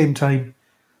 But at the same time,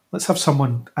 let's have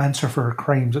someone answer for her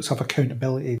crimes. Let's have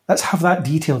accountability. Let's have that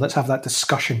detail. Let's have that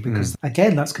discussion because,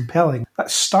 again, that's compelling.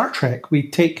 That's Star Trek. We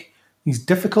take these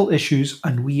difficult issues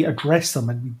and we address them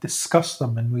and we discuss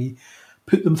them and we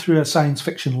put them through a science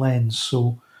fiction lens.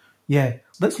 So, yeah,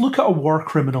 let's look at a war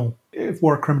criminal, if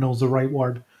war criminal is the right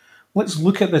word. Let's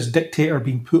look at this dictator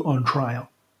being put on trial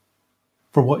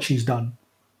for what she's done.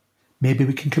 Maybe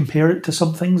we can compare it to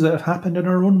some things that have happened in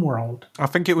our own world. I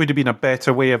think it would have been a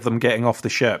better way of them getting off the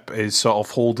ship is sort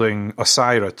of holding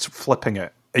Osira, flipping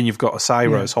it, and you've got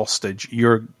Osira as hostage.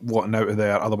 You're wanting out of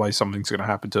there, otherwise something's going to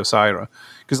happen to Osira.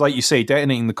 Because like you say,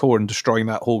 detonating the core and destroying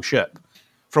that whole ship,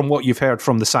 from what you've heard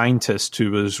from the scientist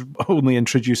who was only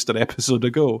introduced an episode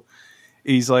ago,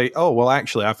 he's like, oh, well,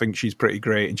 actually, I think she's pretty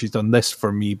great and she's done this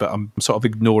for me, but I'm sort of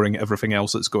ignoring everything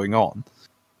else that's going on.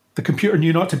 The computer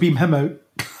knew not to beam him out.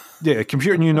 Yeah, the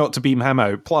computer knew not to beam him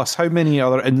out. Plus, how many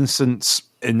other innocents,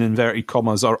 in inverted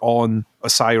commas, are on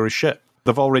Osira's ship?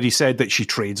 They've already said that she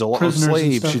trades a lot of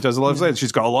slaves. She does a lot of slaves.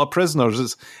 She's got a lot of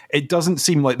prisoners. It doesn't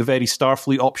seem like the very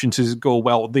Starfleet option to go,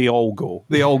 well, they all go.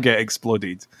 They all get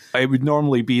exploded. It would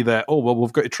normally be that, oh, well,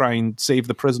 we've got to try and save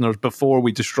the prisoners before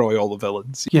we destroy all the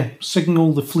villains. Yeah,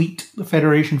 signal the fleet, the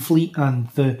Federation fleet and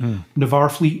the Navarre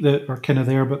fleet that are kind of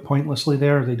there but pointlessly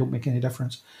there. They don't make any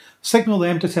difference. Signal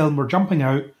them to tell them we're jumping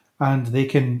out and they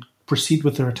can proceed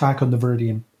with their attack on the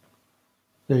Viridian.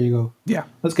 There you go. Yeah.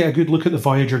 Let's get a good look at the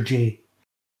Voyager J.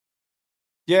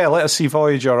 Yeah, let us see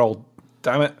Voyager, all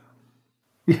damn it.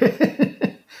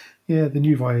 Yeah, the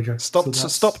new Voyager.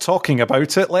 Stop talking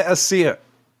about it. Let us see it.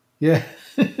 Yeah.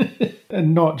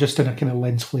 And not just in a kind of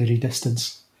lens flary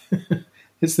distance.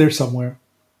 It's there somewhere.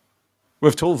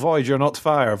 We've told Voyager not to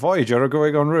fire. Voyager are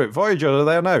going en route. Voyager are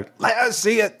there now. Let us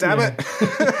see it, damn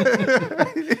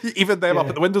it. Even them up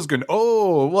at the windows going,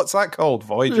 oh, what's that called?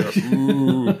 Voyager.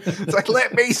 Ooh. It's like,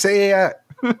 let me see it.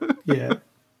 Yeah.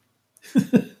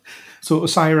 So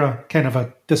Osira, kind of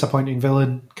a disappointing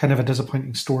villain, kind of a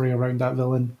disappointing story around that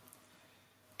villain.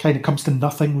 Kind of comes to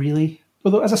nothing, really.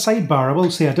 Although, as a sidebar, I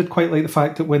will say I did quite like the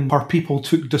fact that when our people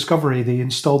took Discovery, they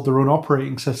installed their own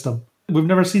operating system. We've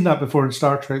never seen that before in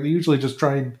Star Trek. They usually just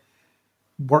try and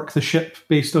work the ship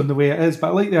based on the way it is. But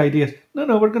I like the idea,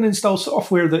 no, we're going to install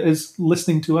software that is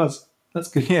listening to us. That's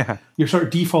good. Yeah. Your sort of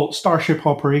default Starship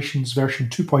Operations version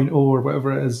 2.0 or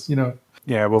whatever it is, you know.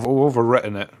 Yeah, we've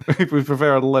overwritten it. We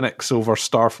prefer Linux over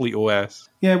Starfleet OS.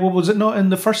 Yeah, well, was it not in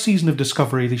the first season of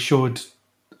Discovery they showed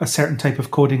a certain type of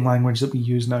coding language that we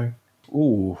use now?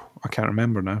 Oh, I can't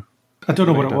remember now. I don't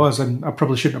know what it was, and I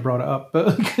probably shouldn't have brought it up,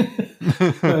 but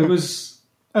it was,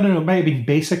 I don't know, it might have been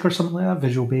Basic or something like that,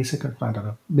 Visual Basic, or I don't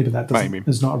know. Maybe that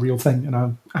is not a real thing, and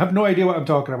I have no idea what I'm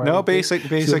talking about. No,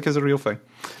 Basic is a real thing.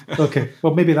 Okay,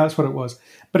 well, maybe that's what it was.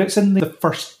 But it's in the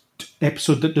first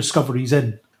episode that Discovery's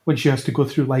in, when she has to go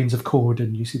through lines of code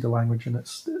and you see the language, and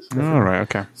it's all right,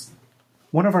 okay.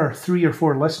 One of our 3 or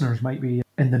 4 listeners might be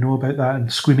in the know about that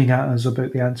and screaming at us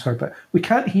about the answer, but we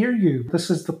can't hear you.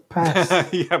 This is the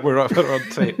past. Yeah, we're on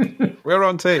tape. We're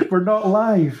on tape. We're not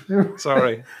live.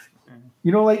 Sorry.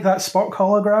 You know, like that Spock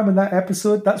hologram in that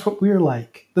episode? That's what we're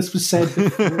like. This was said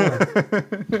before.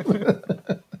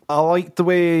 I liked the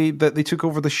way that they took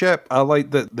over the ship. I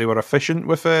liked that they were efficient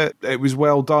with it. It was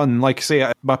well done. Like I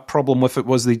say, my problem with it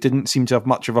was they didn't seem to have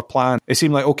much of a plan. It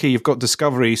seemed like, okay, you've got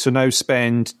Discovery, so now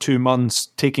spend 2 months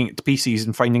taking it to pieces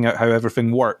and finding out how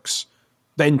everything works.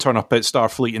 Then turn up at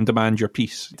Starfleet and demand your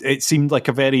peace. It seemed like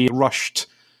a very rushed,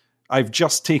 I've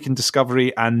just taken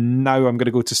Discovery and now I'm going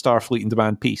to go to Starfleet and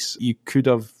demand peace. You could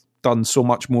have done so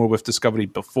much more with Discovery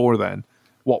before then.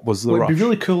 what was the It'd rush. be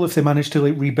really cool if they managed to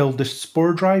like rebuild the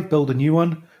spore drive, build a new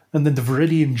one, and then the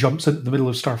Viridian jumps into the middle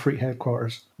of Starfleet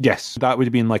headquarters. Yes, that would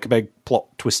have been like a big plot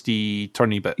twisty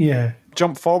turny bit. Yeah.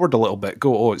 Jump forward a little bit,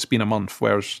 go, oh, it's been a month,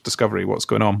 where's Discovery, what's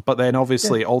going on? But then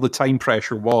obviously all the time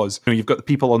pressure was, you've got the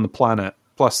people on the planet,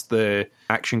 plus the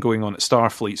action going on at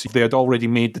Starfleet. So they had already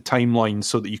made the timeline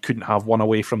so that you couldn't have one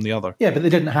away from the other. Yeah, but they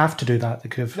didn't have to do that. They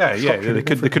could have.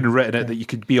 They could have written it that you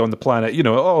could be on the planet,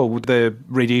 the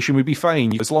radiation would be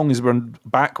fine. As long as we're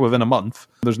back within a month,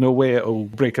 there's no way it'll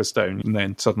break us down. And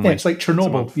then suddenly... Yeah, it's like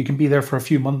Chernobyl. You can be there for a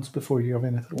few months before you have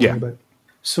anything to worry about.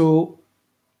 So...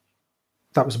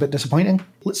 that was a bit disappointing.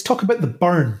 Let's talk about the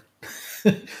burn,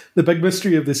 the big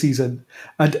mystery of the season.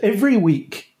 And every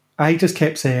week, I just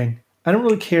kept saying, I don't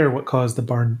really care what caused the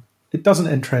burn. It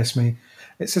doesn't interest me.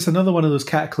 It's just another one of those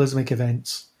cataclysmic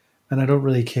events, and I don't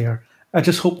really care. I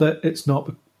just hope that it's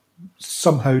not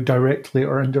somehow directly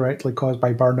or indirectly caused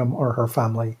by Burnham or her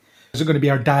family. Is it going to be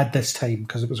our dad this time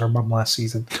because it was her mum last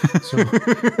season? So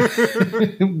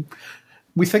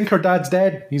we think her dad's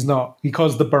dead. He's not. He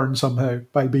caused the burn somehow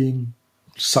by being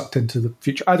sucked into the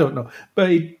future. I don't know.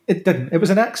 But it didn't. It was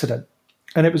an accident.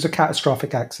 And it was a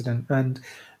catastrophic accident. And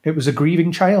it was a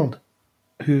grieving child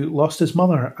who lost his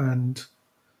mother and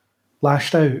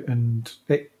lashed out, and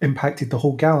it impacted the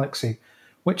whole galaxy,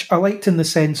 which I liked in the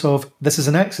sense of this is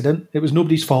an accident. It was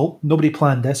nobody's fault. Nobody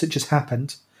planned this. It just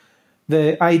happened.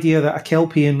 The idea that a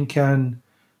Kelpian can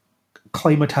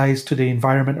climatize to the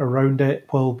environment around it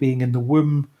while being in the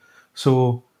womb,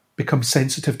 so becomes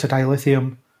sensitive to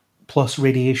dilithium plus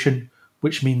radiation,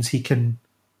 which means he can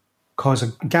cause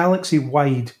a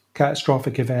galaxy-wide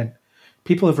catastrophic event.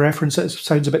 People have referenced it. It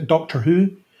sounds a bit Doctor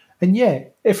Who. And yeah,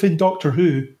 if in Doctor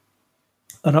Who,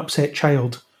 an upset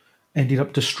child ended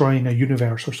up destroying a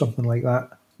universe or something like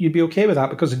that, you'd be okay with that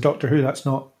because in Doctor Who, that's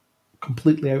not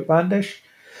completely outlandish.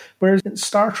 Whereas in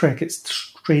Star Trek, it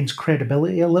strains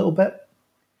credibility a little bit.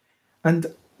 And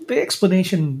the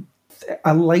explanation,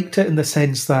 I liked it in the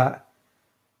sense that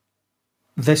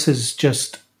this is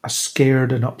just a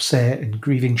scared and upset and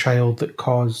grieving child that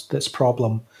caused this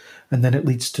problem. And then it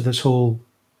leads to this whole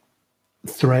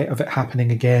threat of it happening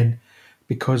again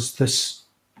because this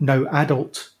now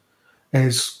adult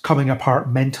is coming apart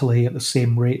mentally at the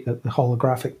same rate that the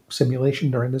holographic simulation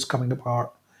they're in is coming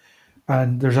apart.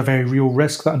 And there's a very real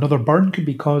risk that another burn could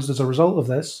be caused as a result of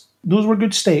this. Those were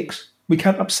good stakes. We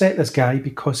can't upset this guy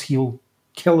because he'll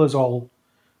kill us all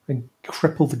and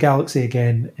cripple the galaxy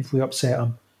again if we upset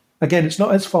him. Again, it's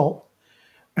not his fault.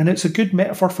 And it's a good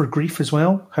metaphor for grief as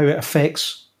well, how it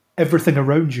affects everything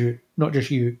around you, not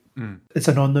just you. It's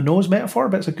an on-the-nose metaphor,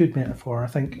 but it's a good metaphor. I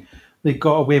think they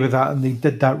got away with that and they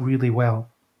did that really well.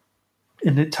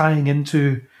 And it tying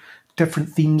into different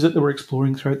themes that they were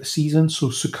exploring throughout the season. So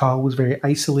Su'Kal was very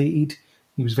isolated.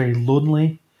 He was very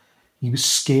lonely. He was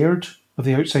scared of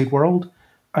the outside world.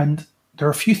 And there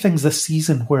are a few things this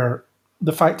season where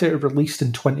the fact that it released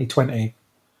in 2020,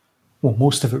 well,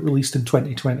 most of it released in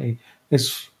 2020,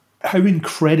 is how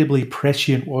incredibly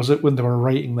prescient was it when they were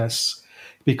writing this?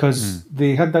 Because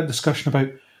they had that discussion about,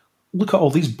 look at all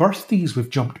these birthdays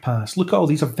we've jumped past. Look at all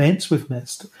these events we've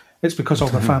missed. It's because all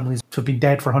their families have been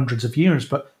dead for hundreds of years,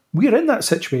 but we're in that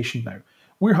situation now.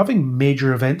 We're having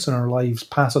major events in our lives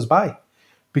pass us by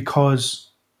because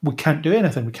we can't do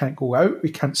anything. We can't go out. We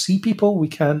can't see people. We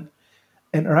can't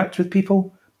interact with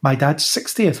people. My dad's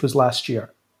 60th was last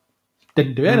year.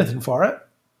 Didn't do anything for it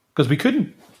because we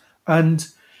couldn't. And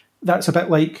that's a bit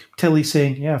like Tilly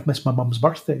saying, yeah, I've missed my mum's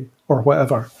birthday or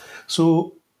whatever.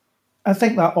 So I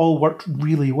think that all worked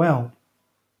really well.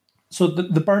 So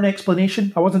the burn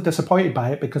explanation, I wasn't disappointed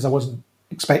by it because I wasn't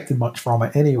expecting much from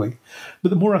it anyway. But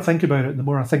the more I think about it, the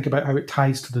more I think about how it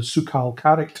ties to the Su'Kal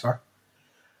character,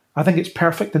 I think it's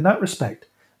perfect in that respect.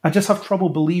 I just have trouble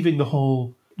believing the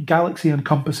whole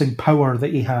galaxy-encompassing power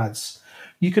that he has.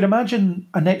 You could imagine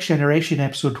a Next Generation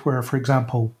episode where, for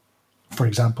example,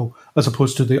 as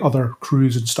opposed to the other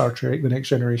crews in Star Trek, The Next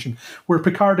Generation, where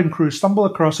Picard and crew stumble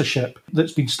across a ship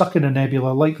that's been stuck in a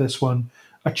nebula like this one,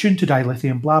 attuned to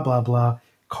dilithium, blah, blah, blah,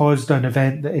 caused an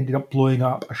event that ended up blowing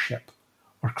up a ship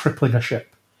or crippling a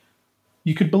ship.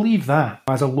 You could believe that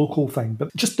as a local thing,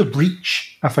 but just the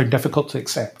reach I found difficult to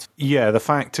accept. Yeah, the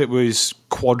fact it was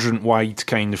quadrant-wide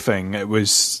kind of thing, it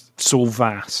was so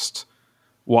vast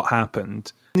what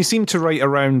happened. They seem to write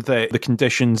around the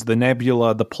conditions, the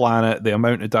nebula, the planet, the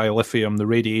amount of dilithium, the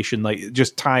radiation, like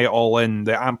just tie it all in,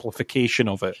 the amplification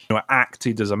of it. It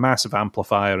acted as a massive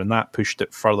amplifier and that pushed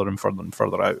it further and further and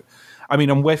further out. I mean,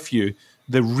 I'm with you.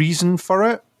 The reason for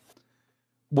it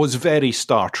was very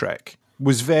Star Trek.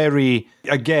 was very,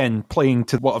 again, playing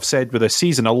to what I've said with this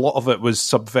season, a lot of it was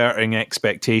subverting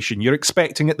expectation. You're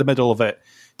expecting at the middle of it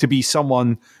to be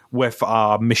someone with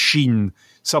a machine,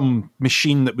 some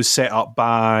machine that was set up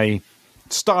by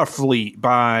Starfleet,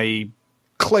 by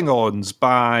Klingons,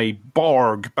 by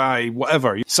Borg, by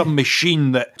whatever. Some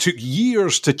machine that took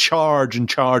years to charge and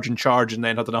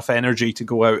then had enough energy to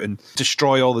go out and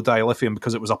destroy all the dilithium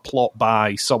because it was a plot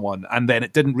by someone. And then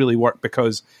it didn't really work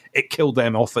because it killed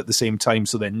them off at the same time,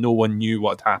 so then no one knew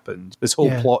what happened. This whole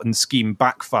plot and scheme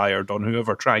backfired on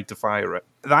whoever tried to fire it.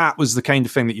 That was the kind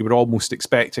of thing that you were almost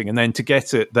expecting. And then to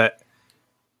get it that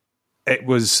it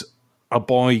was a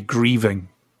boy grieving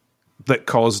that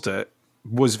caused it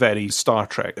was very Star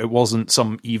Trek. It wasn't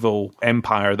some evil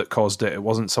empire that caused it. It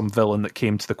wasn't some villain that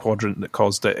came to the quadrant that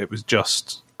caused it. It was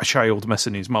just a child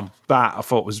missing his mum. That I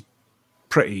thought was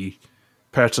pretty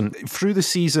pertinent. Through the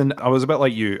season, I was a bit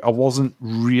like you. I wasn't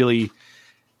really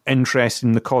interested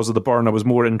in the cause of the burn. I was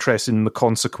more interested in the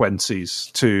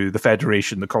consequences to the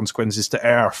Federation, the consequences to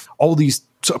Earth. All these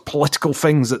sort of political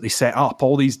things that they set up,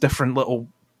 all these different little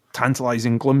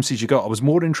tantalizing glimpses you got. I was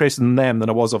more interested in them than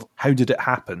I was of how did it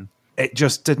happen. It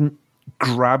just didn't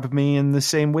grab me in the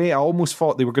same way. I almost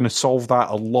thought they were going to solve that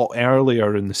a lot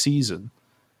earlier in the season.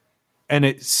 And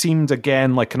it seemed,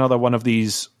 again, like another one of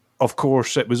these, of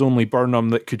course, it was only Burnham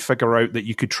that could figure out that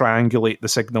you could triangulate the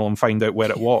signal and find out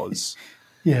where it was.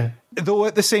 Yeah. Though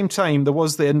at the same time, there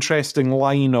was the interesting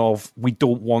line of, we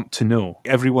don't want to know.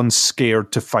 Everyone's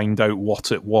scared to find out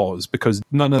what it was because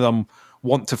none of them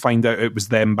want to find out it was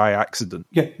them by accident.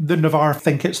 Yeah, the Navarre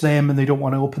think it's them and they don't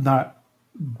want to open that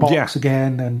box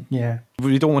again. And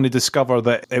we don't want to discover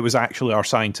that it was actually our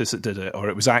scientists that did it, or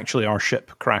it was actually our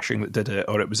ship crashing that did it,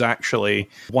 or it was actually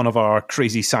one of our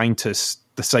crazy scientists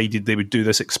decided they would do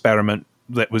this experiment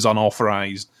that was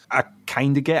unauthorized. I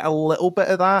kind of get a little bit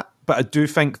of that, but I do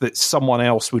think that someone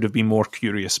else would have been more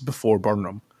curious before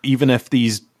Burnham. Even if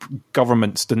these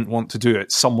governments didn't want to do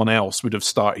it, someone else would have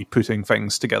started putting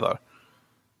things together,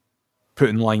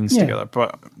 putting lines together.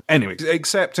 But anyway,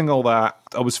 accepting all that,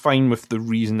 I was fine with the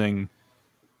reasoning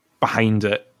behind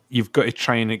it. You've got to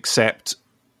try and accept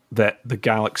that the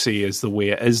galaxy is the way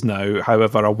it is now.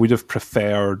 However, I would have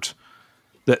preferred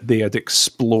that they had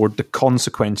explored the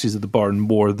consequences of the burn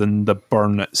more than the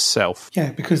burn itself.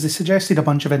 Yeah, because they suggested a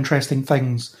bunch of interesting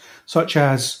things, such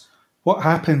as what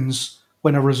happens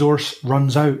when a resource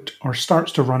runs out or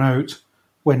starts to run out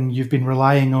when you've been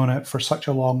relying on it for such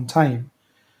a long time.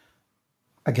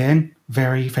 Again,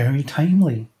 very, very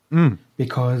timely,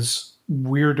 because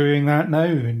we're doing that now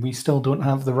and we still don't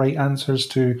have the right answers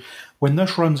to when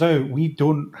this runs out, we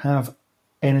don't have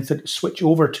anything to switch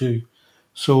over to.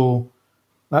 So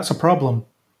that's a problem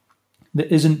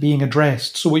that isn't being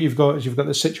addressed. So what you've got is you've got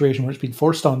this situation where it's been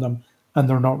forced on them and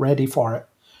they're not ready for it.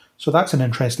 So that's an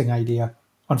interesting idea.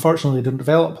 Unfortunately, they didn't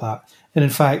develop that. And in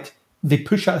fact, they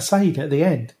push it aside at the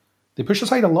end. They push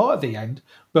aside a lot at the end,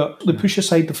 but they push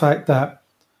aside the fact that,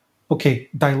 okay,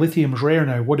 dilithium's rare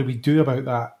now. What do we do about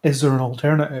that? Is there an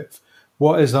alternative?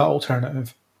 What is that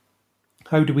alternative?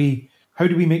 How do we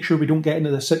make sure we don't get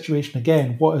into this situation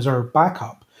again? What is our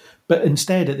backup? But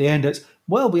instead, at the end, it's,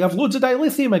 well, we have loads of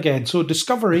dilithium again. So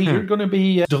Discovery, you're going to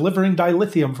be delivering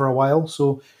dilithium for a while.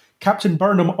 So Captain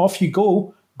Burnham, off you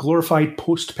go. Glorified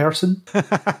post person.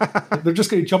 They're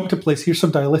just going to jump to place. Here's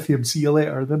some dilithium. See you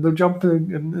later. Then they're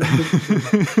jumping.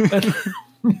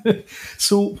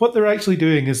 So what they're actually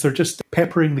doing is they're just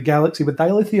peppering the galaxy with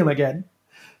dilithium again.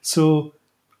 So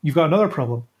you've got another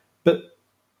problem. But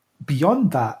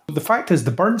beyond that, the fact is the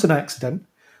burn's an accident.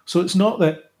 So it's not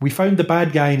that we found the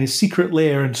bad guy in his secret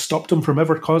lair and stopped him from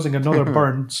ever causing another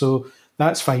burn. So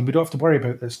that's fine. We don't have to worry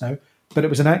about this now. But it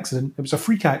was an accident. It was a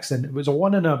freak accident. It was a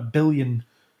 1 in a billion.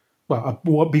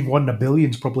 Well, being 1 in a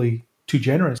billion is probably too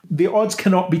generous. The odds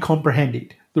cannot be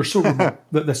comprehended. They're so remote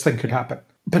that this thing could happen.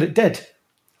 But it did.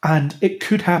 And it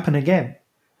could happen again.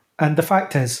 And the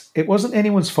fact is, it wasn't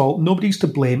anyone's fault. Nobody's to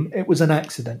blame. It was an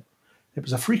accident. It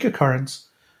was a freak occurrence.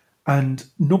 And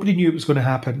nobody knew it was going to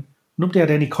happen. Nobody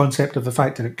had any concept of the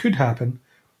fact that it could happen.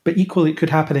 But equally, it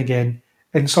could happen again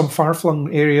in some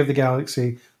far-flung area of the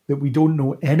galaxy that we don't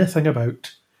know anything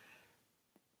about,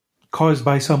 caused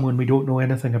by someone we don't know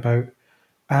anything about.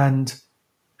 And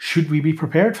should we be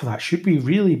prepared for that? Should we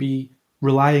really be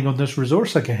relying on this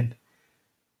resource again?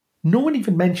 No one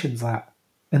even mentions that.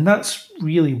 And that's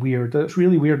really weird. That's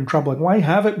really weird and troubling. Why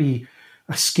have it be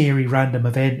a scary random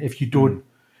event if you don't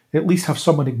at least have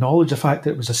someone acknowledge the fact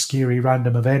that it was a scary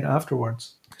random event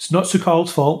afterwards? It's not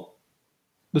Su'Kal's fault.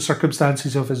 The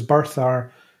circumstances of his birth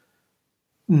are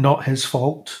not his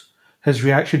fault. His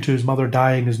reaction to his mother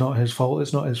dying is not his fault.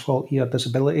 It's not his fault he had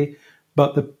disability.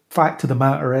 But the fact of the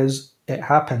matter is, it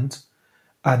happened,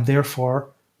 and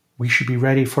therefore we should be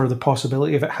ready for the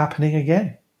possibility of it happening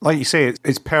again. Like you say,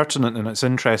 it's pertinent and it's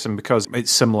interesting because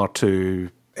it's similar to,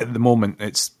 at the moment,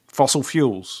 it's fossil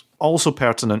fuels. Also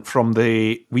pertinent from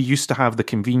we used to have the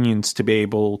convenience to be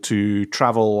able to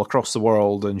travel across the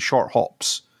world in short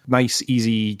hops, nice,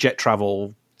 easy jet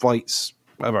travel, flights,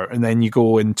 whatever. And then you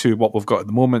go into what we've got at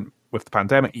the moment with the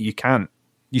pandemic, you can't.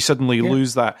 You suddenly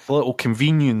lose that little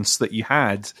convenience that you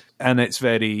had, and it's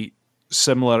very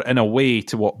similar in a way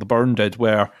to what the burn did,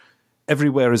 where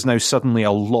everywhere is now suddenly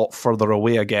a lot further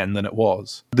away again than it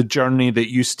was. The journey that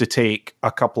used to take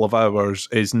a couple of hours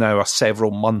is now a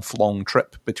several month-long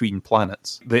trip between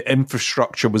planets. The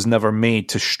infrastructure was never made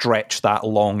to stretch that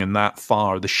long and that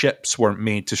far. The ships weren't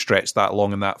made to stretch that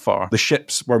long and that far. The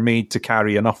ships were made to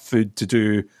carry enough food to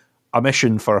do a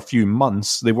mission for a few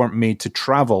months. They weren't made to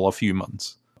travel a few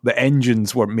months. The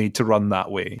engines weren't made to run that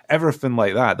way. Everything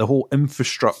like that, the whole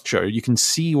infrastructure, you can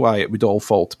see why it would all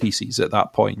fall to pieces at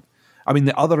that point. I mean,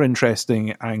 the other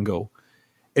interesting angle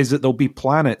is that there'll be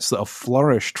planets that have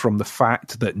flourished from the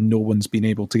fact that no one's been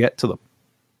able to get to them.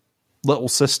 Little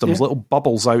systems, little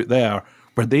bubbles out there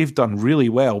where they've done really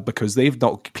well because they've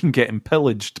not been getting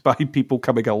pillaged by people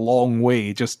coming a long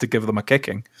way just to give them a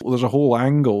kicking. Well, there's a whole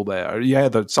angle there. Yeah,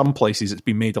 there's some places it's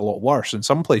been made a lot worse, and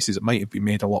some places it might have been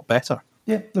made a lot better.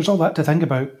 Yeah, there's all that to think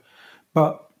about.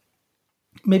 But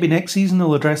maybe next season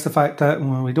they'll address the fact that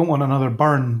we don't want another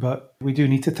burn, but we do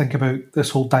need to think about this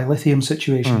whole dilithium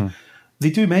situation. They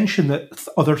do mention that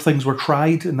other things were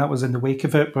tried, and that was in the wake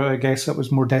of it, but I guess that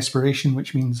was more desperation,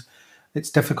 which means it's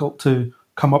difficult to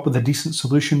come up with a decent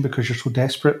solution because you're so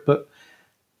desperate. But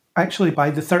actually,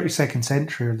 by the 32nd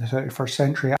century or the 31st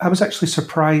century, I was actually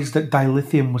surprised that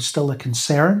dilithium was still a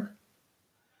concern,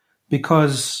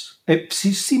 because it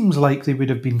seems like they would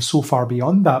have been so far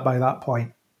beyond that by that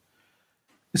point.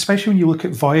 Especially when you look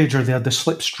at Voyager, they had the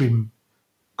slipstream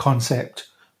concept,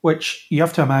 which you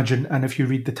have to imagine, and if you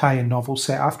read the tie-in novels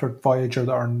set after Voyager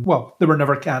that are, well, they were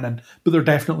never canon, but they're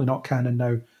definitely not canon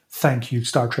now. Thank you,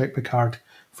 Star Trek Picard,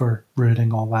 for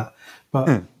ruining all that.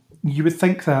 But you would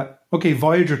think that, okay,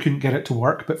 Voyager couldn't get it to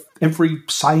work, but every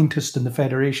scientist in the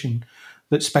Federation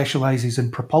that specialises in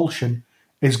propulsion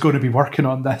is going to be working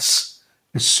on this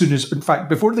as soon as, in fact,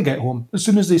 before they get home, as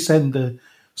soon as they send the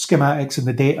schematics and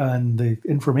the data and the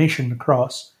information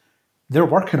across, they're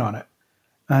working on it.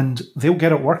 And they'll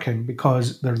get it working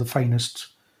because they're the finest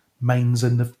minds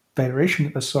in the Federation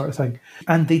at this sort of thing.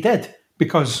 And they did,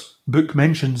 because Book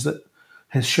mentions that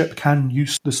his ship can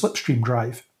use the slipstream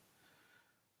drive.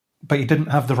 But he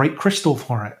didn't have the right crystal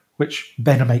for it, which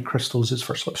Benamite crystals is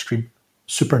for slipstream.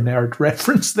 Super nerd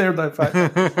reference there.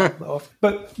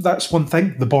 But that's one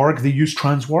thing. The Borg, they use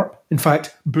transwarp. In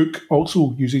fact, Book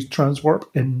also uses transwarp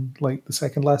in like the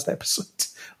second last episode,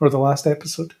 or the last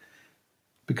episode,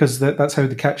 because that's how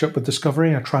they catch up with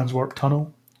Discovery, a transwarp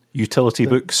tunnel. Utility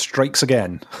Book strikes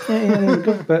again. Yeah, there we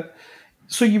go. But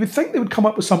so you would think they would come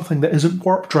up with something that isn't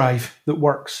warp drive that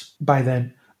works by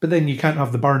then. But then you can't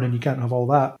have the burn and you can't have all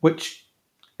that, which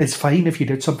is fine if you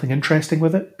did something interesting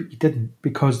with it, but you didn't,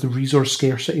 because the resource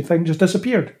scarcity thing just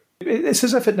disappeared. It's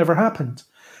as if it never happened.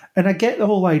 And I get the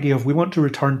whole idea of we want to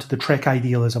return to the Trek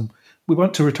idealism. We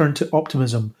want to return to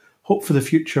optimism, hope for the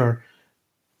future,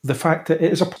 the fact that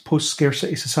it is a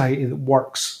post-scarcity society that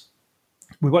works.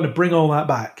 We want to bring all that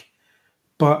back.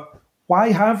 But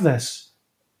why have this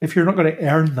if you're not going to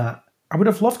earn that? I would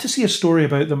have loved to see a story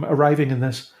about them arriving in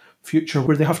this future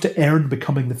where they have to earn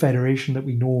becoming the Federation that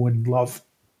we know and love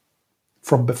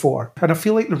from before. And I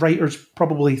feel like the writers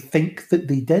probably think that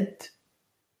they did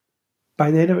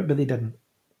by the end of it, but they didn't.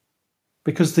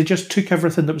 Because they just took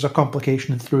everything that was a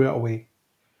complication and threw it away.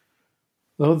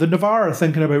 The Navarre are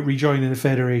thinking about rejoining the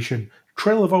Federation.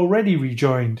 Trill have already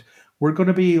rejoined. We're going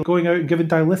to be going out and giving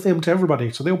dilithium to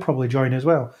everybody, so they'll probably join as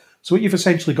well. So what you've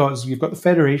essentially got is you've got the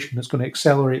Federation that's going to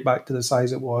accelerate back to the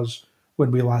size it was when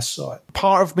we last saw it.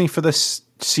 Part of me for this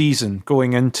season,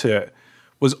 going into it,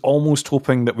 was almost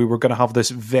hoping that we were going to have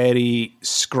this very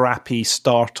scrappy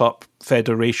startup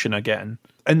Federation again.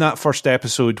 In that first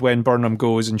episode, when Burnham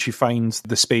goes and she finds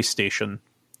the space station,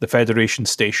 the Federation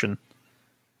station.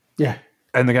 Yeah.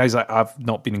 And the guy's like, I've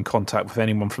not been in contact with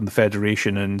anyone from the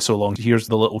Federation in so long. Here's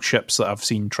the little ships that I've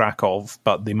seen track of,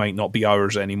 but they might not be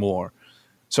ours anymore,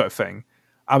 sort of thing.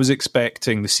 I was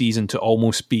expecting the season to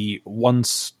almost be,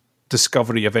 once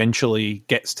Discovery eventually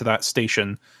gets to that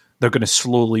station, they're going to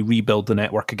slowly rebuild the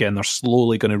network again. They're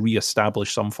slowly going to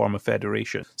reestablish some form of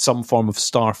Federation, some form of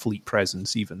Starfleet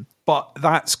presence even. But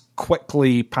that's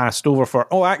quickly passed over for,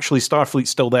 oh, actually, Starfleet's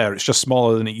still there. It's just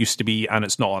smaller than it used to be, and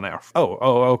it's not on Earth. Oh,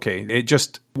 okay. It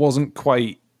just wasn't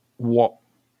quite what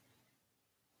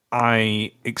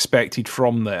I expected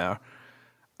from there.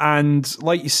 And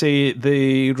like you say,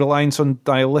 the reliance on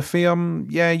dilithium,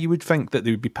 yeah, you would think that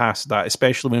they would be past that,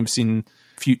 especially when we've seen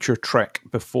Future Trek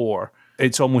before.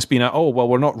 It's almost been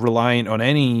we're not reliant on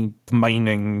any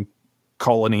mining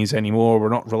colonies anymore. We're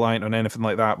not reliant on anything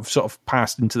like that. We've sort of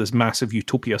passed into this massive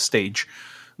utopia stage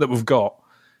that we've got.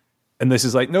 And this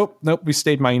is like, nope, we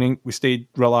stayed mining. We stayed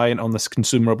reliant on this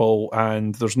consumable,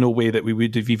 and there's no way that we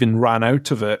would have even ran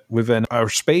out of it within our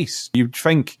space. You'd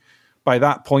think by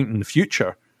that point in the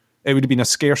future, it would have been a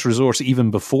scarce resource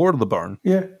even before the burn.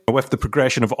 Yeah. With the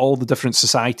progression of all the different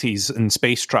societies in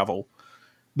space travel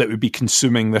that would be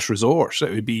consuming this resource, it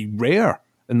would be rare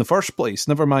in the first place,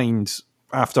 never mind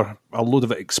after a load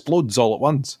of it explodes all at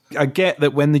once. I get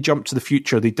that when they jumped to the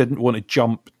future, they didn't want to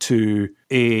jump to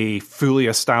a fully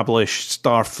established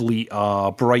Starfleet,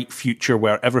 a bright future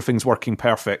where everything's working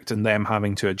perfect and them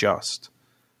having to adjust.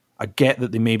 I get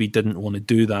that they maybe didn't want to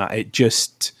do that. It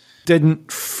just didn't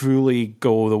fully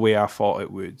go the way I thought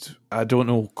it would. I don't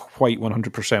know quite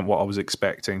 100% what I was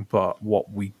expecting, but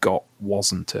what we got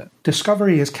wasn't it.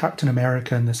 Discovery is Captain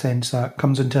America in the sense that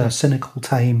comes into a cynical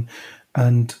time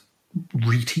and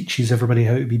reteaches everybody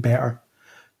how to be better.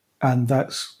 And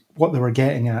that's what they were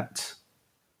getting at.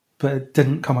 But it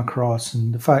didn't come across.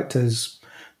 And the fact is,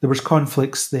 there was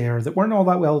conflicts there that weren't all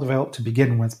that well developed to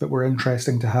begin with, but were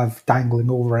interesting to have dangling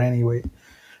over anyway.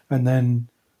 And then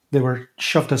they were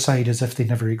shoved aside as if they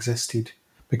never existed.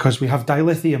 Because we have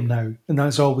dilithium now, and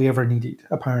that's all we ever needed,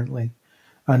 apparently.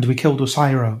 And we killed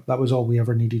Osira. That was all we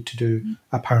ever needed to do,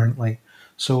 apparently.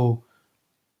 So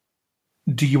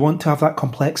do you want to have that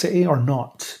complexity or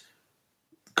not?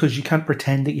 Because you can't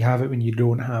pretend that you have it when you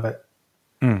don't have it.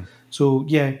 So,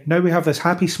 yeah, now we have this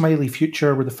happy, smiley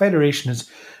future where the Federation is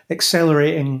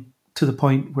accelerating to the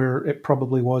point where it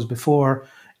probably was before.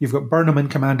 You've got Burnham in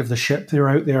command of the ship. They're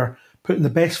out there putting the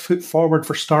best foot forward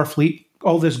for Starfleet.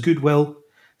 All this goodwill.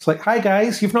 It's like, hi,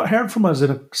 guys, you've not heard from us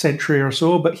in a century or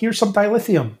so, but here's some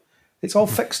dilithium. It's all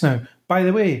fixed now. By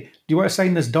the way, do you want to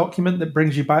sign this document that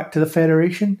brings you back to the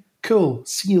Federation? Cool.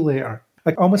 See you later.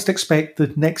 I almost expect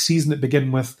the next season to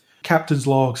begin with Captain's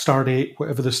Log, Stardate,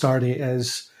 whatever the Stardate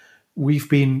is. We've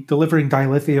been delivering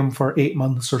dilithium for 8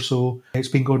 months or so. It's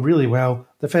been going really well.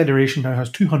 The Federation now has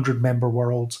 200 member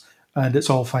worlds, and it's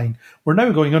all fine. We're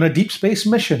now going on a deep space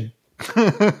mission.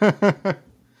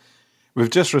 We've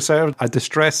just received a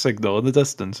distress signal in the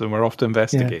distance, and we're off to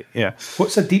investigate. Yeah.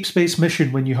 What's a deep space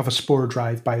mission when you have a spore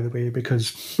drive, by the way?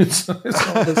 Because it's all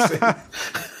the same.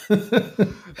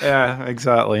 Yeah,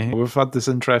 exactly. We've had this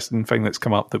interesting thing that's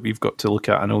come up that we've got to look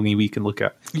at, and only we can look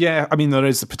at. Yeah, I mean, there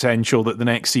is the potential that the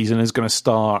next season is going to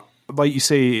start. Like you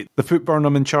say, they put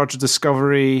Burnham in charge of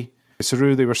Discovery.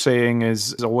 Saru, they were saying,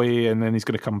 is away, and then he's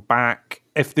going to come back.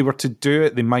 If they were to do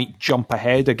it, they might jump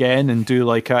ahead again and do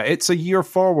it's a year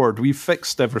forward. We've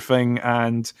fixed everything,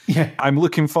 and I'm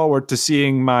looking forward to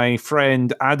seeing my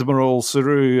friend Admiral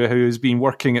Saru, who's been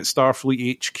working at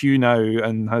Starfleet HQ now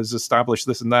and has established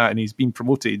this and that, and he's been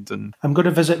promoted. And I'm going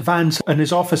to visit Vance in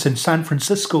his office in San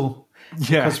Francisco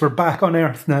because we're back on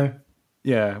Earth now.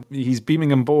 Yeah, he's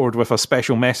beaming on board with a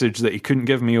special message that he couldn't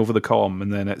give me over the comm,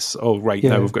 and then it's, now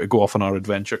we've got to go off on our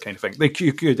adventure kind of thing.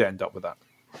 You could end up with that.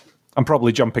 I'm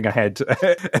probably jumping ahead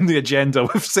in the agenda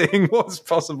with saying what's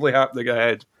possibly happening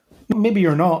ahead. Maybe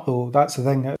you're not, though. That's the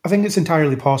thing. I think it's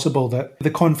entirely possible that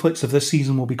the conflicts of this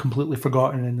season will be completely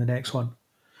forgotten in the next one.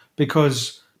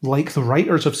 Because, like the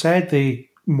writers have said, they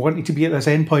wanted to be at this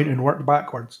endpoint and worked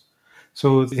backwards.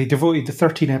 So they devoted the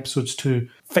 13 episodes to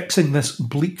fixing this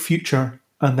bleak future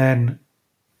and then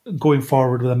going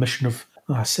forward with a mission of,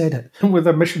 with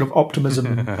a mission of optimism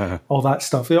and all that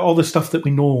stuff. All the stuff that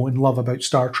we know and love about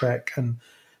Star Trek. And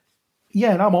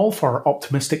I'm all for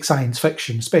optimistic science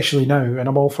fiction, especially now. And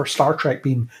I'm all for Star Trek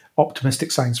being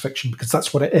optimistic science fiction because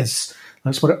that's what it is.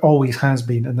 That's what it always has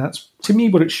been. And that's, to me,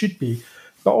 what it should be.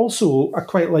 But also, I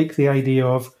quite like the idea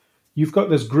of you've got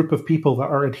this group of people that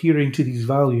are adhering to these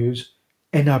values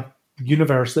in a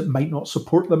universe that might not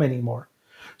support them anymore.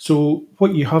 So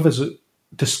what you have is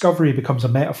Discovery becomes a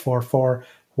metaphor for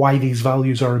why these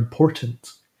values are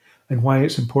important and why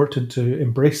it's important to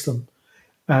embrace them.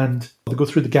 And they go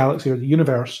through the galaxy or the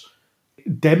universe,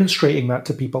 demonstrating that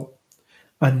to people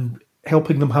and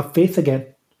helping them have faith again.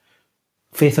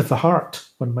 Faith of the heart,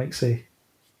 one might say.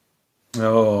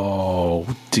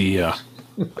 Oh, dear.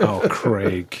 Oh,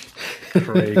 Craig.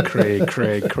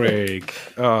 Craig.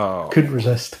 Oh. Couldn't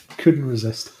resist.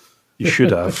 You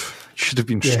should have. You should have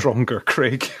been stronger,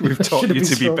 Craig. We've taught you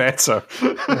to be better.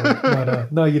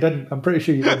 No, you didn't. I'm pretty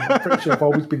sure you didn't. I'm pretty sure I've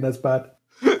always been this bad.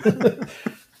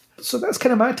 So that's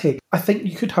kind of my take. I think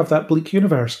you could have that bleak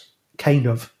universe, kind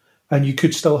of. and you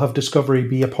could still have Discovery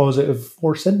be a positive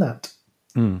force in that.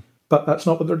 But that's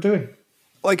not what they're doing.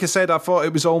 Like I said, I thought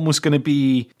it was almost going to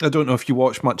be... I don't know if you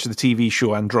watch much of the TV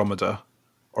show Andromeda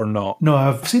or not. No,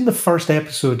 I've seen the first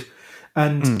episode,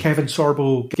 and Kevin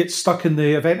Sorbo gets stuck in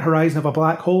the event horizon of a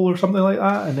black hole or something like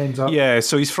that, and ends up... Yeah,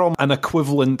 so he's from an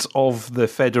equivalent of the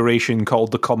Federation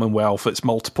called the Commonwealth. It's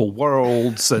multiple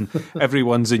worlds, and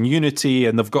everyone's in unity,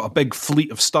 and they've got a big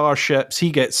fleet of starships.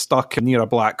 He gets stuck near a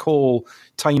black hole.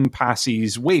 Time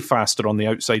passes way faster on the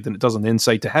outside than it does on the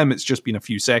inside. To him, it's just been a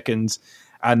few seconds.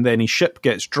 And then his ship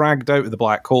gets dragged out of the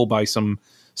black hole by some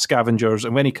scavengers,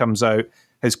 and when he comes out,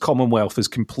 his Commonwealth is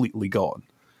completely gone.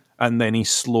 And then he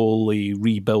slowly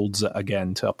rebuilds it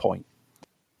again to a point.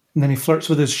 And then he flirts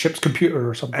with his ship's computer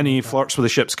or something. And he flirts with the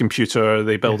ship's computer,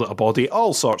 they build it a body,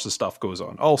 all sorts of stuff goes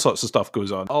on.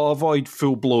 I'll avoid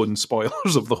full-blown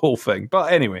spoilers of the whole thing.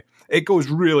 But anyway, it goes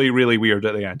really, really weird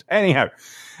at the end. Anyhow,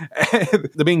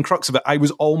 the main crux of it, I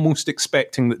was almost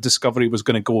expecting that Discovery was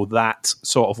going to go that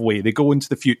sort of way. They go into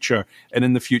the future, and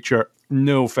in the future,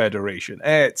 no Federation.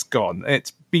 It's gone.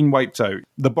 It's been wiped out.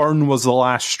 The burn was the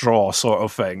last straw sort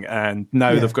of thing, and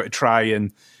now they've got to try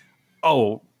and,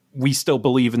 we still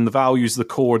believe in the values, the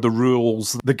core, the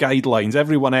rules, the guidelines.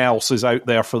 Everyone else is out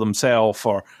there for themselves,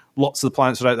 or lots of the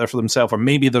planets are out there for themselves, or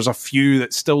maybe there's a few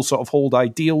that still sort of hold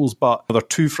ideals, but they're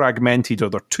too fragmented or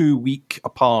they're too weak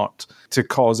apart to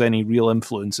cause any real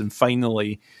influence. And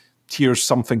finally, here's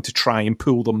something to try and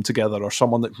pull them together, or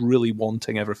someone that's really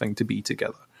wanting everything to be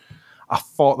together. I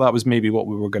thought that was maybe what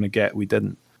we were going to get. We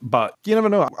didn't. But you never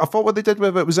know. I thought what they did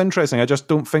with it was interesting. I just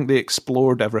don't think they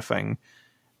explored everything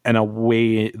in a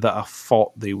way that I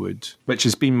thought they would, which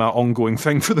has been my ongoing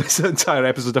thing for this entire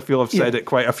episode. I feel I've said it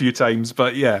quite a few times,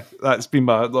 but yeah, that's been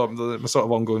my sort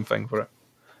of ongoing thing for it.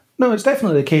 No, it's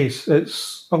definitely the case.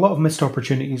 It's a lot of missed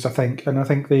opportunities, I think, and I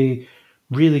think they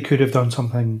really could have done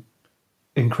something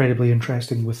incredibly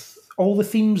interesting with all the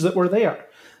themes that were there.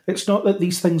 It's not that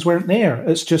these things weren't there,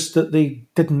 it's just that they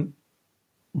didn't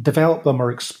develop them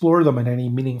or explore them in any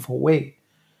meaningful way.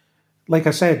 Like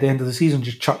I said, the end of the season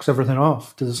just chucks everything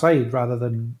off to the side rather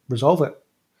than resolve it.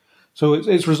 So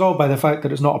it's resolved by the fact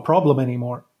that it's not a problem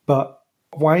anymore. But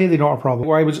why are they not a problem?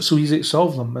 Why was it so easy to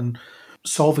solve them? And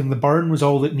solving the burn was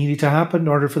all that needed to happen in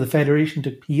order for the Federation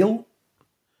to heal?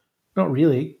 Not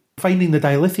really. Finding the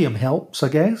dilithium helps, I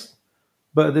guess.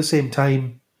 But at the same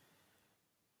time,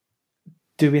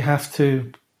 do we have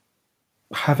to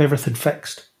have everything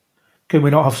fixed? Can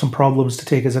we not have some problems to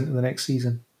take us into the next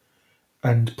season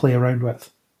and play around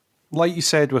with? Like you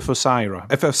said with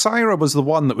Osyraa, if Osyraa was the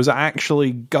one that was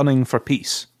actually gunning for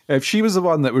peace, if she was the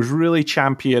one that was really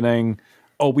championing,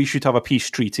 we should have a peace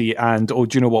treaty, and do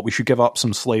you know what, we should give up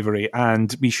some slavery,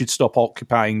 and we should stop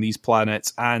occupying these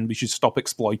planets, and we should stop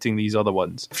exploiting these other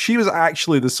ones. If she was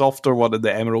actually the softer one in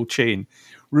the Emerald Chain,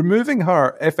 removing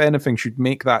her, if anything, should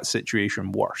make that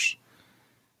situation worse.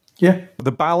 Yeah.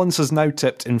 The balance is now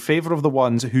tipped in favour of the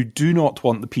ones who do not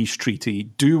want the peace treaty,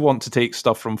 do want to take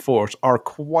stuff from force, are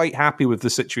quite happy with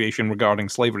the situation regarding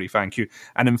slavery, thank you.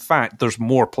 And in fact, there's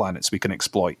more planets we can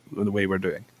exploit the way we're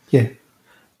doing. Yeah.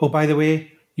 Oh, by the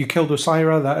way, you killed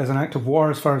Osyraa. That is an act of war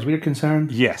as far as we're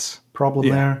concerned. Yes. Problem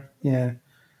there. Yeah.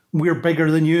 We're bigger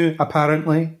than you,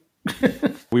 apparently.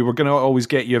 We were going to always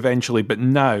get you eventually, but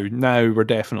now we're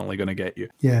definitely going to get you.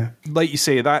 Yeah. Like you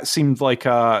say, that seemed like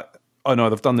oh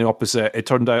no, they've done the opposite. It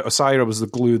turned out Osyraa was the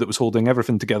glue that was holding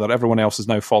everything together. Everyone else has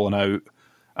now fallen out,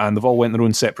 and they've all went their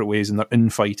own separate ways, and they're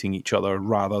infighting each other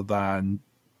rather than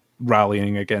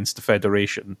rallying against the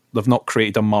Federation. They've not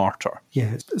created a martyr.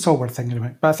 Yeah, it's all worth thinking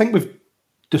about. But I think we've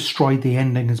destroyed the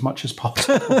ending as much as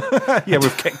possible. Yeah,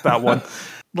 we've kicked that one.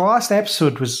 The last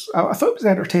episode was, I thought it was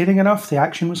entertaining enough. The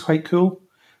action was quite cool,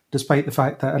 despite the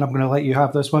fact that, and I'm going to let you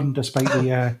have this one, despite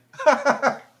the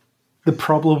the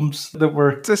problems that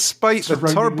were despite the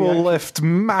turbo lift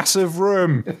massive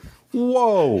room.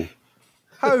 Whoa.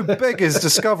 How big is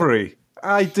Discovery?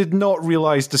 I did not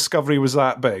realise Discovery was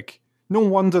that big. No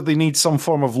wonder they need some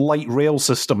form of light rail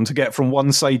system to get from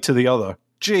one side to the other.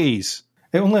 Jeez.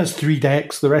 It only has 3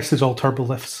 decks, the rest is all turbo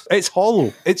lifts. It's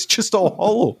hollow. It's just all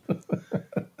hollow.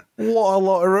 What a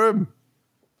lot of room.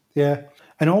 Yeah.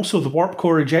 And also the warp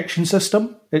core ejection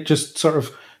system, it just sort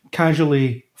of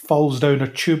casually falls down a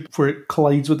tube where it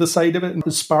collides with the side of it and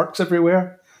there's sparks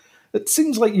everywhere. It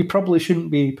seems like you probably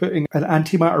shouldn't be putting an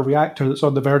antimatter reactor that's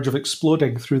on the verge of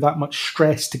exploding through that much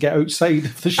stress to get outside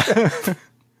of the ship.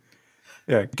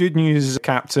 Yeah, good news,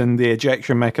 Captain, the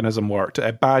ejection mechanism worked.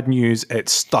 Bad news,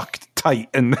 it's stuck tight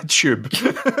in the tube.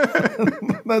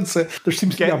 That's it. There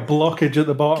seems to be a blockage at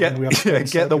the bottom.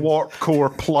 Get the warp core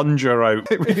plunger out.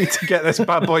 We need to get this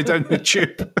bad boy down the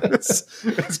tube.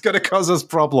 It's going to cause us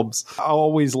problems. I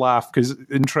always laugh because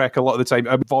in Trek a lot of the time,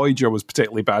 Voyager was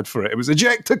particularly bad for it. It was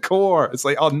eject the core. It's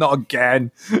like, oh, not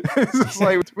again. It's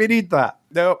like, we need that.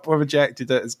 Nope, we've ejected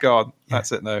it. It's gone.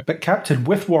 That's it now. But Captain,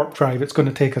 with warp drive, it's going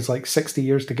to take us like 60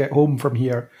 years to get home from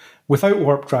here. Without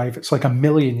warp drive, it's like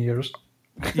 1,000,000 years.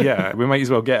 Yeah, we might as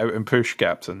well get out and push,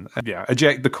 Captain. Yeah,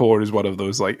 eject the core is one of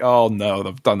those like, oh no,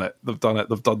 they've done it. They've done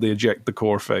the eject the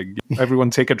core thing. Everyone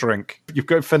take a drink. You've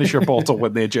got to finish your bottle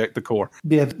when they eject the core.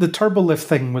 Yeah, the turbo lift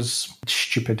thing was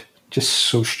stupid. Just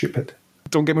so stupid.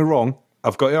 Don't get me wrong.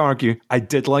 I've got to argue, I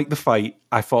did like the fight.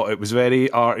 I thought it was very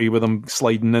arty with them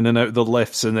sliding in and out of the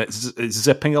lifts and it's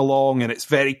zipping along and it's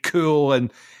very cool.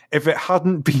 And if it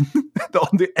hadn't been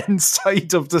on the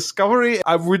inside of Discovery,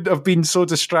 I wouldn't have been so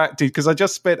distracted because I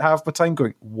just spent half my time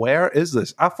going, where is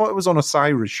this? I thought it was on a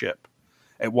Cyrus ship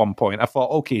at one point. I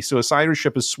thought, okay, so a Cyrus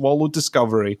ship has swallowed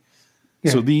Discovery.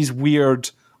 Yeah. So these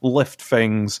weird lift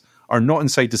things are not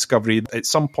inside Discovery. At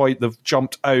some point, they've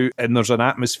jumped out and there's an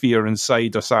atmosphere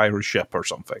inside a Cyrus ship or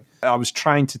something. I was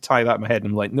trying to tie that in my head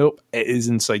and I'm like, nope, it is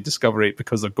inside Discovery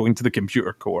because they're going to the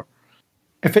computer core.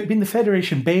 If it'd been the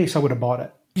Federation base, I would have bought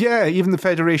it. Yeah, even the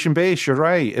Federation base, you're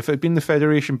right. If it had been the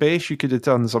Federation base, you could have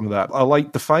done some of that. I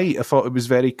liked the fight. I thought it was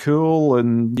very cool,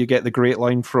 and you get the great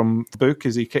line from Book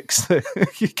as he kicks the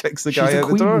guy out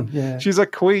the door. Yeah. She's a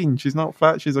queen. She's not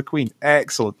fat, she's a queen.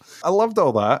 Excellent. I loved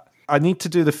all that. I need to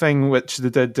do the thing which they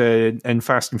did in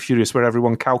Fast and Furious where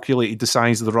everyone calculated the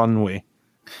size of the runway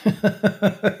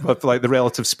with like the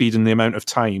relative speed and the amount of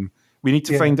time. We need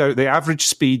to find out the average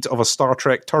speed of a Star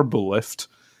Trek turbo lift,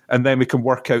 and then we can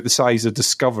work out the size of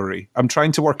Discovery. I'm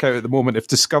trying to work out at the moment if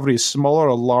Discovery is smaller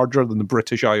or larger than the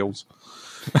British Isles.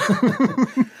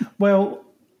 Well,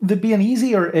 there'd be an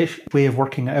easier-ish way of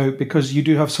working it out because you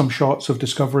do have some shots of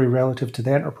Discovery relative to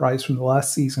the Enterprise from the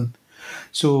last season.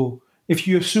 So if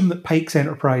you assume that Pike's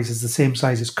Enterprise is the same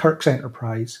size as Kirk's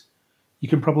Enterprise, you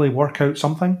can probably work out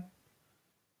something.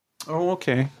 Oh,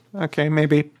 okay. Okay,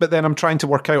 maybe. But then I'm trying to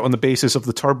work out on the basis of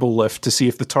the turbo lift to see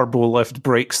if the turbo lift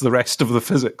breaks the rest of the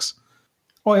physics.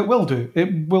 Oh, it will do.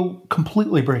 It will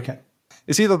completely break it.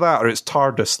 It's either that or it's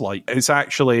TARDIS-like. It's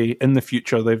actually in the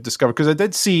future they've discovered. Because I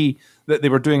did see that they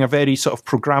were doing a very sort of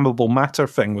programmable matter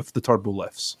thing with the turbo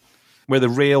lifts, where the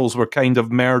rails were kind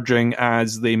of merging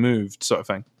as they moved, sort of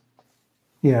thing.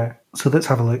 Yeah. So let's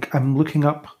have a look. I'm looking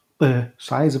up the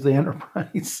size of the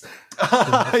Enterprise.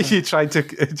 You tried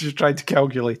to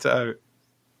calculate it out.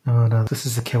 Oh no, this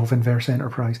is the Kelvinverse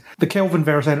Enterprise. The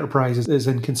Kelvinverse Enterprise is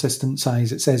inconsistent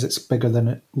size. It says it's bigger than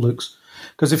it looks.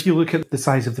 Because if you look at the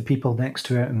size of the people next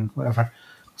to it and whatever,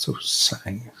 so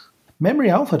size.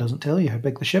 Memory Alpha doesn't tell you how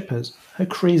big the ship is. How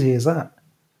crazy is that?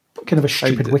 What kind of a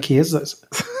stupid wiki is this?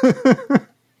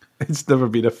 It's never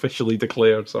been officially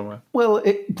declared somewhere. Well,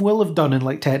 it will have done in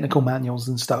like technical manuals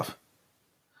and stuff.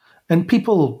 And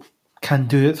people can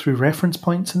do it through reference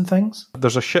points and things.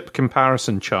 There's a ship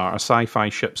comparison chart, a sci-fi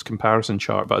ships comparison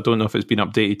chart, but I don't know if it's been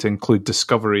updated to include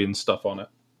Discovery and stuff on it.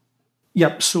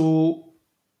 Yep, so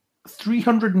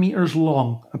 300 meters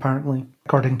long, apparently,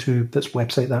 according to this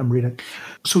website that I'm reading.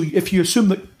 So if you assume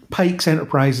that Pike's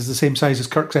Enterprise is the same size as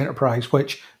Kirk's Enterprise,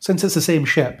 which, since it's the same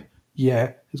ship,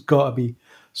 yeah, it's got to be.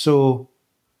 So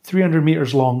 300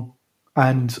 meters long,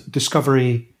 and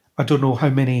Discovery, I don't know how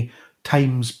many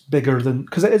times bigger than,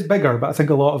 because it is bigger, but I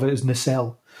think a lot of it is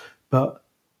nacelle. But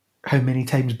how many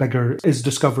times bigger is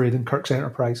Discovery than Kirk's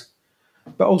Enterprise?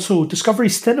 But also,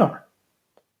 Discovery's thinner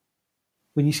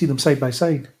when you see them side by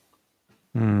side.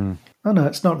 Oh no,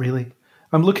 it's not really.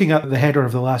 I'm looking at the header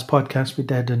of the last podcast we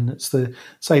did, and it's the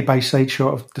side by side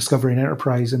shot of Discovery and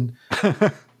Enterprise, and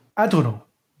I don't know.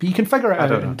 But you can figure it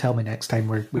out and tell me next time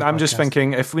we I'm just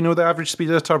thinking, if we know the average speed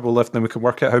of a turbo lift, then we can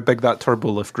work out how big that turbo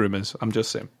lift room is. I'm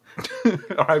just saying.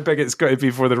 Or how big it's got to be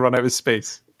before they run out of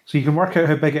space. So you can work out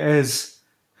how big it is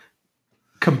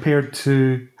compared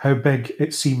to how big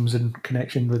it seems in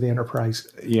connection with the Enterprise.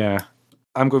 Yeah.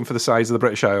 I'm going for the size of the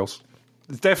British Isles.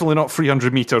 It's definitely not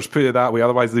 300 metres, put it that way,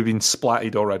 otherwise they've been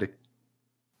splatted already.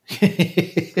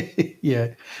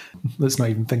 Yeah. Let's not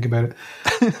even think about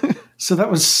it. So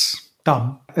that was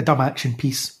a dumb action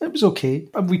piece. It was okay.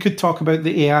 We could talk about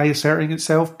the AI asserting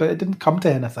itself, but it didn't come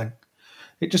to anything.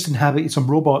 It just inhabited some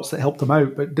robots that helped them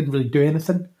out, but it didn't really do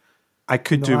anything. I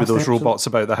could do with those robots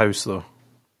about the house, though.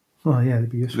 Oh, yeah, they'd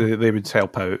be useful. They would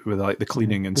help out with like the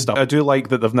cleaning and stuff. I do like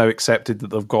that they've now accepted that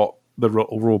they've got the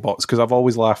robots, because I've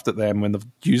always laughed at them when they've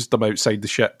used them outside the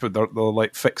ship, but they're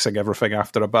like fixing everything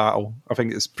after a battle. I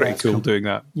think it's pretty cool doing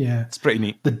that. Yeah. It's pretty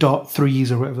neat. The Dot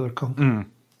 3s or whatever they're called.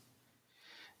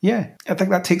 Yeah, I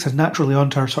think that takes us naturally on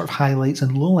to our sort of highlights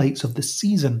and lowlights of the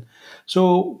season.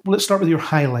 So let's start with your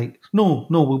highlight. No,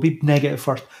 we'll be negative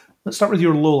first. Let's start with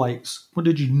your lowlights. What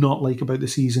did you not like about the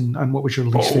season, and what was your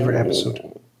least favourite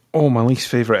episode? Oh, my least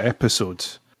favourite episode.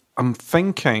 I'm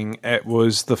thinking it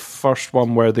was the first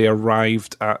one where they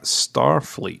arrived at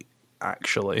Starfleet,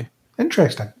 actually.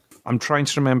 Interesting. I'm trying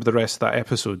to remember the rest of that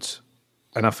episode,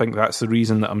 and I think that's the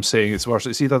reason that I'm saying it's worse.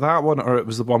 It's either that one or it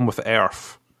was the one with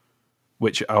Earth,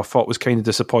 which I thought was kind of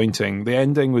disappointing. The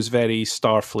ending was very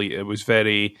Starfleet. It was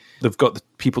very, they've got the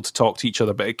people to talk to each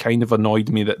other, but it kind of annoyed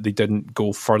me that they didn't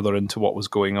go further into what was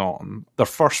going on. Their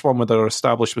first one where they're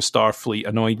established with Starfleet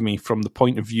annoyed me from the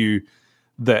point of view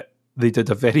that they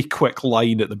did a very quick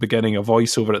line at the beginning, a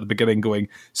voiceover at the beginning going,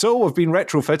 so we've been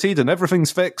retrofitted and everything's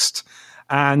fixed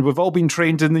and we've all been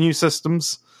trained in the new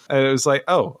systems. And it was like,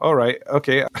 oh, all right,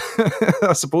 okay.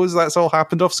 I suppose that's all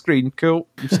happened off screen. Cool.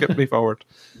 You skipped me forward.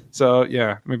 So,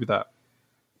 yeah, maybe that.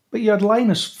 But you had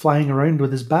Linus flying around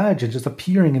with his badge and just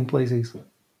appearing in places.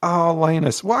 Oh,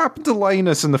 Linus. What happened to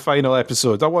Linus in the final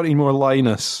episode? I wanted more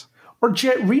Linus. Or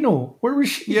Jet Reno. Where was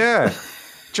she? Yeah.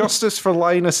 Justice for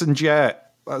Linus and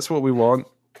Jet. That's what we want.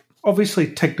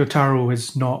 Obviously, Tig Notaro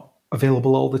is not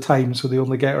available all the time, so they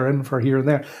only get her in for here and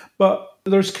there. But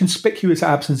there's conspicuous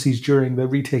absences during the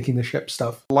retaking the ship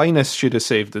stuff. Linus should have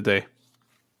saved the day.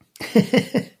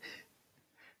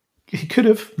 He could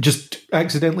have. Just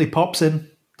accidentally pops in,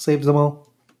 saves them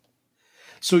all.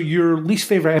 So your least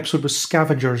favourite episode was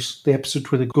Scavengers, the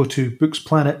episode where they go to Book's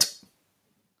planet.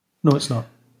 No, it's not.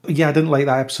 Yeah, I didn't like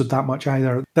that episode that much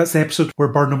either. That's the episode where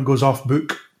Burnham goes off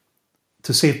Book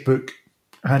to save Book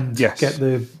and get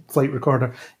the flight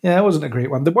recorder. Yeah, that wasn't a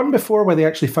great one. The one before where they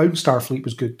actually found Starfleet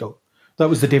was good, though. That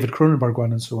was the David Cronenberg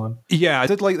one and so on. Yeah, I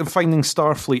did like them finding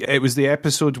Starfleet. It was the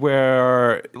episode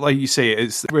where, like you say,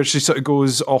 it's where she sort of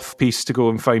goes off-piste to go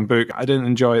and find Book. I didn't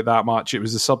enjoy it that much. It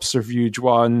was the subterfuge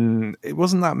one. It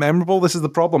wasn't that memorable. This is the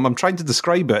problem. I'm trying to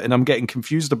describe it and I'm getting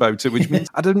confused about it, which means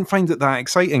I didn't find it that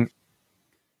exciting.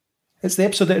 It's the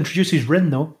episode that introduces Rin,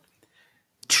 though.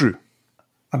 True.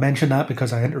 I mentioned that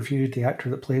because I interviewed the actor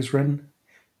that plays Rin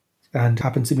and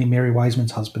happens to be Mary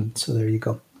Wiseman's husband, so there you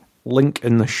go. Link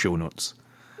in the show notes.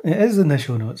 It is in the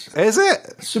show notes. Is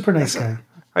it? Super nice guy.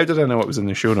 How did I know it was in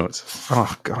the show notes?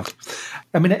 Oh, God.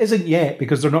 I mean, it isn't yet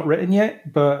because they're not written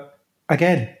yet, but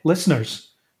again,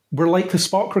 listeners, we're like the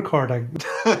Spock recording.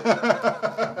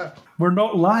 We're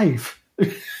not live.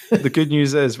 The good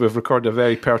news is we've recorded a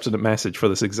very pertinent message for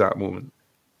this exact moment.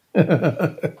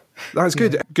 That's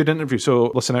good. Yeah. Good interview.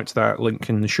 So listen out to that, link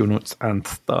in the show notes and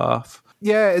stuff.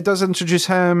 Yeah, it does introduce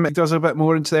him. It does a bit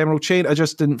more into the Emerald Chain. I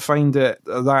just didn't find it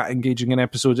that engaging an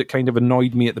episode. It kind of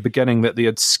annoyed me at the beginning that they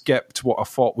had skipped what I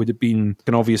thought would have been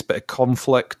an obvious bit of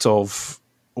conflict of,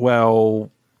 well,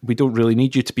 we don't really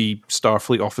need you to be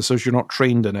Starfleet officers. You're not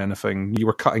trained in anything. You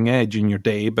were cutting edge in your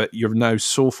day, but you're now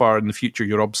so far in the future,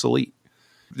 you're obsolete.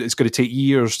 It's going to take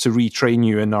years to retrain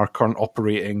you in our current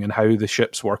operating and how the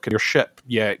ships work. And your ship,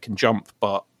 yeah, it can jump,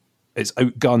 but it's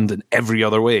outgunned in every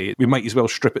other way. We might as well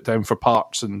strip it down for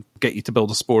parts and get you to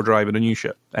build a spore drive in a new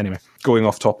ship. Anyway, going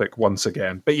off topic once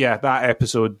again. But yeah, that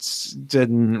episode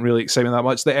didn't really excite me that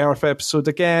much. The Earth episode,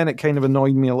 again, it kind of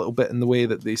annoyed me a little bit in the way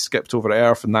that they skipped over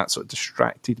Earth, and that sort of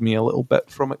distracted me a little bit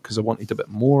from it because I wanted a bit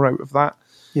more out of that.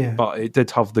 Yeah. But it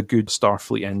did have the good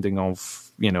Starfleet ending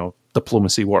of, you know,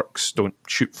 diplomacy works. Don't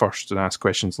shoot first and ask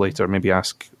questions later. Maybe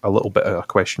ask a little bit of a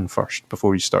question first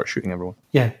before you start shooting everyone.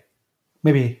 Yeah.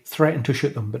 Maybe threaten to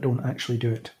shoot them, but don't actually do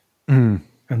it. Mm.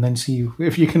 And then see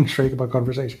if you can strike up a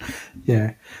conversation.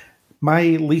 Yeah. My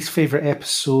least favourite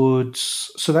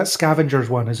episodes... So that Scavengers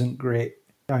one isn't great.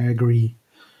 I agree.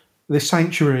 The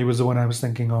Sanctuary was the one I was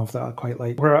thinking of that I quite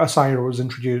liked, where Asira was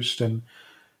introduced and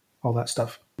all that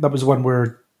stuff. That was the one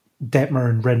where Detmer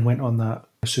and Rin went on that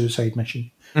suicide mission.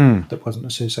 That wasn't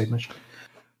a suicide mission.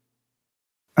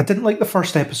 I didn't like the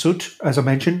first episode, as I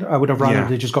mentioned. I would have rather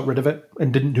they just got rid of it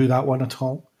and didn't do that one at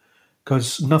all.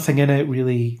 Because nothing in it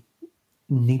really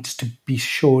needs to be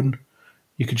shown.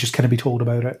 You could just kind of be told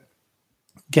about it.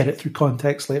 Get it through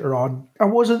context later on. I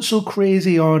wasn't so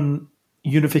crazy on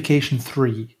Unification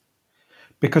 3.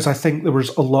 Because I think there was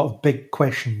a lot of big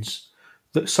questions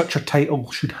that such a title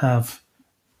should have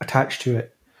attached to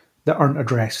it that aren't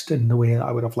addressed in the way that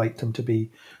I would have liked them to be.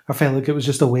 I felt like it was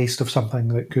just a waste of something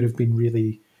that could have been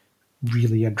really,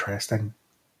 really interesting,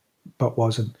 but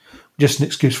wasn't. Just an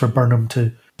excuse for Burnham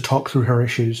to talk through her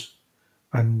issues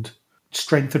and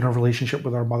strengthen our relationship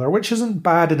with our mother, which isn't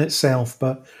bad in itself,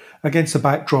 but against the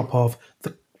backdrop of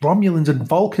the Romulans and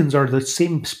Vulcans are the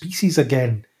same species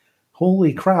again.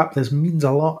 Holy crap, this means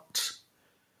a lot.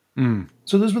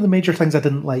 So those were the major things I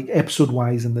didn't like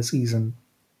episode-wise in the season.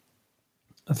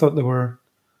 I thought they were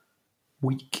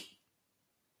weak.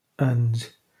 And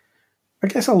I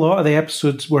guess a lot of the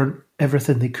episodes weren't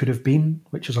everything they could have been,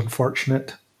 which is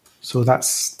unfortunate. So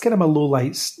that's kind of my low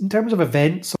lights. In terms of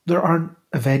events, there aren't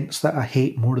events that I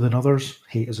hate more than others.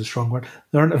 Hate is a strong word.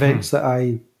 There aren't events that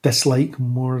I dislike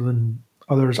more than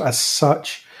others as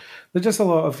such. There's just a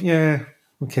lot of,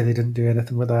 okay, they didn't do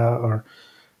anything with that, or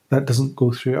that doesn't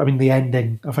go through. I mean, the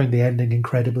ending, I found the ending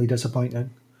incredibly disappointing.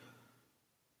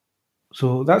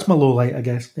 So that's my low light, I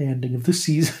guess, the ending of the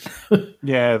season.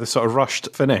 Yeah, the sort of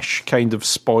rushed finish kind of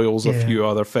spoils a few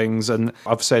other things, and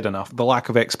I've said enough. The lack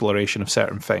of exploration of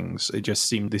certain things, it just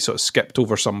seemed they sort of skipped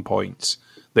over some points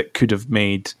that could have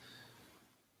made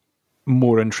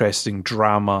more interesting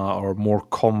drama or more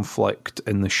conflict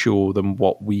in the show than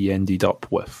what we ended up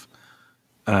with.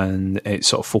 And it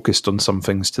sort of focused on some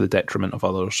things to the detriment of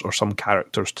others, or some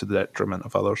characters to the detriment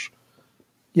of others.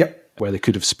 Yep. Where they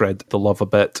could have spread the love a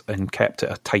bit and kept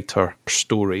it a tighter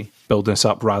story, building us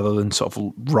up rather than sort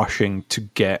of rushing to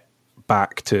get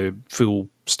back to full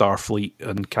Starfleet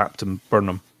and Captain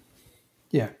Burnham.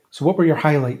 Yeah. So what were your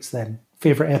highlights then?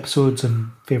 Favourite episodes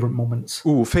and favourite moments?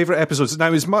 Ooh, favourite episodes.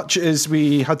 Now, as much as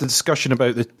we had the discussion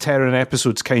about the Terran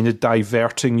episodes kind of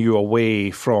diverting you away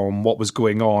from what was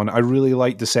going on, I really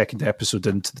liked the second episode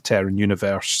into the Terran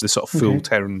universe, the sort of full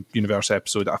Terran universe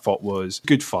episode I thought was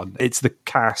good fun. It's the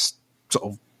cast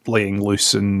sort of laying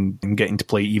loose and getting to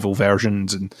play evil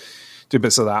versions and do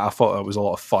bits of that. I thought it was a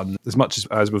lot of fun. As much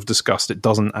as we've discussed, it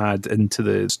doesn't add into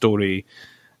the story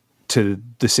to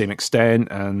the same extent,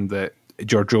 and that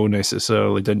Georgiou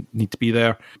necessarily didn't need to be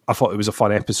there. I thought it was a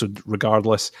fun episode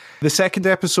regardless. The second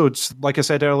episode, like I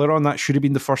said earlier on, that should have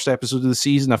been the first episode of the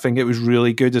season. I think it was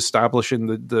really good establishing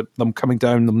them coming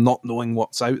down, them not knowing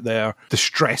what's out there, the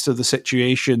stress of the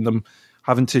situation, them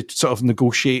having to sort of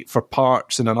negotiate for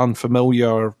parts in an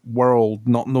unfamiliar world,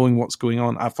 not knowing what's going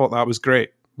on. I thought that was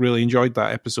great. Really enjoyed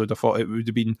that episode. I thought it would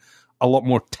have been a lot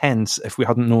more tense if we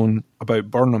hadn't known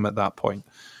about Burnham at that point.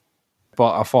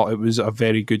 But I thought it was a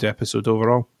very good episode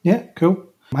overall. Yeah, cool.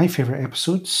 My favourite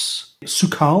episodes,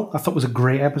 Su'Kal, I thought was a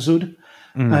great episode.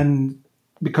 And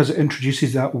because it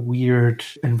introduces that weird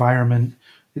environment,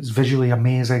 it's visually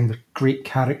amazing. There's great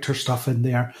character stuff in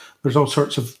there. There's all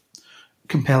sorts of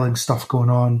compelling stuff going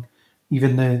on.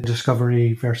 Even the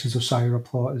Discovery versus Osira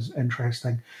plot is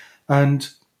interesting. And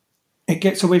it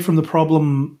gets away from the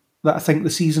problem that I think the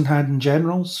season had in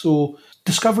general. So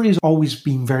Discovery has always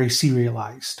been very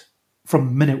serialized.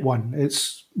 From minute one,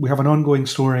 we have an ongoing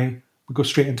story, we go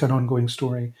straight into an ongoing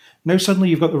story. Now suddenly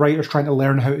you've got the writers trying to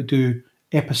learn how to do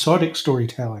episodic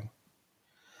storytelling,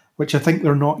 which I think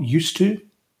they're not used to.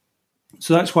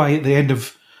 So that's why at the end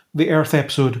of the Earth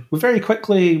episode, we very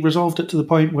quickly resolved it to the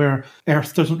point where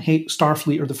Earth doesn't hate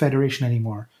Starfleet or the Federation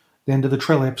anymore. The end of the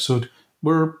Trill episode,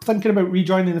 we're thinking about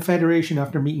rejoining the Federation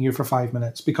after meeting you for 5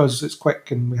 minutes because it's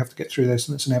quick and we have to get through this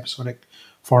and it's an episodic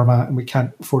format and we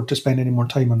can't afford to spend any more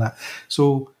time on that.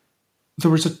 So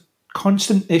there was a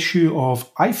constant issue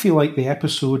of, I feel like the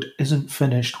episode isn't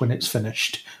finished when it's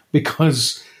finished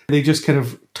because they just kind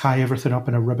of tie everything up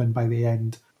in a ribbon by the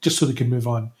end just so they can move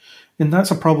on. And that's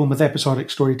a problem with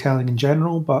episodic storytelling in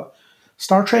general, but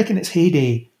Star Trek in its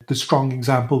heyday, the strong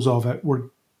examples of it were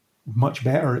much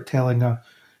better at telling a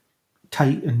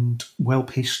tight and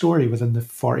well-paced story within the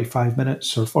 45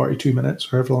 minutes or 42 minutes,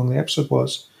 however long the episode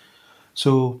was.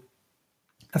 So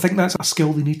I think that's a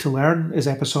skill they need to learn, is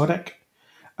episodic.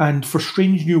 And for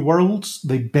Strange New Worlds,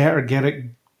 they better get it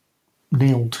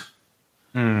nailed.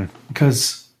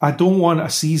 Because I don't want a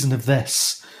season of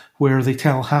this where they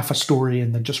tell half a story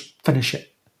and then just finish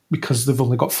it because they've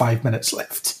only got 5 minutes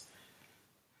left.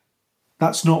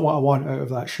 That's not what I want out of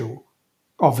that show,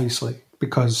 obviously,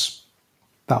 because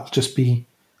that'll just be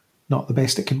not the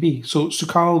best it can be. So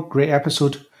Su'Kal, great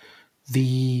episode.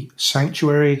 The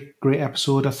Sanctuary, great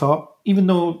episode, I thought. Even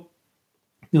though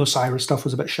the Osiris stuff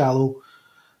was a bit shallow,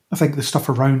 I think the stuff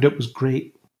around it was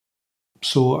great.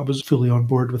 So I was fully on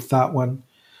board with that one.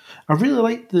 I really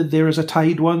liked the There Is a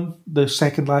Tide one, the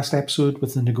second last episode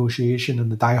with the negotiation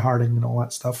and the dieharding and all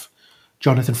that stuff.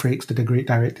 Jonathan Frakes did a great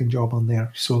directing job on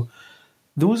there. So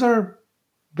those are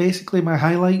basically my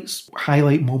highlights.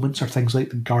 Highlight moments are things like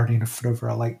the Guardian of Forever.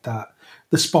 I liked that.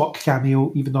 The Spock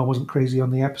cameo, even though I wasn't crazy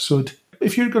on the episode.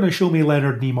 If you're going to show me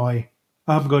Leonard Nimoy,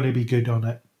 I'm going to be good on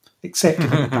it. Except in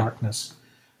the darkness,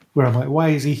 where I'm like, why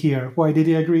is he here? Why did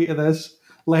he agree to this?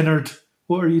 Leonard,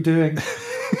 what are you doing?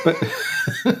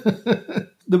 But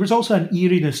there was also an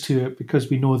eeriness to it because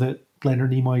we know that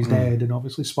Leonard Nimoy's dead, and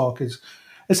obviously Spock is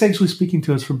essentially speaking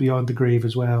to us from beyond the grave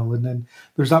as well. And then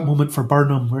there's that moment for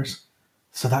Burnham where,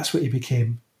 so that's what he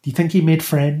became. Do you think he made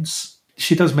friends?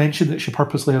 She does mention that she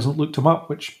purposely hasn't looked him up,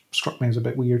 which struck me as a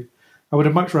bit weird. I would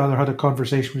have much rather had a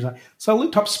conversation where he's like, so I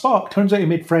looked up Spock. Turns out he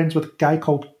made friends with a guy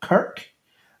called Kirk.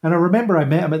 And I remember I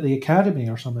met him at the academy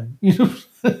or something.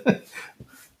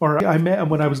 Or I met him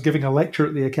when I was giving a lecture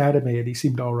at the academy and he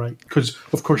seemed all right. Because,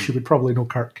 of course, she would probably know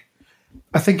Kirk.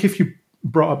 I think if you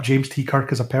brought up James T.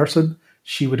 Kirk as a person,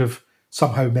 she would have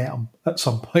somehow met him at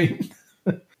some point.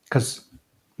 Because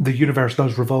the universe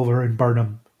does revolve around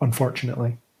Burnham,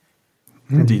 unfortunately.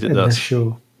 Indeed it in does. This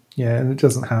show. Yeah, and it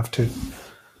doesn't have to.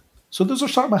 So those are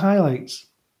sort of my highlights.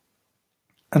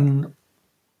 And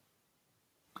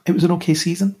it was an okay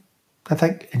season, I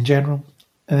think, in general.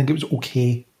 I think it was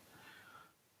okay.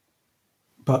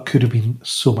 But could have been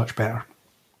so much better.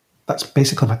 That's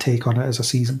basically my take on it as a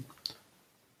season.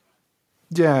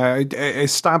 Yeah, it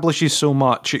establishes so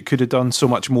much. It could have done so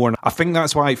much more. And I think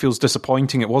that's why it feels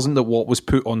disappointing. It wasn't that what was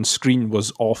put on screen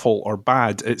was awful or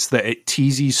bad. It's that it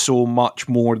teases so much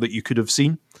more that you could have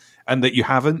seen and that you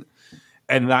haven't.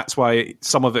 And that's why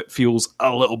some of it feels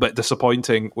a little bit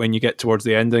disappointing when you get towards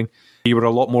the ending. You were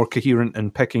a lot more coherent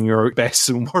in picking your best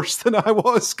and worst than I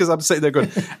was, because I'm sitting there going,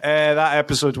 that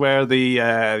episode where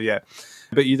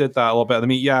But you did that a little bit. I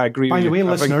mean, yeah, I agree By with the you. way,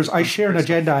 listeners, I share an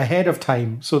agenda ahead of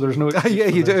time, so there's no excuse Yeah,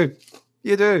 for you this. do.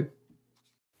 You do.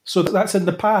 So that's in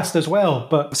the past as well,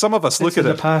 but Some of us it's look in at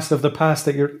the it. past of the past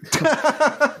that you're...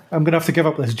 I'm going to have to give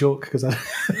up this joke because I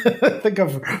think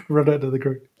I've run out of the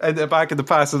ground. And back in the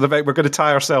past, we're going to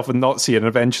tie ourselves and not see it, and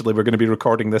eventually we're going to be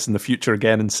recording this in the future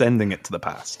again and sending it to the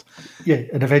past. Yeah,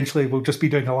 and eventually we'll just be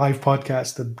doing a live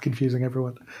podcast and confusing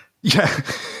everyone. Yeah.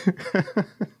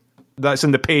 That's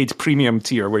in the paid premium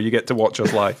tier where you get to watch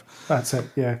us live. That's it,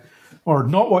 yeah. Or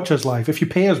not watch us live. If you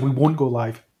pay us, we won't go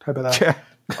live. How about that? Yeah.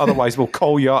 Otherwise, we'll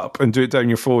call you up and do it down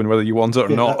your phone, whether you want it or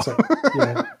Yeah, not. that's it.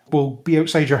 Yeah. We'll be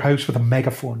outside your house with a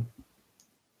megaphone.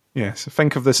 Yes.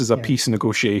 Think of this as a peace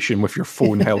negotiation with your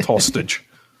phone held hostage.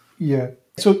 Yeah.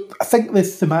 So I think the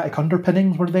thematic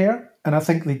underpinnings were there, and I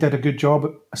think they did a good job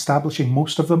at establishing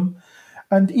most of them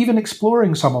and even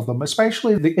exploring some of them,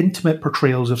 especially the intimate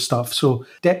portrayals of stuff. So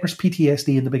Detmer's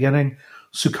PTSD in the beginning,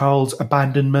 Su'Kal's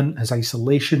abandonment, his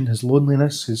isolation, his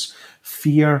loneliness, his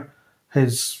fear,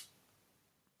 his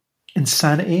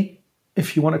insanity,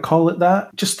 if you want to call it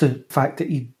that. Just the fact that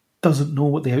he doesn't know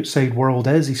what the outside world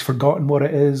is. He's forgotten what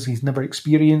it is. He's never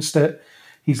experienced it.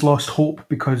 He's lost hope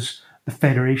because the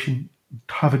Federation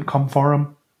haven't come for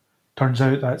him. Turns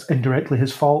out that's indirectly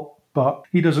his fault, but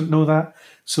he doesn't know that.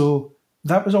 So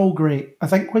that was all great. I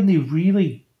think when they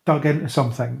really dug into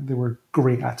something, they were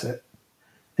great at it.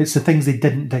 It's the things they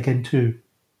didn't dig into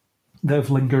that have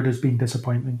lingered as being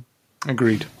disappointing.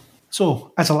 Agreed.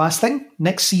 So, as a last thing,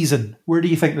 next season, where do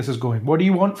you think this is going? What do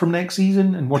you want from next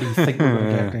season, and what do you think we're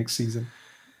going to get next season?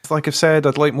 Like I've said,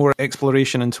 I'd like more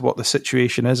exploration into what the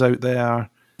situation is out there.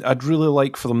 I'd really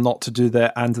like for them not to do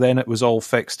that, and then it was all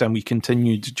fixed and we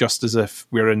continued just as if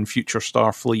we're in future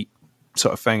Starfleet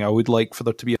sort of thing. I would like for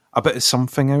there to be a bit of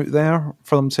something out there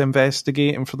for them to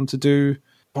investigate and for them to do.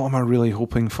 What am I really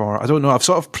hoping for? I don't know. I've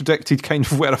sort of predicted kind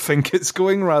of where I think it's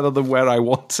going rather than where I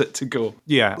want it to go.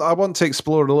 Yeah, I want to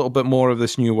explore a little bit more of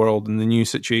this new world and the new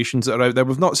situations that are out there.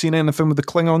 We've not seen anything with the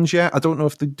Klingons yet. I don't know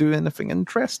if they do anything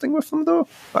interesting with them, though.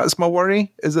 That's my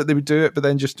worry, is that they would do it, but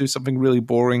then just do something really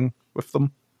boring with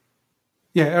them.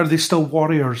 Yeah, are they still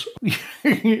warriors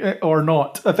or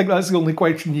not? I think that's the only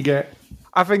question you get.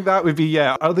 I think that would be,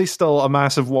 yeah. Are they still a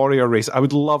massive warrior race? I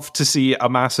would love to see a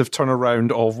massive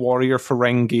turnaround of warrior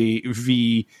Ferengi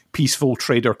v peaceful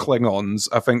trader Klingons.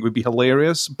 I think would be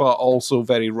hilarious, but also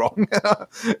very wrong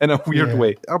in a weird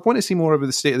way. I want to see more about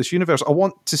the state of this universe. I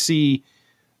want to see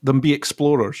them be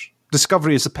explorers.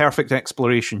 Discovery is the perfect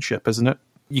exploration ship, isn't it?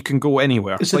 You can go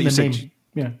anywhere. It's like in the you name. said,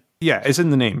 Yeah. yeah, it's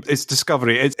in the name. It's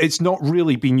Discovery. It's not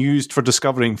really been used for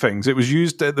discovering things. It was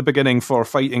used at the beginning for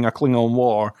fighting a Klingon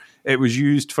war. It was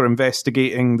used for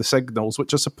investigating the signals,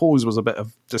 which I suppose was a bit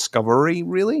of discovery,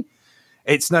 really.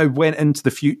 It's now went into the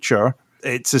future.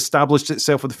 It's established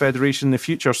itself with the Federation in the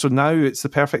future. So now it's the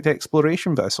perfect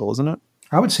exploration vessel, isn't it?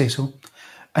 I would say so.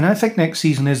 And I think next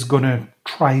season is going to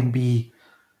try and be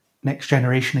Next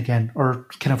Generation again, or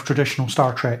kind of traditional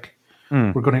Star Trek.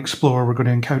 We're going to explore, we're going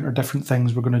to encounter different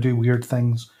things, we're going to do weird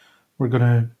things, we're going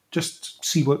to just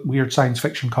see what weird science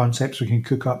fiction concepts we can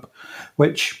cook up,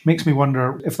 which makes me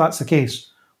wonder, if that's the case,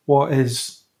 what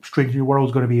is Strange New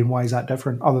World's going to be, and why is that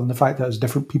different, other than the fact that there's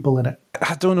different people in it?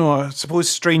 I don't know. I suppose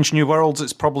Strange New Worlds,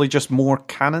 it's probably just more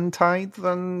canon-tied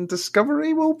than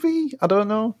Discovery will be. I don't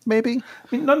know. Maybe.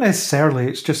 I mean, not necessarily.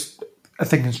 It's just, I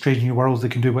think in Strange New Worlds they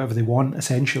can do whatever they want,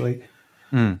 essentially.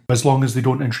 As long as they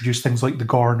don't introduce things like the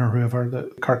Gorn or whoever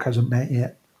that Kirk hasn't met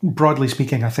yet. Broadly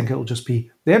speaking, I think it'll just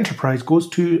be the Enterprise goes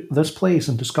to this place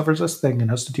and discovers this thing and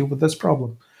has to deal with this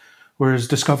problem. Whereas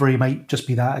Discovery might just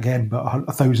be that again, but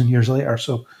 1,000 years later.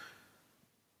 So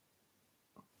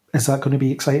is that going to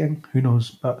be exciting? Who knows?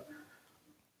 But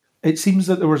it seems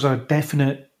that there was a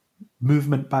definite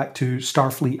movement back to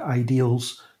Starfleet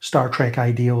ideals, Star Trek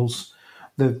ideals,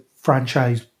 the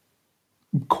franchise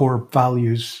core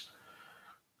values.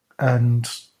 And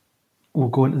we'll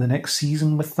go into the next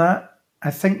season with that.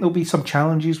 I think there'll be some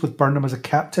challenges with Burnham as a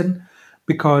captain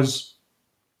because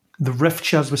the rift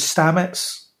she has with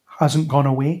Stamets hasn't gone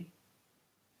away.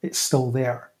 It's still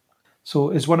there.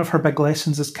 So is one of her big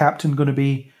lessons as captain going to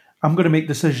be, I'm going to make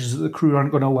decisions that the crew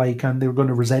aren't going to like and they're going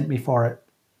to resent me for it,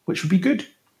 which would be good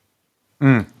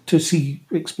to see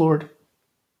explored.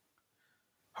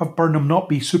 Have Burnham not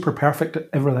be super perfect at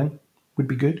everything would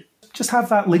be good. Just have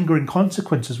that lingering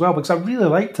consequence as well, because I really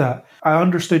liked that. I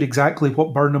understood exactly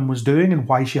what Burnham was doing and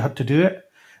why she had to do it,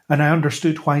 and I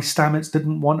understood why Stamets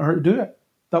didn't want her to do it.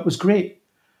 That was great.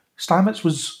 Stamets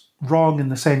was wrong in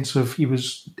the sense of he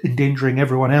was endangering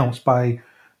everyone else by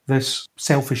this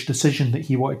selfish decision that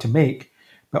he wanted to make,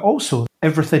 but also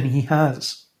everything he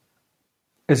has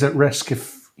is at risk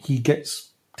if he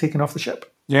gets taken off the ship.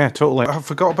 Yeah, totally. I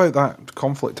forgot about that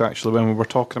conflict, actually, when we were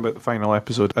talking about the final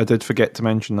episode. I did forget to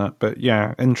mention that, but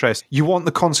yeah, interesting. You want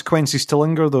the consequences to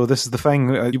linger, though. This is the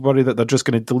thing. You worry that they're just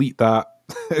going to delete that.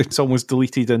 It's almost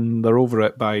deleted and they're over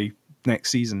it by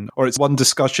next season. Or it's one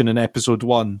discussion in episode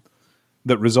 1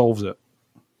 that resolves it.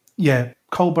 Yeah,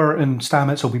 Culber and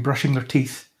Stamets will be brushing their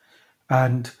teeth,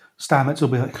 and Stamets will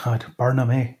be like, God,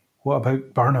 Burnham, eh? What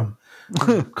about Burnham?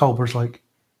 Culber's like,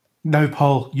 now,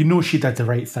 Paul, you know she did the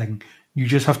right thing. You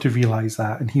just have to realise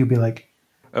that. And he'll be like,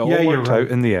 it all worked out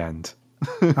in the end.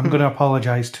 I'm going to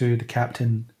apologise to the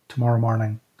captain tomorrow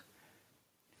morning.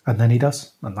 And then he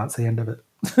does. And that's the end of it.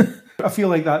 I feel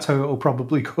like that's how it'll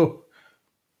probably go.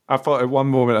 I thought at one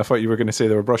moment, you were going to say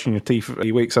they were brushing your teeth.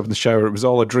 He wakes up in the shower. It was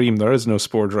all a dream. There is no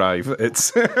spore drive.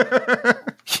 It's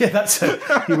yeah, that's it.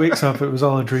 He wakes up. It was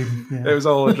all a dream. Yeah. It was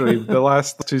all a dream. The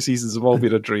last 2 seasons have all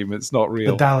been a dream. It's not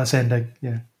real. The Dallas ending.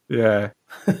 Yeah. Yeah.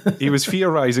 He was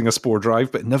theorising a spore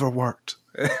drive, but it never worked.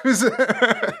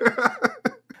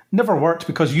 Never worked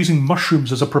because using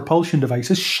mushrooms as a propulsion device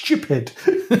is stupid.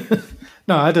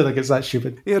 No, I don't think it's that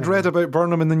stupid. He had read about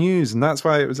Burnham in the news, and that's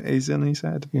why it was in his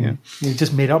head. Yeah. He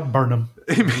just made up Burnham.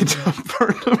 He made up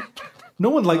Burnham. No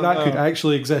one like that could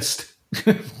actually exist.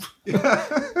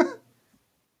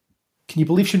 Can you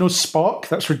believe she knows Spock?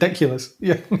 That's ridiculous.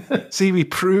 Yeah. See, we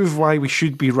prove why we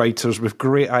should be writers with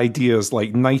great ideas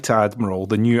like Night Admiral,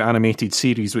 the new animated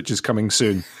series which is coming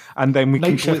soon. And then we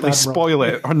completely spoil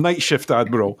it, or Night Shift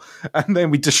Admiral. And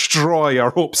then we destroy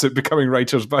our hopes at becoming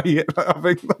writers by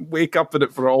having them wake up in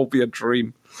it for it all be a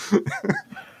dream.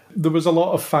 There was a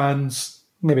lot of fans,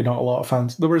 maybe not a lot of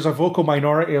fans, there was a vocal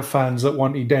minority of fans that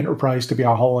wanted Enterprise to be a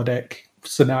holodeck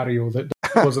scenario that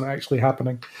wasn't actually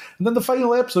happening. And then the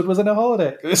final episode was in a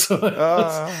holodeck. So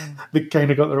they kind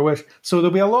of got their wish. So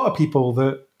there'll be a lot of people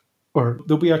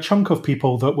there'll be a chunk of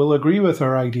people that will agree with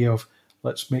our idea of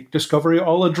let's make Discovery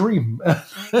all a dream.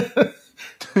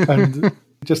 And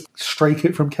just strike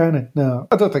it from canon. No,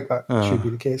 I don't think that should be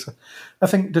the case. I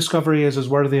think Discovery is as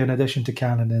worthy an addition to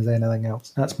canon as anything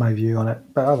else. That's my view on it.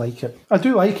 But I like it. I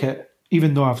do like it,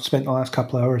 even though I've spent the last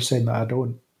couple of hours saying that I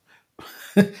don't.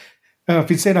 I've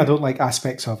been saying I don't like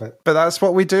aspects of it. But that's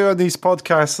what we do on these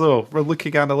podcasts, though. We're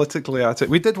looking analytically at it.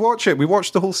 We did watch it. We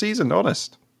watched the whole season,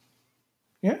 honest.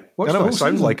 Yeah. I know it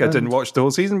sounds like I didn't watch the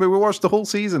whole season, but we watched the whole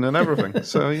season and everything.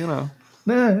 So, you know.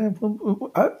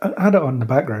 No, I had it on in the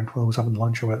background while I was having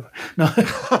lunch or whatever. No,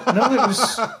 it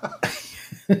was...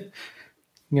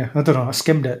 yeah, I don't know. I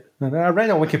skimmed it. I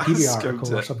read a Wikipedia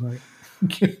article or something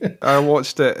like I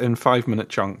watched it in 5-minute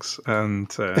chunks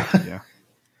and, yeah.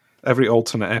 Every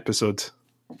alternate episode.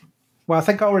 Well, I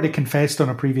think I already confessed on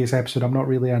a previous episode I'm not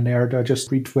really a nerd. I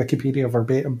just read Wikipedia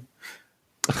verbatim.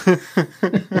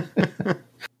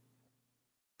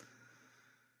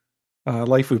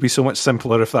 Life would be so much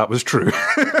simpler if that was true.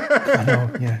 I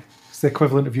know, yeah. It's the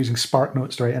equivalent of using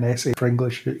SparkNotes to write an essay for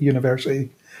English at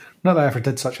university. Not that I ever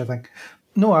did such a thing.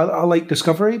 No, I like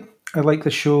Discovery. I like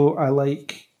the show. I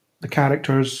like the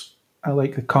characters. I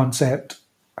like the concept.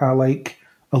 I like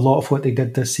a lot of what they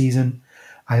did this season.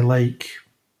 I like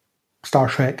Star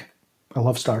Trek. I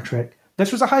love Star Trek.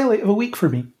 This was a highlight of a week for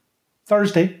me.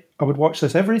 Thursday, I would watch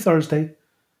this every Thursday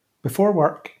before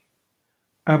work.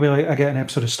 I'd be like, I get an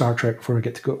episode of Star Trek before I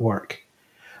get to go to work.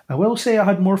 I will say I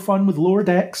had more fun with Lower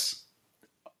Decks.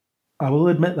 I will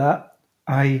admit that.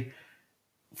 I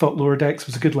thought Lower Decks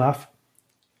was a good laugh.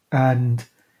 And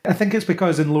I think it's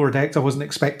because in Lower Decks I wasn't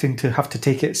expecting to have to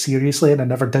take it seriously, and I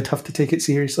never did have to take it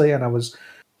seriously, and I was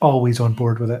always on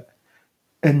board with it.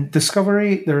 In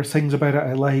Discovery, there are things about it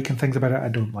I like and things about it I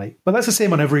don't like. But that's the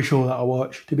same on every show that I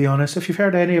watch, to be honest. If you've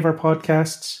heard any of our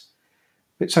podcasts,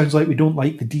 it sounds like we don't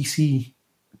like the DC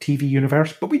TV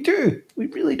universe, but we do. We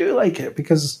really do like it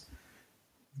because,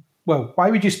 well,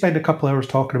 why would you spend a couple hours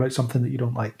talking about something that you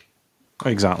don't like?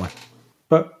 Exactly.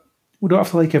 But we don't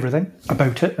have to like everything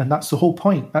about it, and that's the whole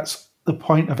point. That's the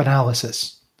point of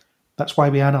analysis. That's why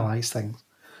we analyse things,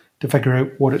 to figure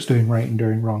out what it's doing right and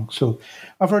doing wrong. So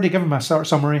I've already given my sort of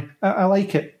summary. I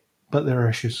like it, but there are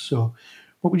issues. So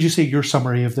what would you say your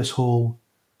summary of this whole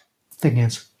thing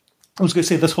is? I was going to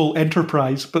say this whole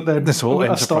enterprise, but then this whole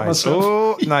I stopped enterprise. myself.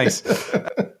 Oh, nice.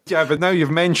 Yeah, but now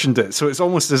you've mentioned it, so it's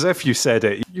almost as if you said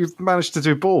it. You've managed to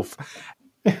do both.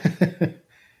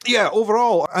 Yeah,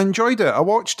 overall, I enjoyed it. I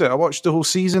watched it. I watched the whole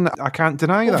season. I can't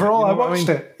deny that. Overall, You know I watched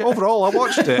it. Overall, I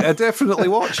watched it. I definitely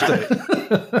watched it.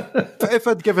 But if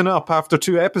I'd given up after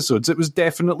 2 episodes, it was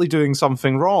definitely doing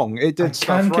something wrong. It did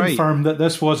stuff Can right. confirm that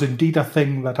this was indeed a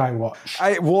thing that I watched.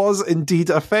 It was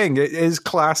indeed a thing. It is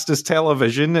classed as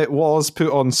television. It was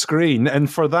put on screen. And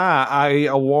for that, I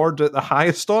award it the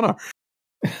highest honour.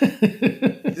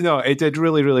 No, it did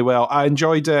really, really well. I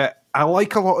enjoyed it. I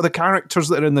like a lot of the characters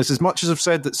that are in this. As much as I've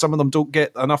said that some of them don't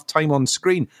get enough time on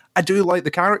screen, I do like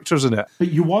the characters in it.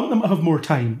 But you want them to have more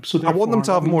time. So I want them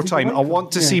to have more time. I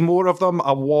want to see more of them.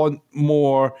 I want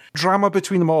more drama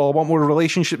between them all. I want more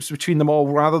relationships between them all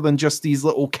rather than just these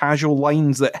little casual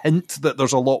lines that hint that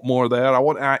there's a lot more there. I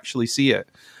want to actually see it.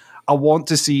 I want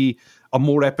to see a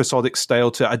more episodic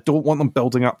style to it. I don't want them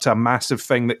building up to a massive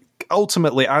thing that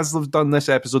ultimately, as they've done this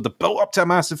episode, they've built up to a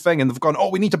massive thing and they've gone, oh,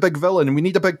 we need a big villain and we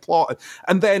need a big plot.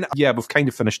 And then, yeah, we've kind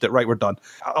of finished it. Right, we're done.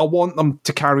 I want them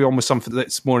to carry on with something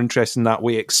that's more interesting that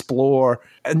way, explore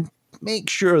and make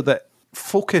sure that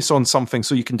focus on something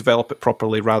so you can develop it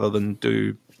properly rather than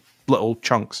do little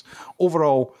chunks.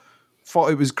 Overall,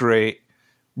 thought it was great.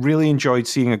 Really enjoyed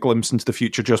seeing a glimpse into the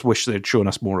future. Just wish they'd shown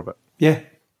us more of it. Yeah.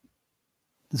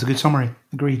 That's a good summary.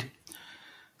 Agreed.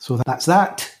 So that's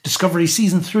that. Discovery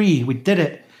Season 3. We did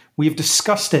it. We have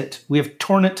discussed it. We have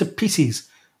torn it to pieces.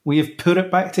 We have put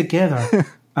it back together.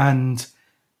 And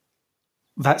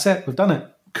that's it. We've done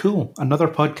it. Cool. Another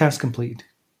podcast completed.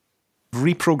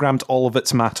 Reprogrammed all of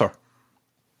its matter.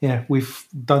 Yeah, we've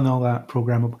done all that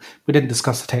programmable. We didn't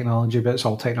discuss the technology, but it's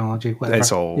all technology. Whatever.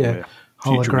 It's all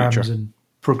holograms and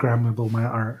programmable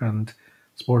matter and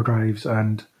spore drives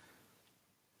and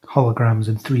holograms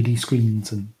and 3D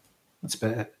screens, and that's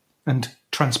about it. And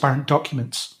transparent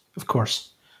documents, of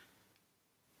course,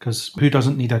 because who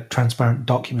doesn't need a transparent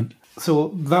document? So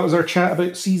that was our chat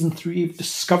about Season 3 of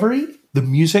Discovery. The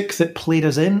music that played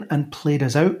us in and played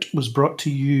us out was brought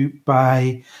to you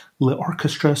by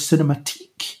L'Orchestra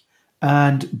Cinematique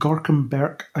and Gorkum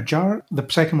Berk Ajar. The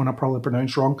second one I probably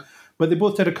pronounced wrong, but they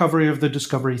both did a cover of the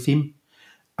Discovery theme,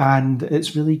 and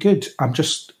it's really good. I'm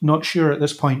just not sure at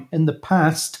this point in the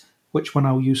past which one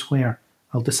I'll use where.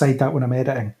 I'll decide that when I'm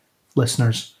editing.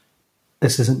 Listeners,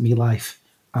 this isn't me live.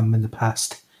 I'm in the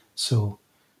past. So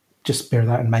just bear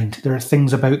that in mind. There are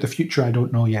things about the future I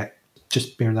don't know yet.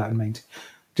 Just bear that in mind.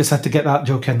 Just had to get that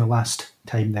joke in the last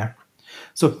time there.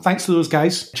 So thanks to those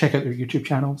guys. Check out their YouTube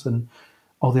channels and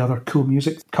all the other cool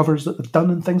music covers that they've done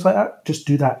and things like that. Just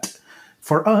do that.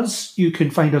 For us, you can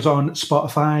find us on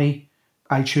Spotify,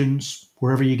 iTunes,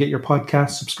 wherever you get your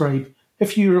podcasts. Subscribe.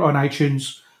 If you're on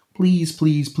iTunes, please,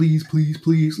 please, please, please,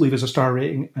 please leave us a star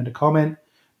rating and a comment.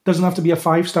 Doesn't have to be a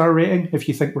 5-star rating. If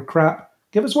you think we're crap,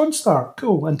 give us 1 star.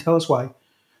 Cool. And tell us why.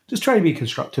 Just try to be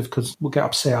constructive because we'll get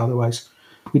upset otherwise.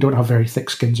 We don't have very thick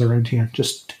skins around here.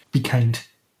 Just be kind.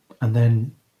 And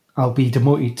then I'll be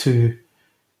demoted to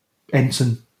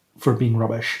ensign for being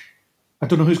rubbish. I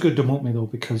don't know who's going to demote me though,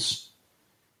 because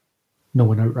no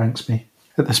one outranks me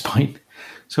at this point.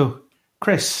 So,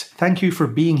 Chris, thank you for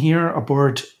being here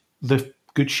aboard the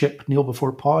good ship Kneel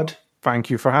Before Pod. Thank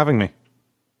you for having me.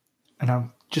 And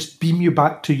I'll just beam you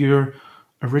back to your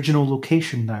original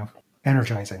location now.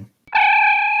 Energizing.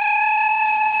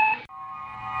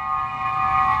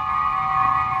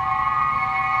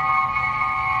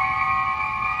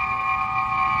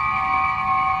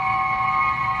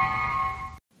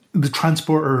 The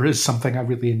transporter is something I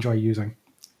really enjoy using.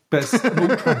 But it's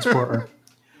no transporter.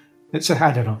 It's,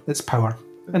 I don't know, it's power.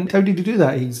 And how did he do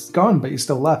that? He's gone, but he's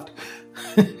still left.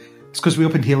 It's because we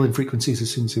opened hailing frequencies as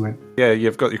soon as he went. Yeah,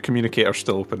 you've got your communicator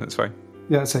still open, it's fine.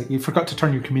 Yeah, that's it. You forgot to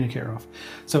turn your communicator off.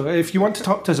 So if you want to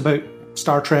talk to us about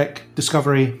Star Trek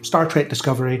Discovery,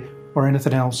 or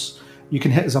anything else, you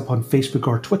can hit us up on Facebook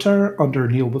or Twitter under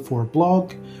Neil Before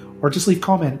Blog, or just leave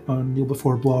comment on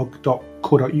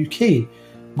neilbeforeblog.co.uk.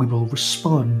 We will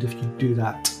respond if you do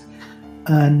that.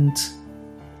 And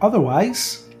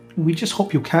otherwise, we just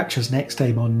hope you'll catch us next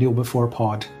time on Neil Before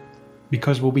Pod,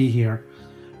 because we'll be here.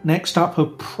 Next up,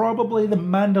 probably The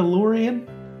Mandalorian.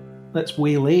 That's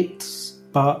way late,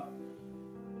 but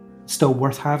still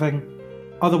worth having.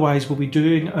 Otherwise, we'll be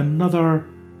doing another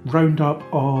roundup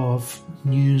of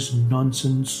news and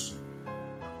nonsense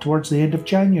towards the end of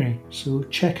January. So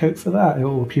check out for that. It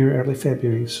will appear early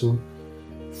February. So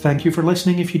thank you for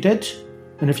listening if you did.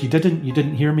 And if you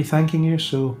didn't hear me thanking you.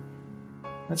 So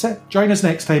that's it. Join us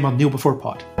next time on Neil Before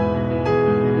Pod.